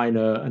is 9,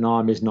 an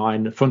arm is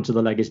 9, the front of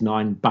the leg is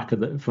 9, front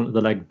of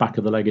the leg, back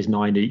of the leg is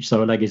 9 each.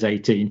 So a leg is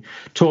 18,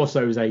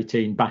 torso is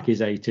 18, back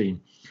is 18.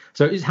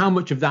 So it's how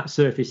much of that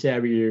surface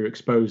area you're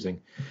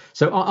exposing.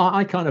 So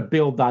I kind of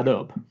build that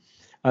up.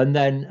 And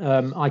then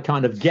I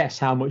kind of guess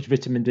how much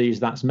vitamin D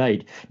that's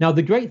made. Now,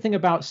 the great thing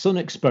about sun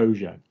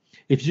exposure,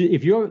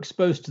 if you're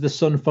exposed to the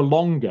sun for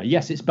longer,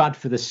 yes, it's bad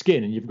for the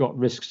skin and you've got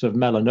risks of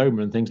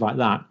melanoma and things like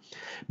that.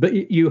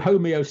 But you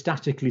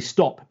homeostatically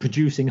stop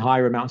producing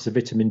higher amounts of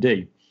vitamin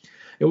D.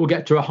 It will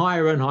get to a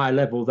higher and higher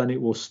level, then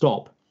it will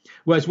stop.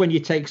 Whereas when you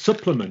take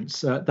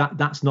supplements,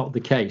 that's not the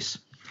case.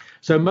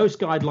 So most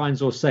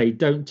guidelines will say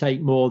don't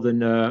take more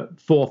than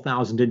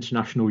 4,000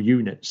 international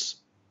units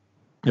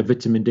of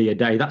vitamin D a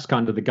day. That's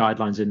kind of the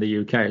guidelines in the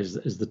UK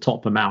is the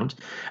top amount,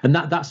 and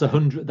that's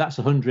 100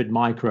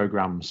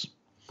 micrograms.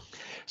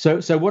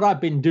 So what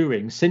I've been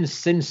doing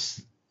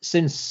since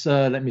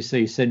let me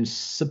see, since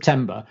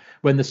September,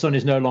 when the sun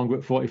is no longer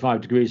at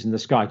 45 degrees in the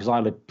sky, because I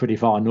live pretty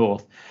far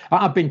north,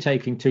 I've been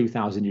taking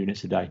 2,000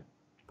 units a day,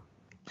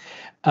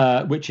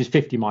 which is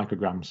 50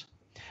 micrograms.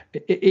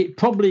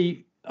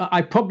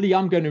 I probably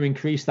am going to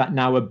increase that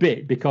now a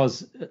bit,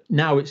 because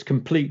now it's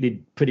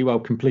pretty well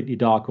completely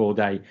dark all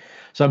day.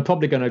 So I'm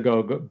probably going to go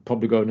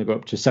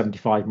up to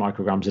 75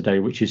 micrograms a day,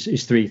 which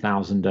is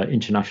 3,000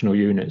 international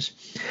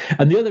units.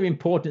 And the other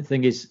important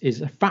thing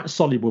is a fat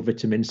soluble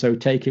vitamin. So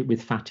take it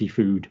with fatty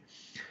food.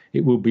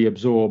 It will be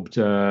absorbed.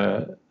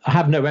 I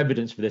have no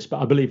evidence for this,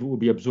 but I believe it will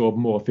be absorbed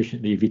more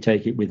efficiently if you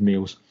take it with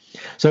meals.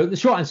 So the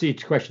short answer to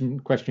your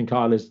question,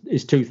 Kyle,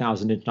 is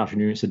 2,000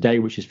 international units a day,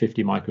 which is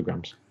 50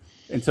 micrograms.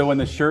 And so when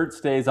the shirt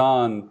stays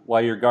on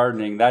while you're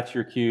gardening, that's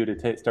your cue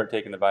to start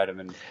taking the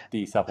vitamin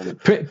D supplement.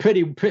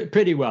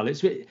 Pretty well.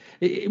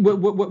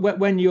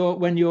 When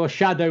your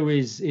shadow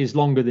is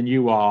longer than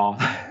you are,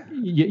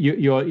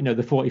 you're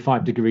the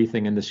 45 degree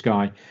thing in the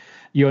sky,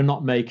 you're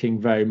not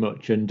making very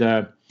much.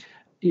 And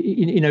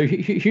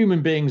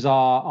human beings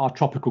are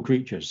tropical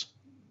creatures.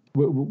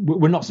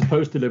 We're not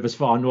supposed to live as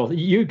far north.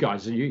 You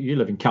guys, you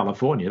live in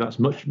California. That's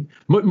much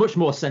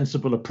more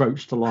sensible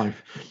approach to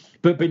life.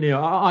 But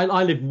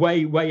I live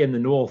way in the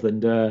north,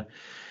 and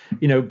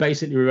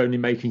basically we're only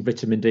making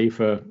vitamin D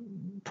for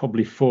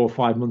probably 4 or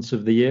 5 months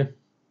of the year.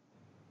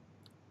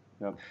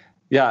 Yep.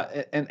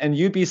 Yeah, and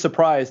you'd be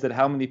surprised at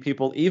how many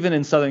people, even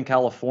in Southern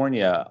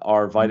California,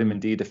 are vitamin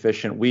D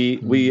deficient.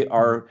 We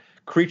are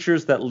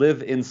creatures that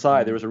live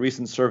inside. There was a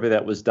recent survey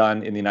that was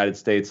done in the United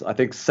States. I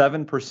think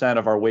 7%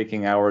 of our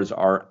waking hours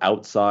are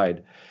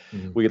outside.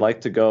 We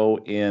like to go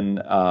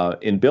in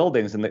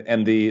buildings,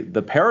 and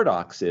the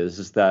paradox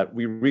is that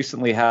we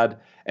recently had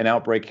an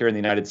outbreak here in the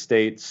United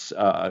States,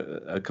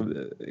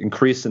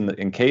 increase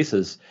in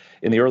cases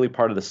in the early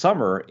part of the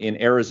summer in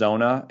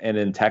Arizona and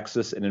in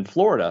Texas and in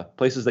Florida,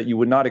 places that you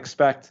would not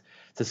expect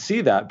to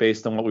see that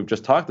based on what we've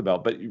just talked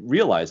about. But you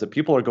realize that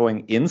people are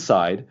going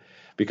inside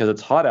because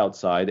it's hot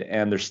outside,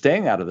 and they're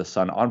staying out of the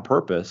sun on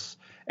purpose.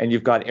 And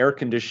you've got air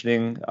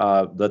conditioning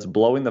that's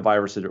blowing the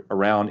virus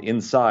around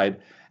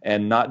inside,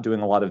 and not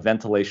doing a lot of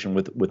ventilation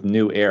with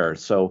new air.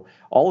 So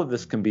all of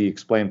this can be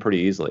explained pretty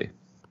easily.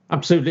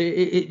 Absolutely.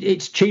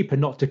 It's cheaper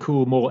not to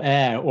cool more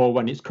air, or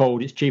when it's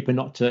cold, it's cheaper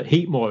not to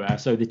heat more air.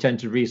 So they tend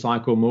to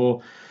recycle more.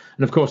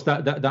 And of course,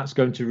 that's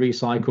going to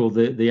recycle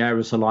the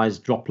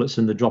aerosolized droplets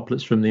and the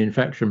droplets from the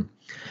infection.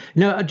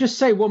 I'd just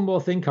say one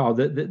more thing, Carl.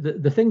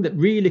 The thing that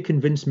really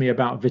convinced me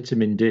about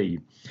vitamin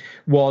D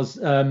was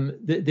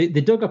they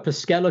dug up a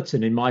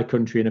skeleton in my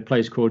country in a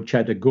place called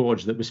Cheddar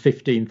Gorge that was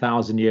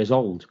 15,000 years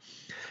old.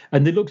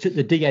 And they looked at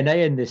the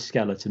DNA in this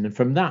skeleton, and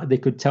from that they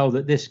could tell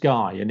that this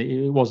guy, and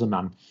it was a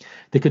man,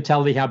 they could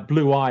tell he had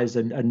blue eyes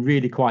and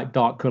really quite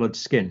dark coloured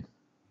skin.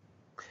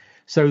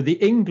 So the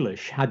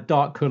English had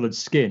dark coloured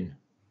skin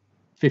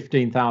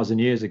 15,000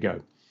 years ago.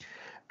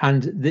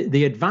 And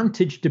the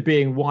advantage to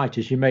being white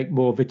is you make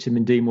more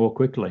vitamin D more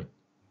quickly.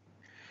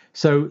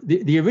 So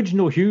the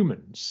original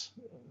humans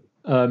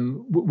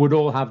would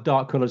all have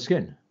dark coloured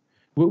skin.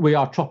 We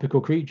are tropical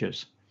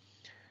creatures.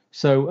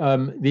 So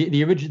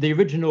the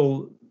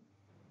original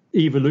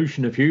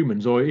evolution of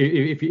humans, or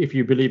if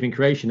you believe in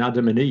creation,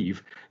 Adam and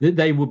Eve,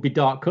 they would be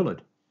dark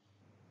coloured.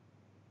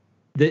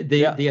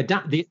 The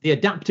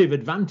adaptive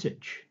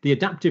advantage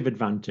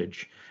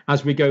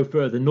as we go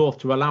further north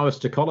to allow us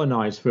to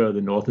colonize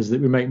further north is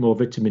that we make more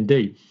vitamin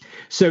D.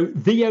 So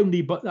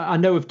I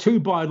know of 2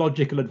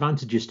 biological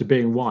advantages to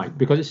being white,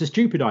 because it's a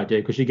stupid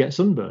idea because you get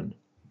sunburn.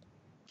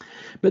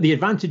 But the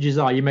advantages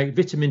are you make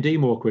vitamin D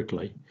more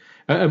quickly.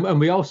 And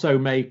we also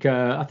make,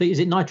 I think, is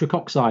it nitric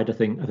oxide? I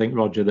think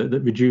Roger,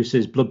 that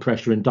reduces blood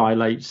pressure and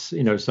dilates.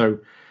 So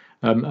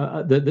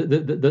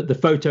the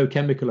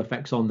photochemical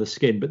effects on the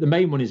skin. But the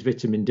main one is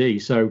vitamin D.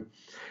 So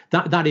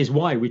that is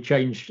why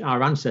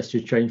our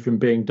ancestors changed from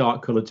being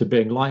dark coloured to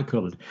being light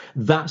coloured.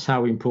 That's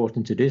how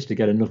important it is to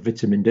get enough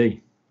vitamin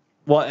D.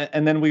 Well,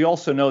 and then we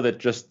also know that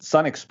just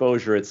sun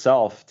exposure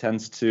itself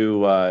tends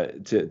to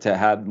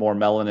add more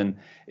melanin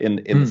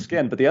in the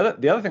skin. But the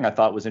other thing I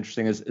thought was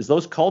interesting is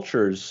those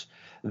cultures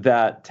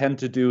that tend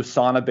to do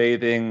sauna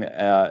bathing,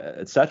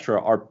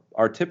 etc.,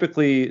 are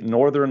typically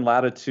northern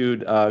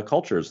latitude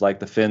cultures, like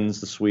the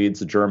Finns, the Swedes,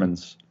 the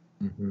Germans.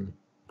 Mm-hmm.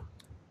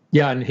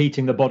 Yeah, and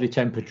heating the body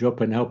temperature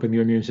up and helping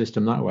your immune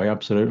system that way.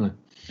 Absolutely.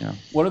 Yeah.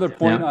 One other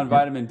point on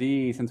vitamin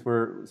D, since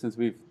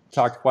we've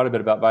talked quite a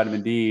bit about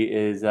vitamin D,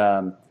 is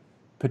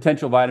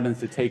potential vitamins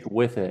to take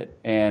with it.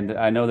 And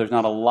I know there's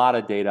not a lot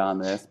of data on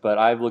this, but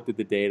I've looked at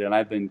the data and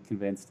I've been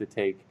convinced to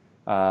take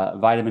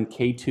vitamin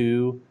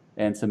K2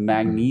 and some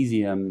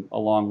magnesium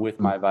along with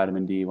my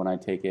vitamin D when I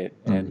take it.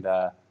 And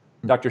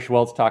Dr.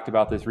 Seheult's talked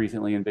about this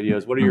recently in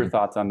videos. What are your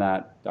thoughts on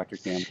that, Dr.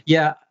 Campbell?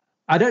 Yeah,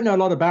 I don't know a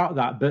lot about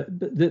that, but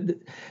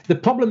the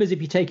problem is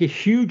if you take a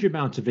huge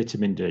amount of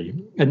vitamin D,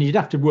 and you'd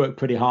have to work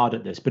pretty hard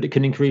at this, but it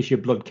can increase your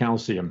blood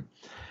calcium.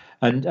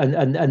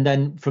 And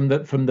then from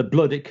the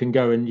blood it can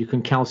go and you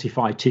can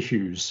calcify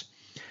tissues.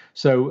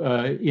 So,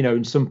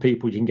 in some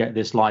people you can get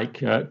this like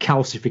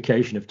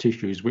calcification of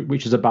tissues,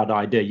 which is a bad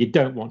idea. You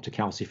don't want to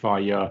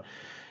calcify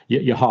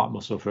your heart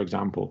muscle, for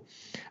example.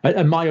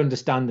 And my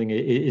understanding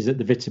is that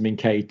the vitamin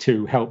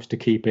K2 helps to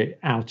keep it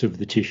out of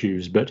the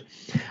tissues, but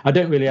I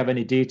don't really have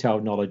any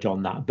detailed knowledge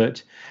on that.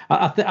 But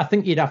I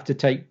think you'd have to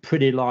take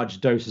pretty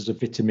large doses of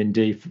vitamin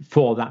D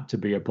for that to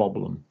be a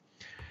problem.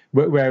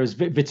 Whereas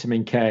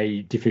vitamin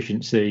K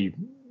deficiency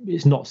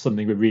is not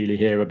something we really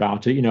hear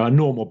about. A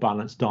normal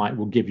balanced diet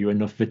will give you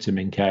enough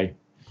vitamin K.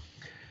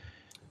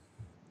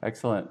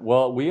 Excellent.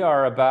 Well, we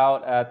are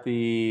about at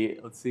the,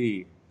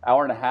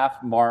 hour and a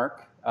half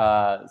mark.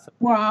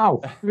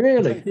 Wow,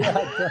 really?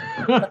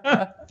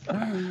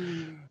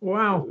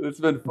 Wow. It's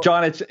been fun.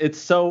 John,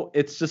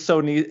 it's just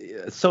so neat,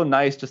 so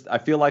nice. Just I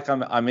feel like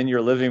I'm in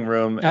your living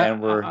room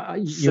and we're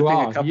sipping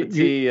a cup of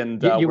tea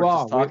and we're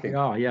just talking.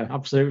 Yeah,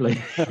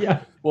 absolutely.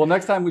 Yeah. Well,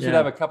 next time we should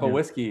have a cup of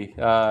whiskey.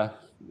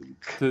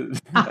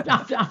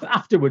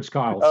 Afterwards,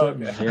 Kyle.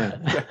 Certainly,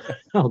 yeah.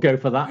 I'll go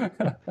for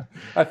that.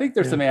 I think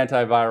there's some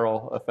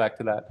antiviral effect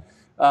to that.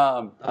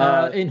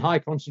 In high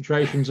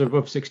concentrations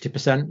above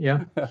 60%,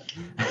 yeah.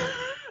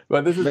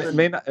 But this is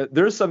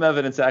there's some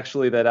evidence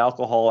actually that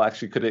alcohol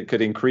actually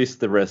could increase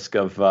the risk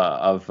of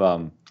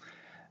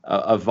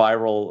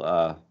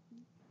viral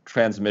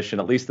transmission,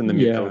 at least in the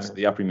mucosa,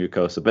 the upper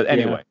mucosa. But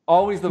anyway,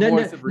 always the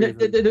voice of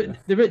reason.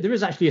 There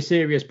is actually a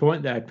serious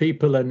point there.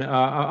 People, and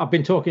I've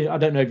been talking. I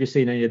don't know if you've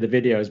seen any of the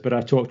videos, but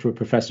I talked to a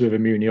professor of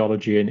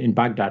immunology in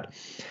Baghdad.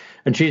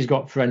 And she's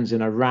got friends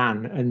in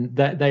Iran, and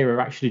they were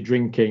actually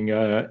drinking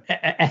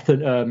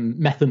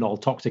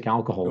methanol, toxic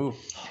alcohol. Ooh.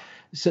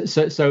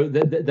 So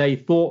they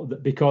thought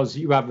that because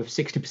you have a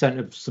 60%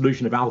 of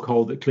solution of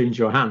alcohol that cleans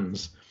your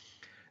hands,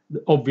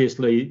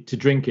 obviously to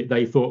drink it,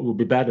 they thought would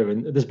be better.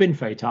 And there's been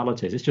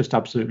fatalities. It's just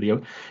absolutely,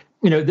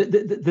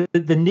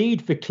 the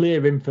need for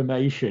clear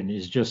information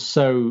is just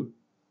so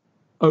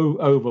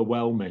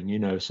overwhelming,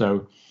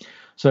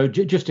 So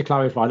just to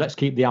clarify, let's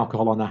keep the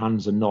alcohol on our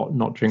hands and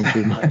not drink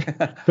too much.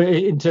 But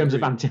in terms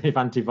of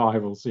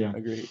antivirals, yeah.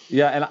 Agreed.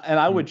 Yeah, and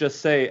I would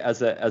just say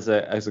as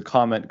a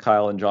comment,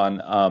 Kyle and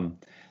John,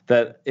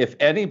 that if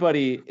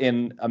anybody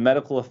in a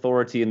medical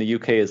authority in the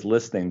UK is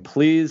listening,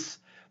 please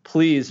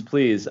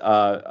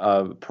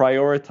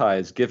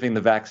prioritize giving the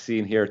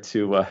vaccine here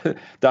to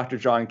Dr.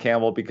 John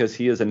Campbell, because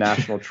he is a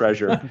national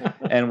treasure,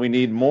 and we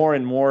need more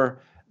and more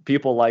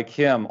people like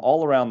him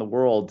all around the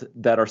world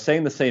that are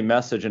saying the same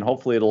message, and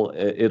hopefully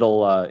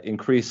it'll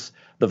increase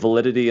the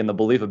validity and the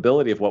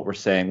believability of what we're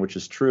saying, which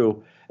is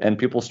true, and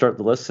people start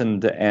to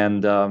listen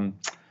and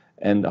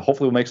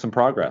hopefully we'll make some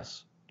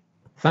progress.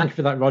 Thank you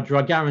for that, Roger.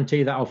 I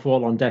guarantee that'll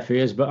fall on deaf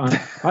ears, but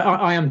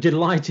I am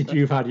delighted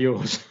you've had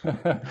yours.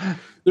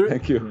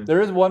 Thank you.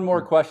 There is one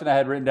more question I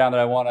had written down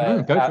that I want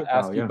to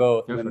ask you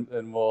both,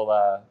 and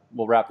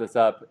we'll wrap this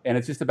up. And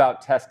it's just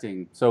about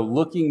testing. So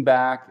looking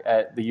back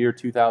at the year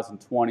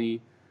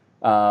 2020,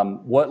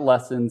 what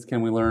lessons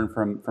can we learn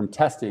from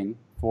testing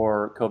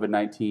for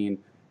COVID-19,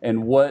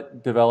 and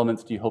what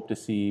developments do you hope to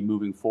see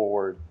moving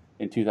forward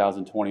in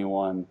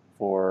 2021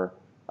 for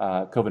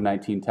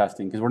COVID-19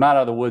 testing? Because we're not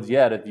out of the woods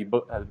yet.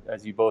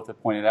 As you both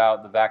have pointed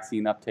out, the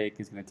vaccine uptake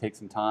is going to take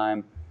some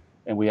time,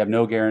 and we have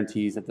no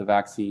guarantees that the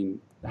vaccine,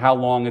 how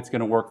long it's going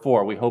to work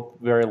for. We hope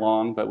very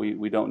long, but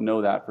we don't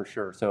know that for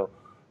sure. So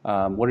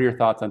what are your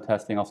thoughts on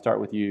testing? I'll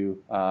start with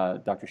you,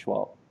 Dr.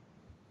 Seheult.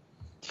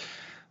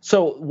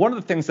 So one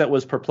of the things that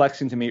was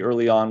perplexing to me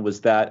early on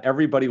was that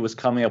everybody was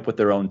coming up with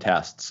their own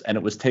tests, and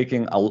it was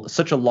taking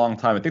such a long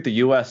time. I think the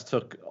U.S.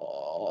 took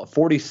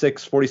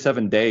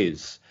 47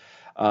 days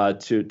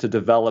to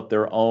develop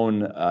their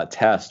own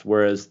test,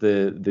 whereas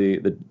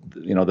the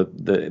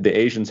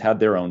Asians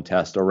had their own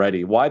test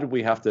already. Why did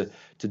we have to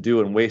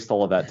do and waste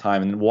all of that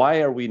time? And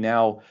why are we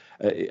now,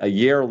 a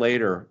year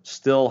later,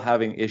 still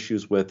having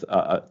issues with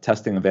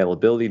testing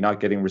availability, not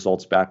getting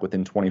results back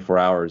within 24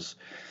 hours?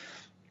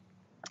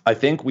 I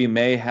think we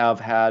may have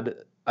had,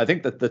 I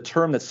think that the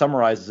term that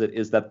summarizes it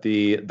is that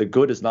the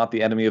good is not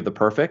the enemy of the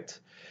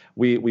perfect.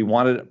 We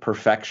wanted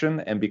perfection,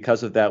 and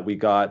because of that, we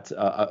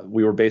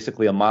were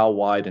basically a mile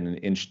wide and an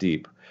inch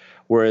deep.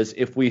 Whereas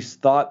if we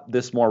thought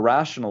this more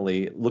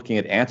rationally, looking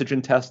at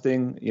antigen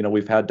testing,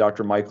 we've had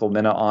Dr. Michael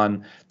Minna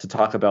on to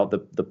talk about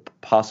the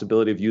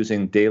possibility of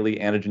using daily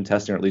antigen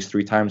testing, or at least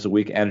 3 times a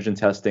week antigen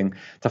testing,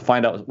 to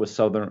find out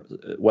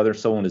whether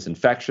someone is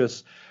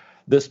infectious.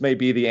 This may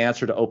be the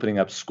answer to opening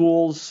up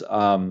schools,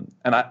 and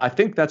I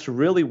think that's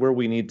really where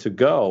we need to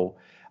go.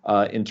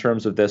 In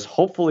terms of this.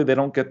 Hopefully they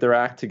don't get their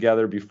act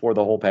together before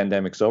the whole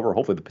pandemic's over.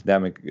 Hopefully the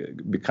pandemic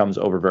becomes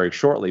over very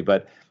shortly.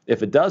 But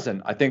if it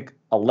doesn't, I think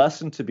a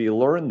lesson to be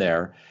learned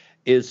there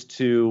is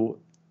to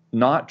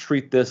not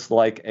treat this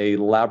like a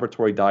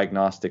laboratory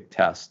diagnostic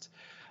test,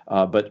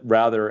 but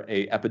rather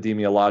a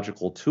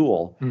epidemiological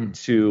tool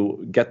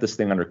to get this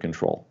thing under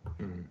control.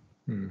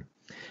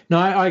 No,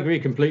 I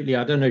agree completely.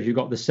 I don't know if you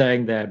got the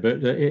saying there,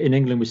 but in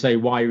England we say,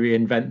 why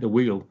reinvent the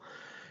wheel?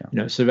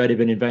 It's already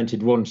been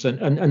invented once,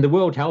 and the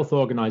World Health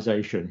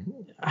Organization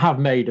have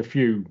made a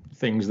few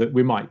things that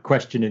we might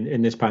question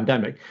in this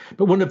pandemic.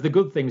 But one of the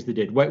good things they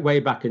did way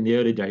back in the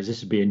early days,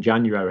 this would be in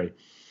January,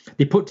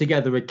 they put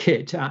together a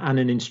kit and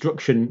an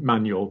instruction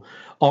manual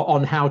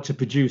on how to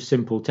produce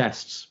simple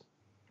tests.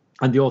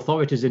 And the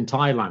authorities in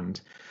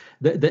Thailand,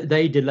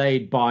 they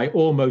delayed by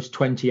almost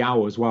 20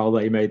 hours while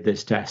they made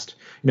this test.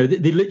 They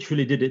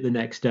literally did it the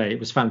next day. It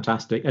was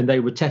fantastic. And they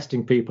were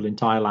testing people in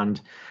Thailand,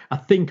 I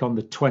think on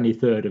the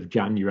 23rd of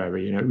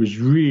January. It was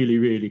really,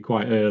 really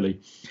quite early.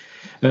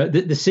 The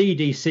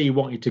CDC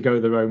wanted to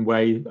go their own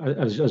way,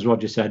 as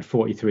Roger said,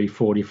 43,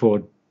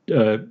 44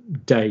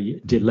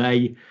 day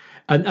delay.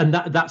 And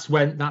that's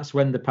when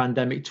the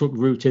pandemic took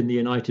root in the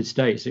United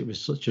States. It was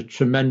such a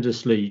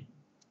tremendously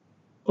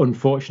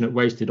unfortunate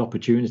wasted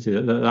opportunity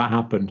that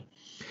happened.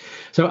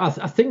 So I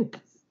think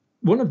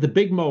one of the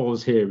big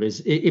morals here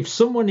is if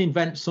someone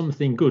invents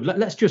something good,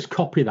 let's just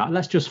copy that.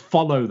 Let's just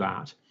follow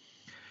that.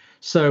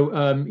 So,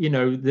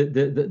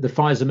 the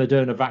Pfizer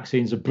Moderna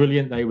vaccines are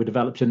brilliant. They were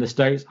developed in the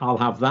States. I'll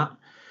have that.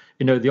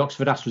 The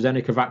Oxford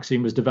AstraZeneca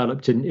vaccine was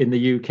developed in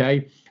the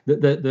UK.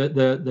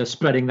 They're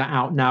spreading that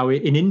out now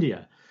in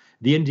India.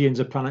 The Indians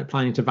are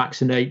planning to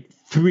vaccinate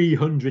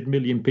 300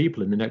 million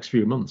people in the next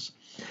few months.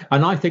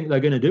 And I think they're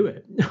going to do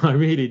it. I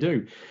really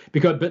do.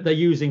 But they're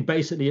using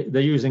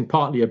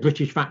partly a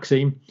British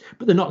vaccine,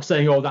 but they're not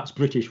saying, oh, that's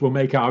British, we'll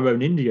make our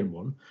own Indian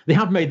one. They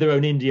have made their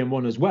own Indian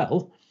one as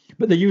well,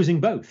 but they're using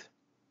both.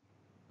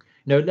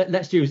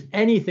 Let's use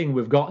anything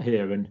we've got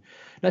here, and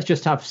let's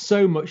just have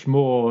so much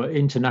more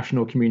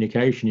international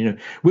communication.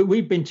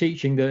 We've been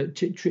teaching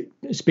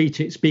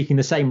speaking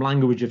the same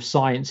language of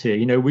science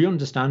here. We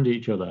understand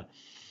each other.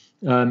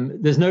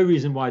 There's no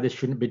reason why this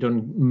shouldn't be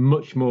done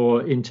much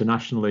more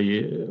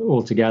internationally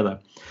altogether.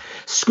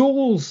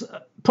 Schools,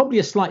 probably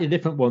a slightly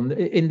different one.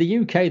 In the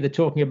UK, they're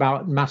talking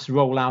about mass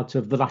rollout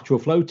of the lateral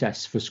flow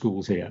tests for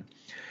schools here,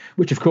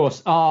 which of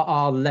course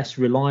are less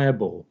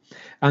reliable.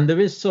 And there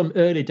is some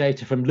early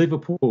data from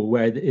Liverpool,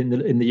 where in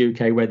the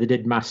UK, where they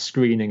did mass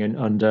screening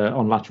and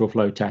on lateral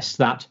flow tests,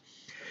 that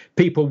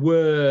people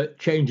were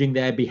changing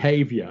their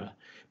behaviour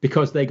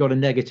because they got a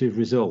negative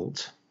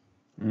result.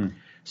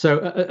 So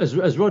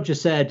as Roger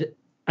said,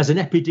 as an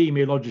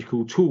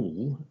epidemiological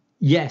tool,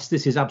 yes,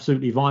 this is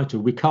absolutely vital.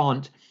 We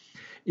can't,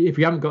 if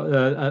we haven't got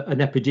an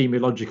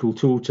epidemiological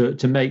tool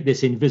to make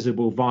this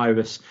invisible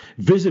virus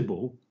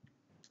visible,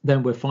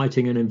 then we're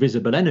fighting an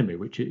invisible enemy,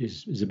 which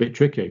is a bit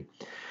tricky.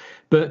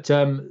 But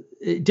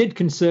it did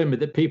concern me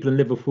that people in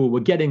Liverpool were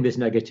getting this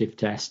negative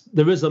test.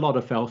 There is a lot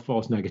of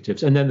false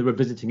negatives. And then they were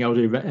visiting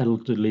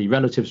elderly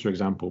relatives, for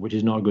example, which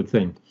is not a good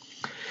thing.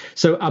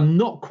 So I'm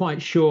not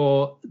quite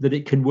sure that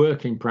it can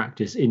work in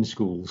practice in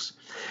schools.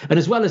 And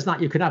as well as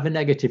that, you could have a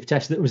negative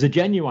test that was a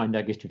genuine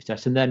negative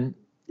test, and then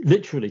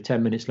literally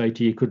 10 minutes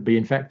later, you could be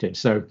infected.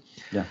 So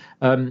yeah.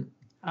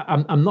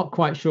 I'm not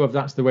quite sure if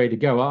that's the way to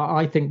go.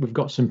 I think we've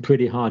got some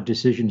pretty hard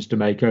decisions to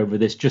make over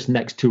this just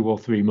next 2 or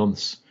 3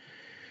 months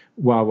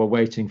while we're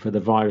waiting for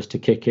the virus to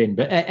kick in.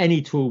 But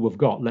any tool we've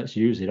got, let's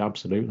use it.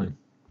 Absolutely.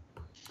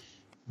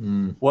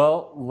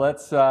 Well,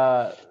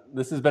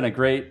 this has been a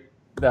great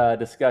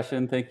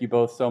discussion. Thank you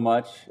both so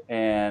much.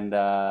 And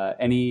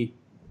any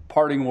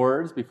parting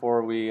words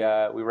before we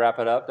wrap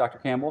it up, Dr.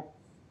 Campbell?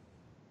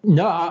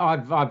 No,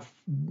 I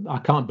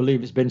can't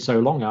believe it's been so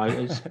long.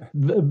 It's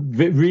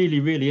really,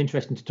 really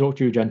interesting to talk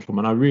to you,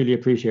 gentlemen. I really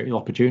appreciate the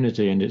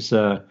opportunity, and it's.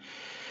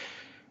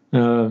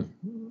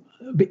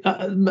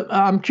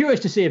 I'm curious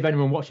to see if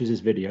anyone watches this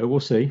video. We'll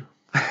see.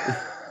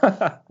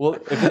 Well,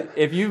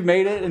 if you've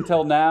made it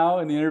until now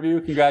in the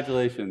interview,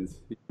 congratulations.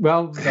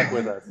 Well, stuck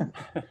with us.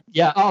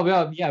 Yeah. Oh,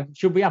 well, yeah.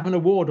 Should we have an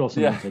award or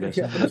something for this?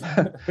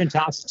 Yeah. Print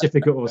out a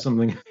certificate or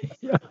something.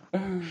 Yeah.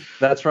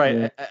 That's right.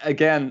 Yeah.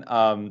 Again,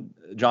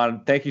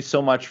 John, thank you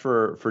so much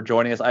for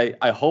joining us.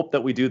 I hope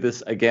that we do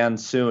this again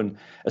soon,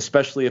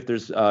 especially if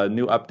there's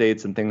new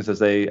updates and things as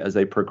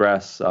they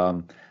progress.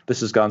 This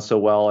has gone so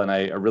well, and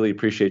I really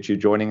appreciate you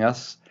joining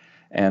us.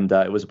 And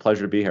it was a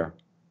pleasure to be here.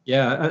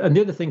 Yeah, and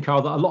the other thing,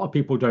 Carl, that a lot of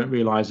people don't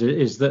realize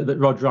is that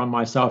Roger and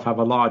myself have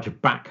a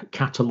large back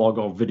catalogue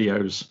of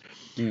videos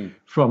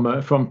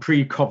from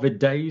pre-COVID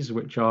days,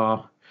 which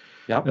are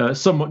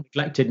somewhat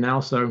neglected now.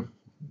 So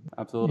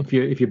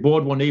absolutely, if you're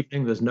bored one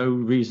evening, there's no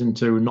reason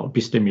to not be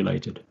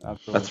stimulated.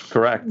 Absolutely. That's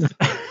correct.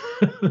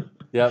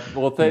 Yeah.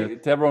 Well, to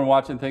everyone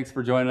watching, thanks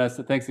for joining us.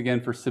 Thanks again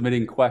for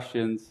submitting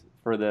questions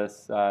for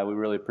this. We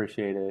really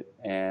appreciate it,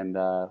 and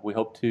we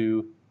hope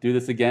to do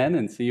this again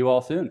and see you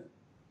all soon.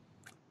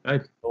 Hey,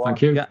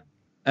 thank you. Yeah,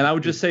 and I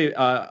would just say,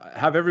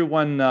 have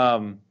everyone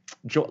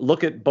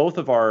look at both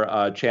of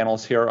our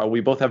channels here.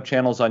 We both have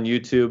channels on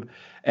YouTube,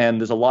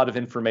 and there's a lot of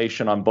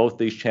information on both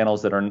these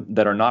channels that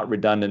are not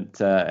redundant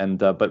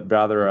but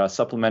rather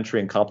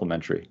supplementary and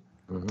complementary.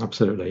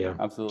 Absolutely, yeah.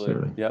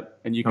 Absolutely. Yep.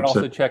 And you can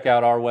also check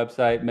out our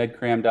website,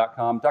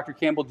 medcram.com. Dr.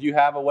 Campbell, do you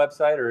have a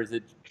website, or is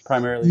it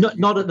primarily?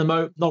 Not at the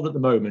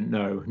moment.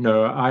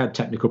 No. I had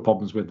technical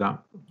problems with that.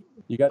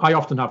 I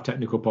often have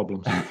technical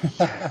problems.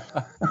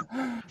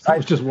 That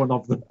was just one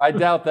of them. I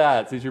doubt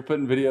that, since you're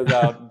putting videos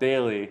out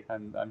daily.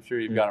 I'm sure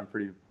you've got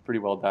them pretty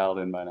well dialed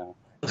in by now.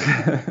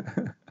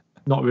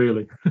 Not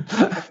really.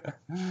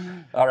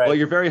 All right. Well,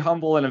 you're very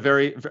humble and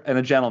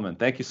a gentleman.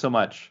 Thank you so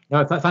much.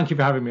 No, thank you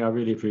for having me. I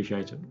really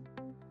appreciate it.